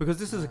 Yeah. Because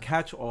this is a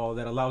catch-all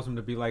that allows them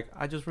to be like,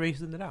 I just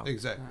reasoned it out.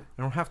 Exactly.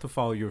 I don't have to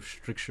follow your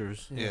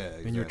strictures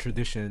and your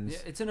traditions. Yeah,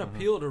 it's an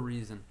appeal to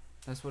reason.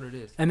 That's what it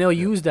is. And they'll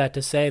use that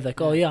to say like,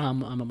 oh yeah,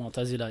 I'm a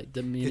Mu'tazilite.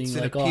 Meaning It's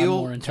an like, appeal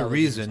oh, I'm more to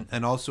reason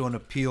and also an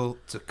appeal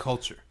to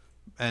culture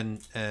and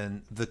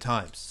the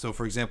times. So,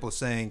 for example,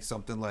 saying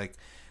something like,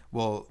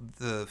 well,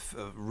 the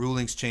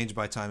rulings change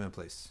by time and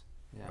place,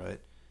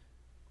 right?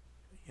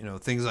 You know,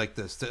 things like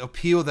this. The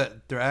appeal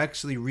that they're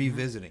actually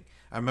revisiting.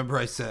 I remember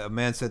a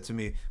man said to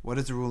me, what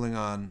is the ruling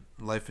on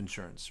life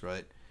insurance,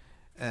 right?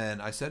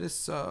 And I said,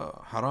 it's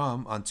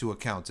haram on two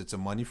accounts. It's a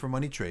money for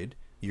money trade.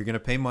 You're going to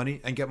pay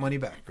money and get money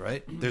back,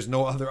 right? There's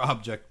no other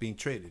object being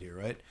traded here,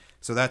 right?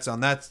 So that's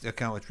on that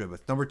account with riba.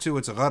 Number two,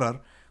 it's a gharar,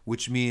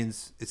 which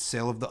means it's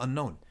sale of the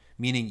unknown.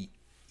 Meaning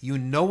you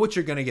know what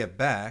you're going to get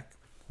back,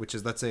 which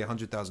is, let's say,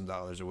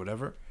 $100,000 or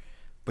whatever,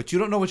 but you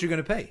don't know what you're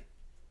going to pay.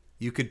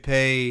 You could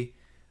pay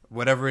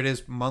whatever it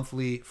is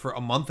monthly for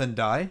a month and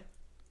die,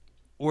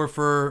 or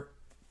for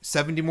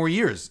 70 more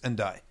years and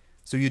die.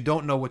 So you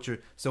don't know what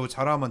so it's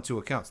haram on two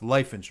accounts.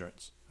 Life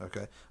insurance,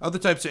 okay? Other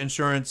types of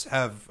insurance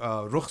have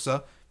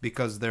rukhsa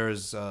because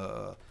there's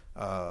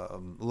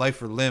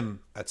life or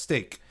limb at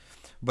stake.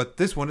 But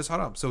this one is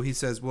haram. So he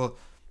says, well,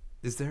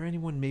 is there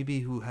anyone maybe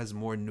who has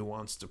more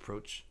nuanced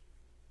approach?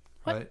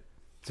 What? Right?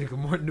 Take a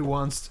more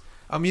nuanced...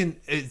 I mean,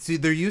 see,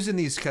 they're using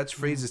these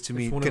catchphrases to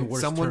me. Can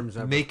someone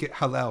make it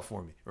halal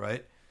for me,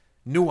 right?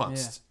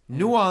 Nuanced. Yeah.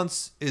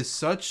 Nuance is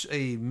such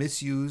a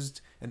misused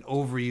and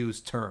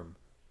overused term,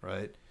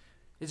 right?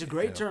 It's a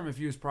great term if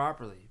used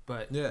properly,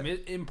 but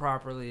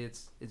improperly,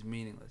 it's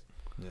meaningless.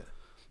 Yeah.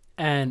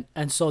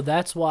 And so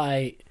that's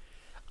why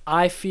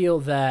I feel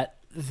that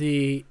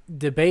the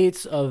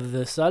debates of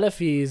the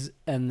Salafis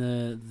and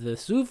the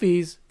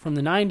Sufis from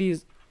the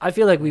 90s, I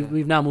feel like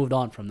we've now moved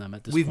on from them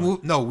at this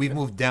point. We've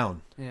moved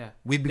down. Yeah.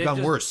 We've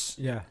become worse.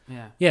 Yeah.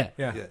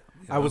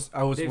 I was.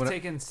 They've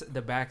taken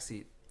the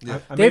backseat. Yeah.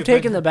 They've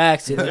taken the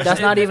backseat. That's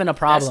not even a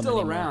problem. It's still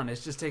anymore. around.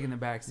 It's just taking the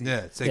backseat.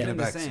 Yeah, it's taking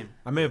the backseat.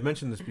 I may have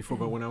mentioned this before,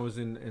 but when I was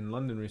in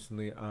London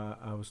recently,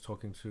 I was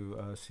talking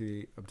to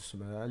Sidi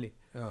Abdussamad Ali,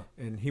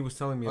 and he was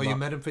telling me. Oh, you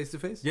met him face to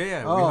face?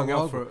 Yeah. Oh, we hung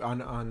out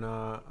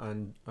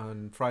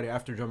on Friday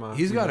after Jama.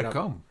 He's got to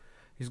come.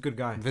 He's a good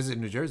guy. Visit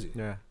New Jersey.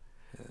 Yeah.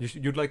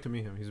 You'd like to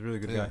meet him. He's a really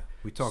good guy.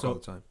 We talk all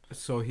the time.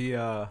 So he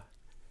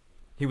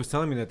was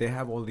telling me that they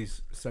have all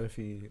these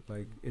Salafi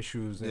like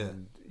issues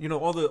and you know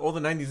all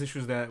the 90s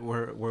issues that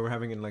we're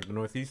having in like the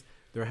Northeast.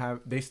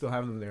 They still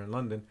have them there in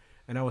London.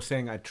 And I was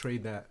saying I'd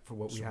trade that for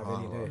what we have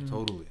any day.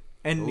 Totally.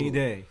 Any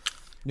day.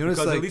 You know,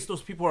 because at least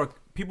those people are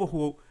people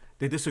who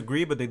they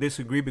disagree, but they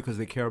disagree because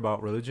they care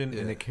about religion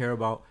and they care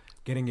about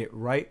getting it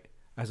right,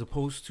 as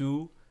opposed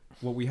to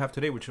what we have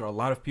today, which are a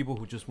lot of people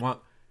who just want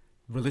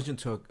religion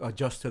to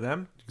adjust to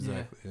them.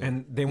 Exactly. Yeah.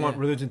 And they want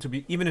religion to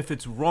be, even if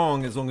it's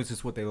wrong, as long as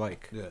it's what they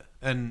like. Yeah.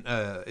 And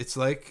it's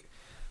like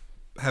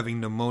having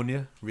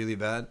pneumonia really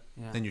bad,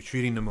 and you're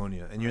treating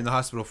pneumonia, and you're in the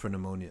hospital for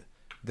pneumonia.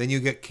 Then you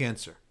get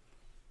cancer,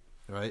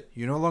 right?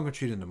 You're no longer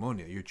treating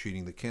pneumonia. You're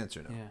treating the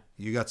cancer now. Yeah.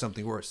 You got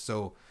something worse.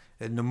 So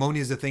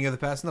pneumonia is a thing of the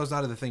past. No, it's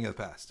not a thing of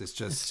the past. It's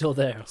just it's still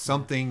there.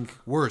 Something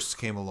worse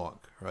came along,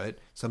 right?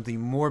 Something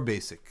more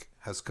basic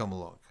has come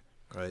along,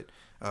 right?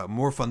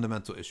 More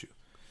fundamental issue.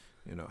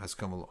 Has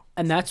come along.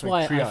 And that's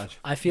why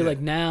I feel like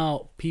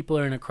now people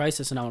are in a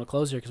crisis, and I want to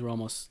close here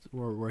because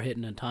we're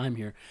hitting a time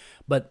here.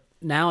 But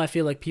now I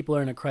feel like people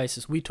are in a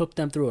crisis. We took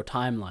them through a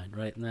timeline,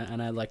 right?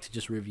 And I'd like to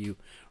just review,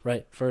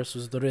 right? First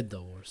was the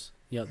Ridda Wars.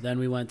 Yeah. Then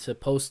we went to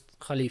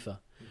post-Khalifa,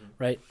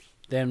 right?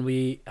 Then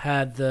we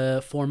had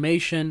the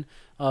formation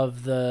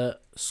of the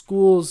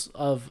schools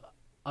of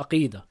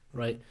Aqidah,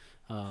 right?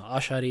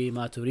 Ash'ari,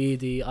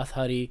 Maturidi,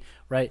 Athari,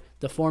 right?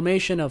 The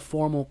formation of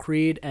formal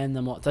creed and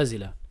the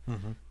Mu'tazila.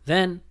 Mm-hmm.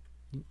 Then,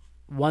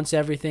 once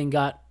everything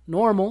got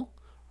normal,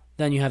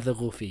 then you have the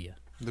Ghufiyya.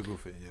 The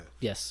Ghufiyya, yeah.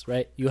 Yes,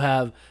 right? You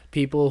have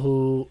people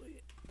who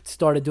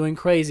started doing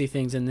crazy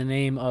things in the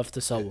name of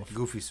Tasawwuf. Yeah,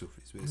 goofy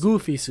Sufis, basically.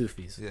 Goofy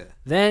Sufis. Yeah.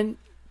 Then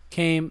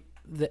came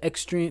the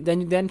extreme,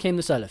 then came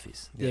the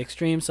Salafis, the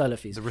extreme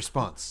Salafis. The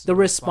response. The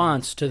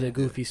response to the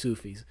goofy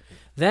Sufis.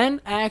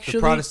 Then actually,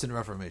 the Protestant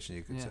Reformation,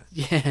 you could say.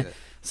 Yeah.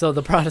 So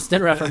the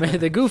Protestant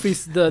Reformation, the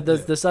Goofies,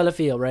 the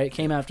Salafiyya, right,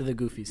 came after the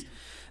Goofies.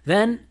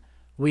 Then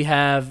we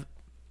have,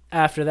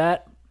 after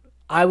that,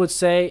 I would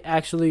say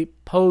actually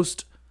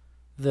post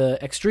the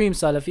extreme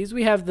Salafis,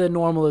 we have the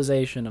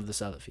normalization of the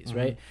Salafis,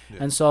 right? Yeah.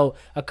 And so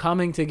a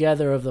coming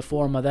together of the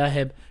four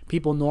madhahib,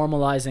 people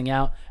normalizing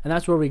out, and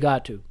that's where we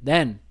got to.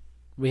 Then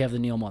we have the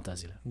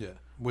Neo-Mu'tazila. Yeah,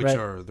 which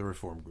are the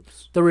reform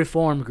groups. The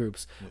reform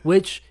groups,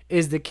 which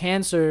is the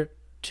cancer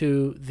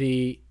to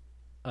the,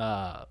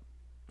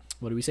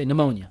 what do we say,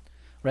 pneumonia,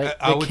 right?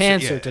 The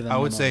cancer to the pneumonia.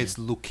 I would say it's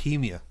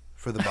leukemia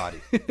for the body.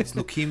 It's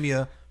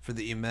leukemia for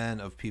the iman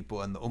of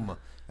people and the ummah.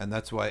 And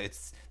that's why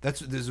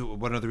this is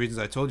one of the reasons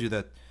I told you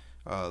that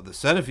the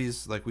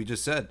Salafis, like we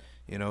just said,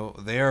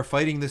 they are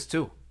fighting this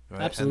too,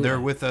 right? Absolutely. And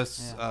they're with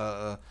us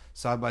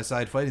side by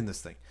side fighting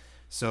this thing.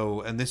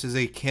 So, and this is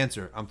a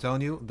cancer. I'm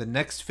telling you, the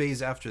next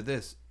phase after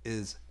this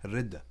is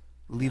ridda,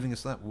 leaving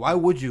Islam. Why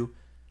would you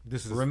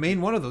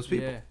remain one of those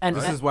people? Yeah. And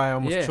this is why I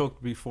almost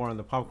choked before on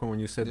the popcorn when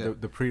you said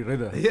the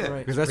pre-ridda. Yeah,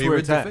 because that's where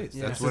it's at. Phase.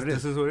 Yeah. That's what it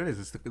is. This is what it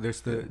is.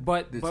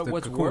 But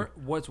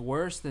what's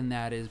worse than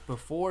that is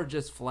before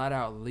just flat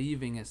out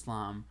leaving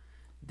Islam,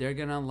 they're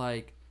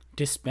gonna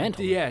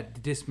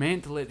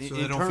dismantle it so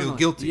they don't feel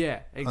guilty. Yeah,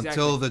 exactly.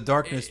 Until the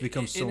darkness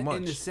becomes so much.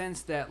 In the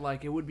sense that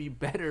it would be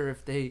better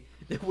if they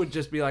would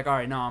just be like, all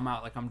right, no, I'm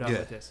out. I'm done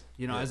with this.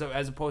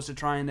 As opposed to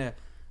trying to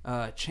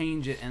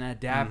change it and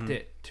adapt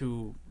it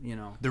to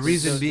the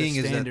reason being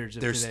is that there's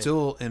today.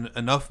 Still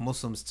enough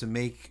Muslims to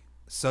make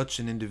such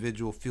an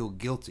individual feel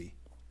guilty,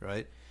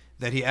 right?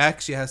 That he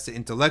actually has to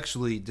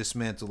intellectually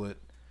dismantle it,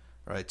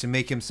 right, to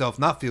make himself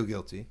not feel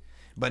guilty.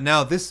 But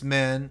now this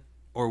man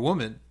or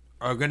woman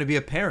are going to be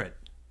a parent.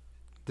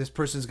 This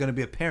person is going to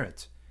be a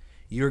parent.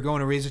 You're going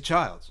to raise a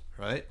child,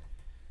 right?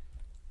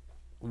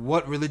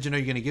 What religion are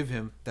you going to give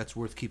him that's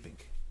worth keeping?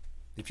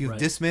 If you've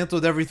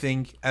dismantled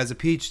everything as a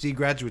PhD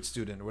graduate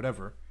student or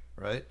whatever,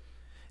 right?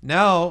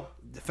 Now,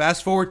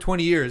 fast forward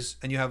 20 years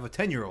and you have a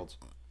 10-year-old,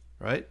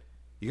 right?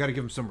 You got to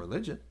give him some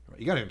religion. Right?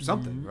 You got to give him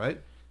something, right?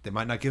 They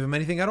might not give him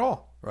anything at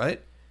all,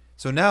 right?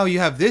 So now you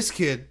have this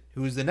kid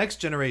who is the next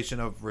generation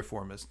of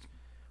reformist.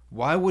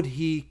 Why would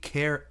he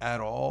care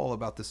at all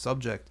about the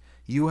subject?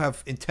 You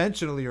have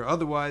intentionally or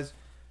otherwise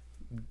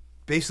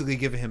basically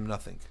given him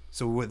nothing.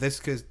 So with this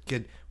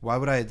kid, why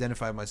would I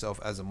identify myself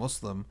as a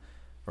Muslim,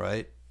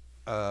 right?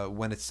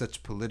 When it's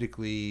such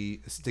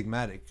politically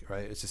stigmatic,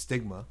 right? It's a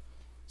stigma.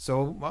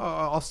 So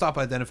I'll stop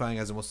identifying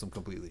as a Muslim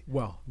completely.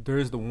 Well, there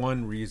is the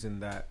one reason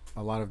that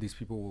a lot of these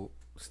people will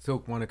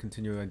still want to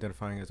continue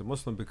identifying as a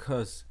Muslim,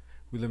 because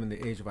we live in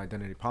the age of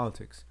identity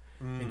politics.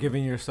 And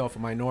giving yourself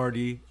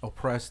a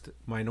oppressed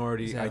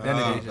minority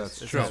identity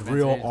is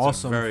real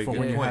awesome for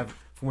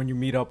when you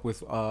meet up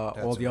with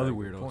all the other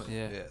weirdos.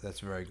 Yeah,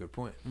 that's a very good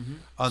point.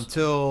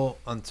 Until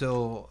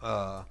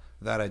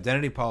that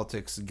identity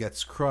politics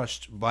gets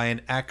crushed by an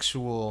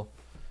actual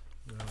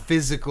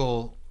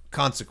physical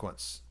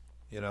consequence,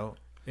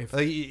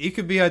 it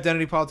could be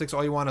identity politics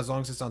all you want as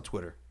long as it's on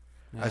Twitter.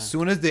 Yeah. As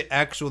soon as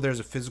there's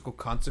a physical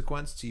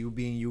consequence to you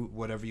being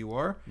whatever you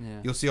are,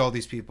 you'll see all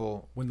these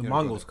people when the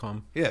Mongols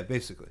come. Yeah,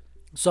 basically.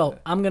 So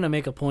I'm gonna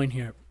make a point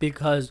here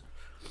because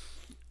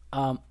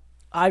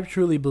I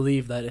truly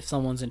believe that if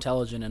someone's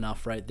intelligent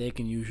enough, right, they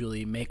can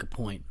usually make a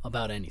point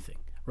about anything,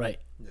 right?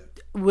 Yeah.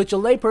 Which a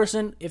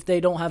layperson, if they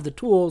don't have the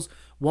tools,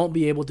 won't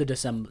be able to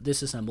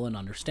disassemble and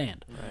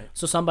understand. Right.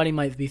 So somebody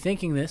might be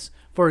thinking this.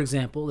 For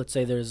example, let's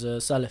say there's a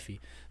Salafi.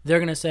 They're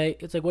gonna say,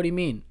 it's like, what do you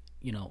mean?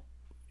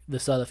 The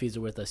Salafis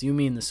are with us. You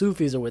mean the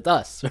Sufis are with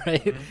us,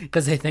 right?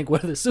 Because they think we're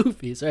the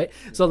Sufis, right?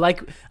 So I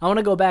want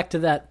to go back to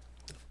that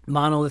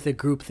monolithic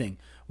group thing.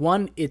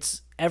 One,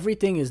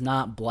 everything is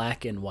not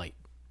black and white,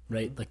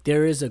 right?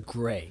 There is a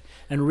gray.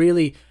 And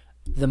really,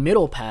 the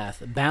middle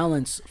path,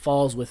 balance,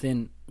 falls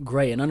within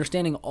gray. And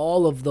understanding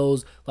all of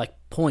those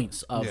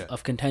points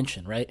of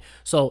contention, right?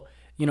 So,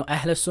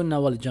 Ahl Sunnah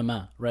wal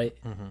Jama'ah, right?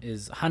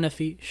 Is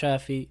Hanafi,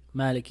 Shafi,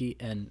 Maliki,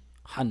 and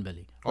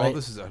Hanbali. Right? All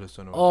this is Ahl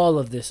Sunnah. All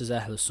of this is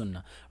Ahl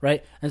Sunnah,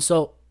 right? And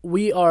so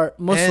we are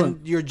Muslim.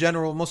 And you're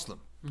general Muslim.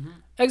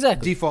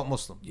 Exactly. Default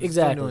Muslim.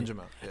 Exactly.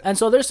 And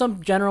so there's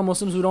some general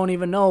Muslims who don't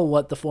even know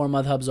what the four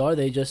madhabs are.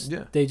 They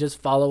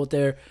just follow what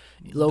their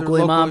local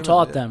imam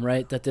taught them,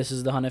 right? That this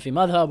is the Hanafi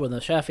madhab or the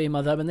Shafi'i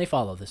madhab, and they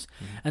follow this.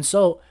 And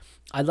so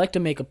I'd like to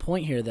make a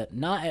point here that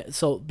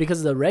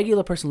because the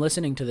regular person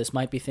listening to this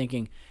might be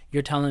thinking,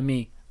 you're telling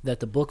me that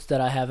the books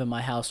that I have in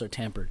my house are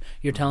tampered.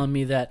 You're telling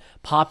me that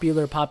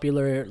popular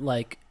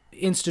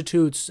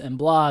institutes and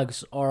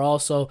blogs are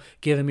also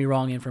giving me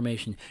wrong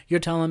information. You're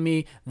telling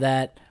me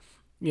that,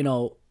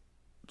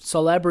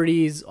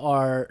 celebrities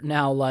are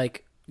now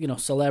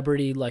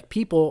celebrity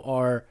people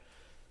are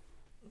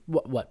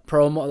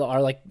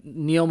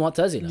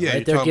neo-Mu'tazila. Yeah,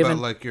 right? You're talking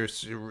about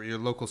your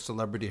local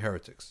celebrity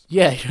heretics.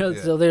 Yeah,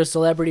 so there's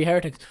celebrity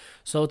heretics.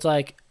 So it's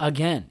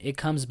again, it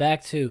comes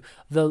back to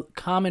the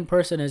common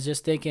person is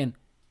just thinking,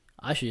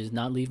 I should just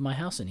not leave my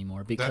house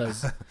anymore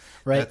because,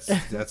 right?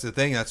 That's the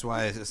thing. That's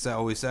why I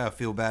always say I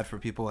feel bad for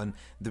people, and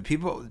the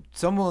people.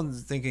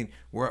 Someone's thinking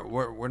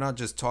we're not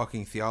just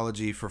talking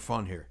theology for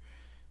fun here.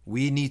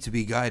 We need to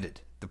be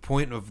guided. The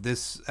point of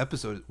this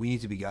episode, we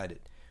need to be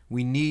guided.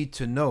 We need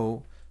to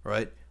know,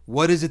 right?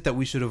 What is it that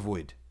we should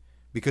avoid?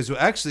 Because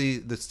actually,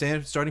 the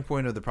starting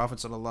point of the Prophet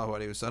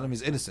ﷺ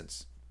is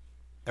innocence.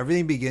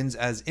 Everything begins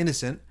as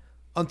innocent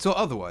until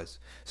otherwise.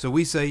 So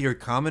we say you're a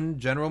common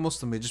general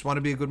Muslim. You just want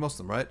to be a good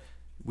Muslim, right?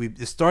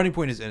 The starting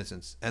point is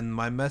innocence. And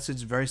my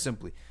message very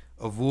simply,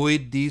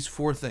 avoid these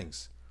 4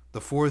 things.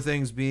 The 4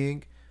 things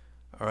being,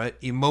 all right,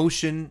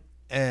 emotion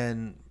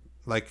and,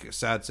 like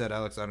Saad said,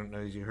 Alex, I don't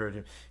know if you heard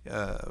him,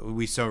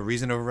 we saw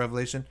reason over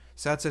revelation.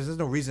 Saad says there's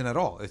no reason at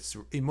all. It's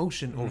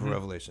emotion over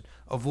revelation.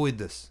 Avoid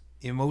this.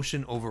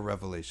 Emotion over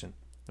revelation,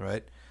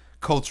 right?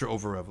 Culture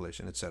over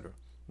revelation, etc.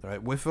 Right?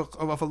 If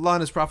Allah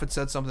and His Prophet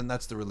said something,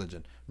 that's the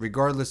religion,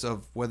 regardless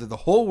of whether the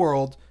whole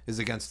world is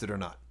against it or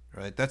not.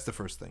 Right? That's the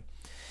first thing.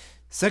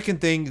 Second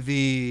thing,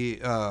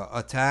 the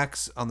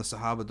attacks on the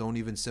Sahaba, don't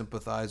even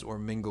sympathize or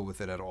mingle with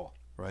it at all.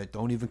 Right?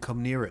 Don't even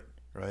come near it.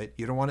 Right?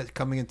 You don't want it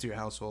coming into your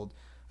household.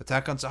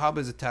 Attack on Sahaba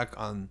is attack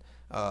on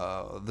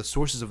the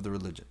sources of the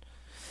religion.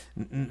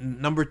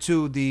 Number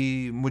 2,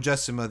 the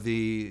mujassima,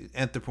 the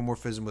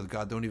anthropomorphism with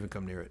God, don't even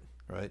come near it,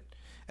 right?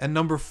 And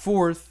number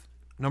 4,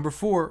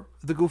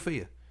 the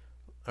gufiyya,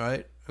 all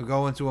right?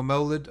 Go into a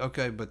mawlid,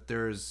 okay, but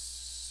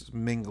there's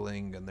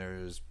mingling and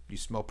you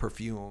smell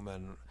perfume,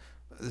 and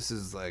this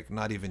is like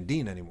not even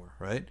deen anymore,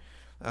 right?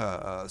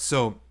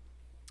 So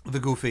the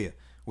gufiyya,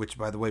 which,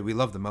 by the way, we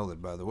love the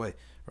mawlid, by the way,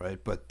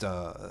 right? But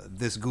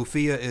this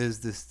gufiyya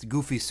is this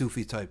goofy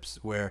Sufi types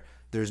where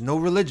there's no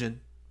religion,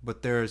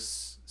 but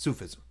there's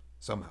Sufism.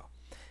 Somehow,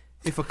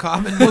 if a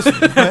common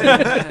Muslim,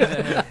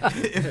 right?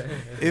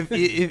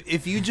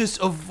 if you just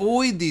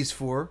avoid these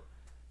 4,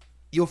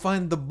 you'll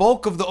find the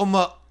bulk of the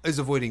ummah is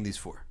avoiding these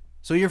 4.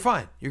 So you're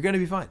fine. You're going to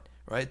be fine,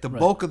 right? The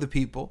bulk of the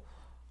people,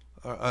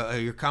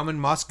 your common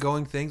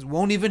mosque-going things,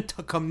 won't even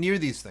come near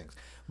these things.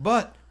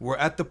 But we're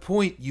at the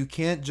point you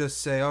can't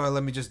just say, oh,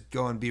 let me just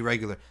go and be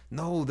regular.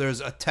 No, there's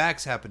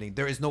attacks happening.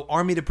 There is no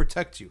army to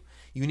protect you.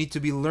 You need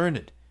to be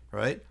learned,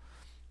 right?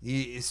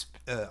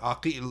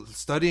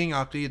 Studying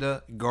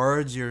Aqidah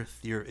guards your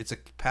it's a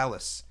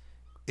palace.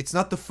 It's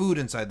not the food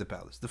inside the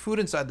palace. The food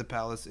inside the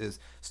palace is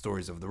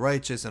stories of the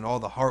righteous and all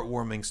the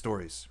heartwarming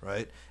stories,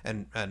 right?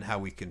 And how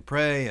we can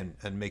pray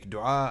and make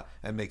dua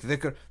and make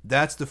dhikr.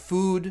 That's the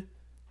food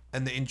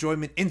and the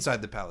enjoyment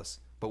inside the palace.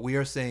 But we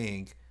are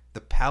saying the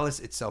palace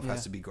itself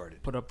has to be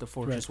guarded. Put up the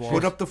fortress walls.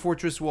 Put up the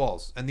fortress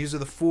walls. And these are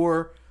the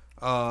 4,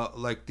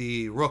 like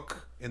the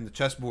rook in the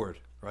chessboard,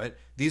 right?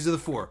 These are the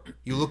 4.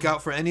 You look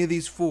out for any of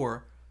these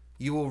 4,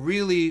 you will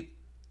really,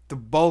 the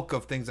bulk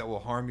of things that will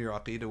harm your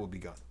aqidah will be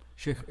gone.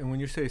 Sheikh, and when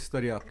you say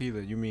study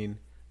aqidah, you mean,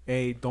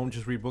 don't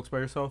just read books by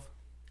yourself?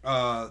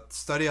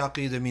 Study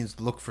aqidah means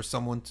look for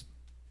someone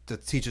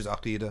that teaches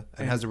aqidah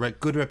and has a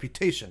good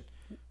reputation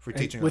for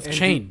teaching with aqidah.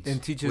 chains.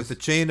 And teaches, with a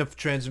chain of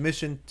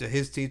transmission to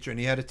his teacher, and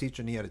he had a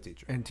teacher, and he had a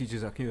teacher. And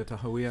teaches aqidah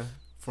tahawiyah,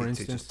 for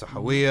instance.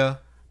 Tahawiyah.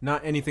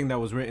 Not anything that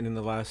was written in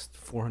the last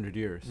 400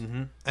 years.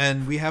 Mm-hmm.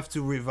 And we have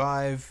to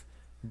revive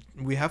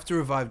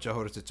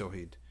Jawaharat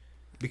al-Tawheed,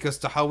 because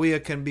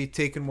Tahawiyah can be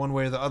taken one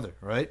way or the other,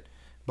 right?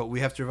 But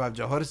we have to revive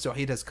Jawaharat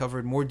al-Tawheed. Has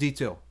covered more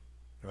detail,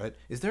 right?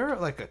 Is there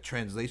like a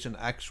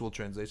actual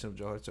translation of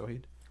Jawaharat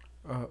al-Tawheed?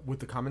 With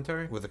the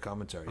commentary? With the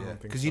commentary, yeah.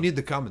 Because so. you need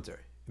the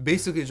commentary.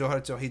 Basically,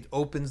 Jawaharat al-Tawheed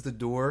opens the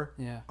door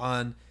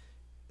on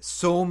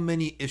so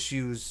many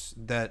issues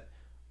that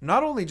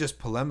not only just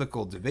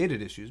polemical,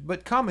 debated issues,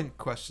 but common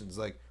questions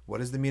like, what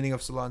is the meaning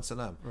of Salah and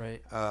Salam?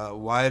 Right.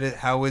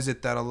 How is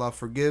it that Allah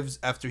forgives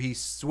after He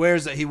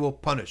swears that He will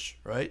punish,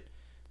 right?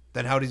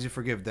 Then how does He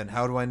forgive? Then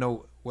how do I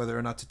know whether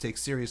or not to take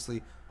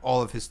seriously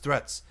all of His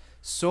threats?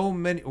 So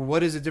many.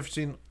 What is the difference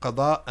between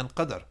qada and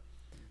qadar?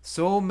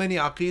 So many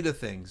aqidah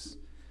things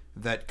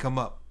that come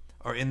up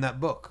are in that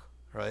book,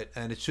 right?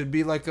 And it should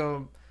be like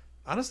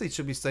honestly, it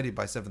should be studied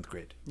by 7th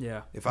grade.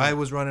 Yeah. If I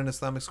was running an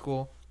Islamic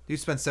school, you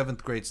spend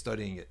 7th grade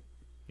studying it,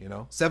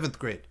 7th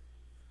grade,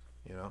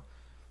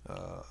 a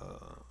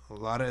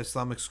lot of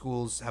Islamic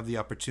schools have the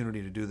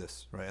opportunity to do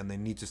this, right? And they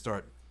need to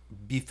start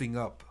beefing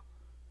up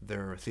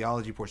their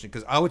theology portion,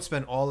 because I would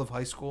spend all of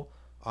high school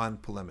on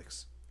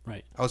polemics.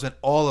 Right. I would spend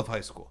all of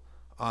high school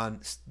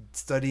on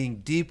studying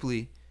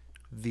deeply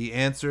the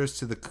answers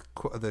to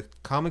the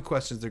common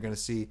questions they're going to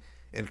see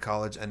in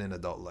college and in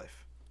adult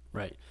life.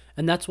 Right.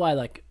 And that's why,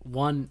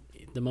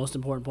 the most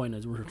important point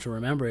to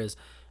remember is,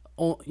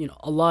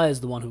 Allah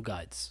is the one who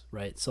guides,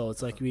 right? So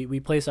it's like we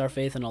place our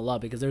faith in Allah,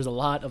 because there's a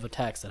lot of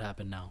attacks that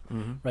happen now,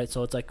 right?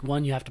 So it's like,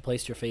 one, you have to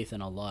place your faith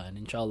in Allah, and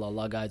inshallah,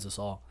 Allah guides us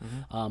all.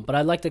 But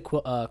I'd like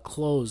to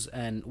close,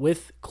 and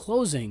with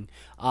closing,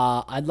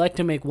 I'd like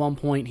to make one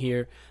point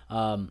here.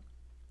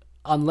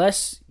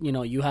 Unless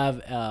you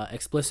have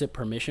explicit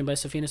permission by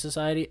Safina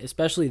Society,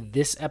 especially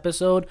this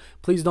episode,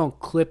 please don't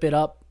clip it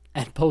up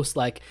and post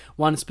like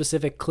one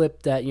specific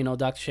clip that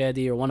Dr.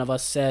 Shadi or one of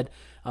us said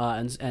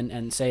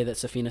and say that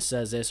Safina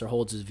says this or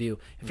holds his view.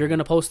 If you're going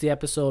to post the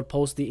episode,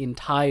 post the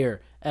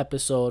entire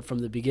episode from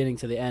the beginning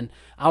to the end.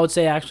 I would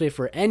say actually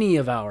for any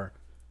of our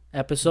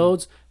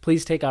episodes,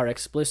 please take our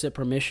explicit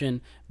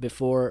permission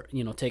before,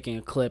 taking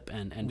a clip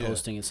and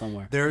posting it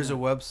somewhere. There is a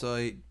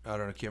website, I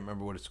can't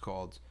remember what it's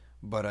called,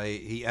 but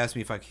he asked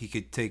me if he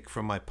could take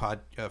from my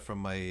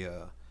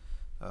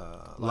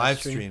live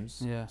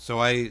streams. Yeah. So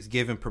I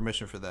gave him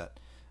permission for that.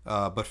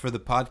 But for the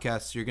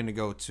podcast, you're going to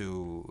go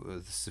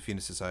to the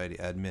Safina Society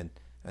admin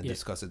and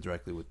discuss it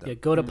directly with them. Yeah,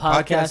 go to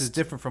podcast is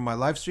different from my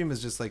live stream.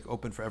 Is just like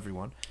open for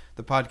everyone.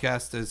 The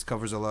podcast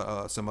covers a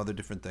lot, some other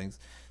different things.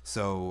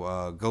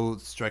 So go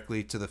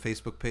directly to the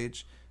Facebook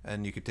page,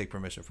 and you could take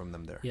permission from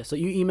them there. Yeah, so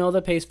you email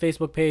the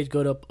Facebook page,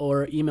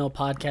 or email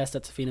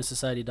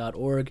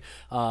podcast@safinasociety.org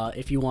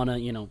if you want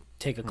to,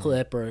 take a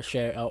clip or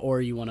share,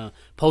 or you want to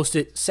post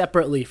it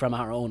separately from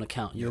our own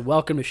account. You're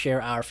welcome to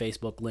share our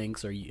Facebook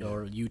links or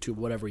YouTube,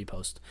 whatever you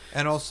post.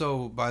 And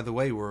also, by the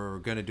way, we're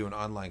going to do an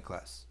online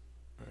class.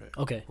 Right.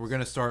 Okay. We're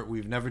going to start.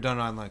 We've never done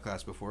an online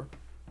class before,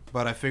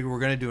 but I figure we're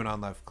going to do an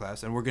online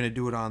class, and we're going to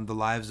do it on the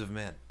lives of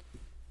man,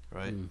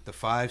 right? The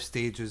 5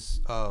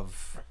 stages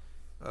of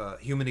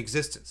human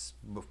existence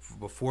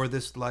before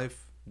this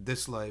life, the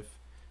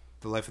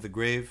life of the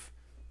grave,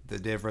 the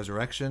day of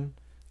resurrection,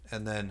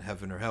 and then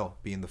heaven or hell,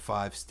 being the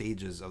 5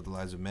 stages of the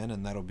lives of men.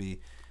 And that'll be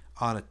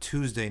on a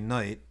Tuesday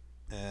night,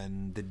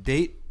 and the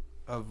date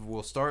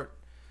we'll start,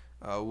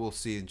 we'll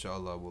see,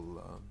 inshallah.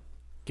 We'll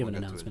give an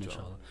announcement,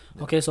 inshallah.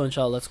 Okay, so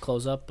inshallah, let's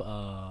close up.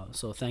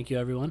 So thank you,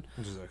 everyone.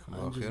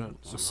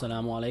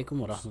 Assalamu alaikum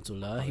wa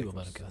rahmatullahi wa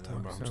barakatuh.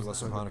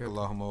 سبحانك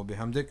اللهم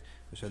وبحمدك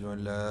أشهد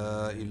أن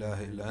لا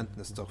إله إلا أنت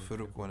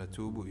نستغفرك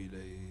ونتوب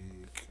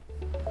إليك.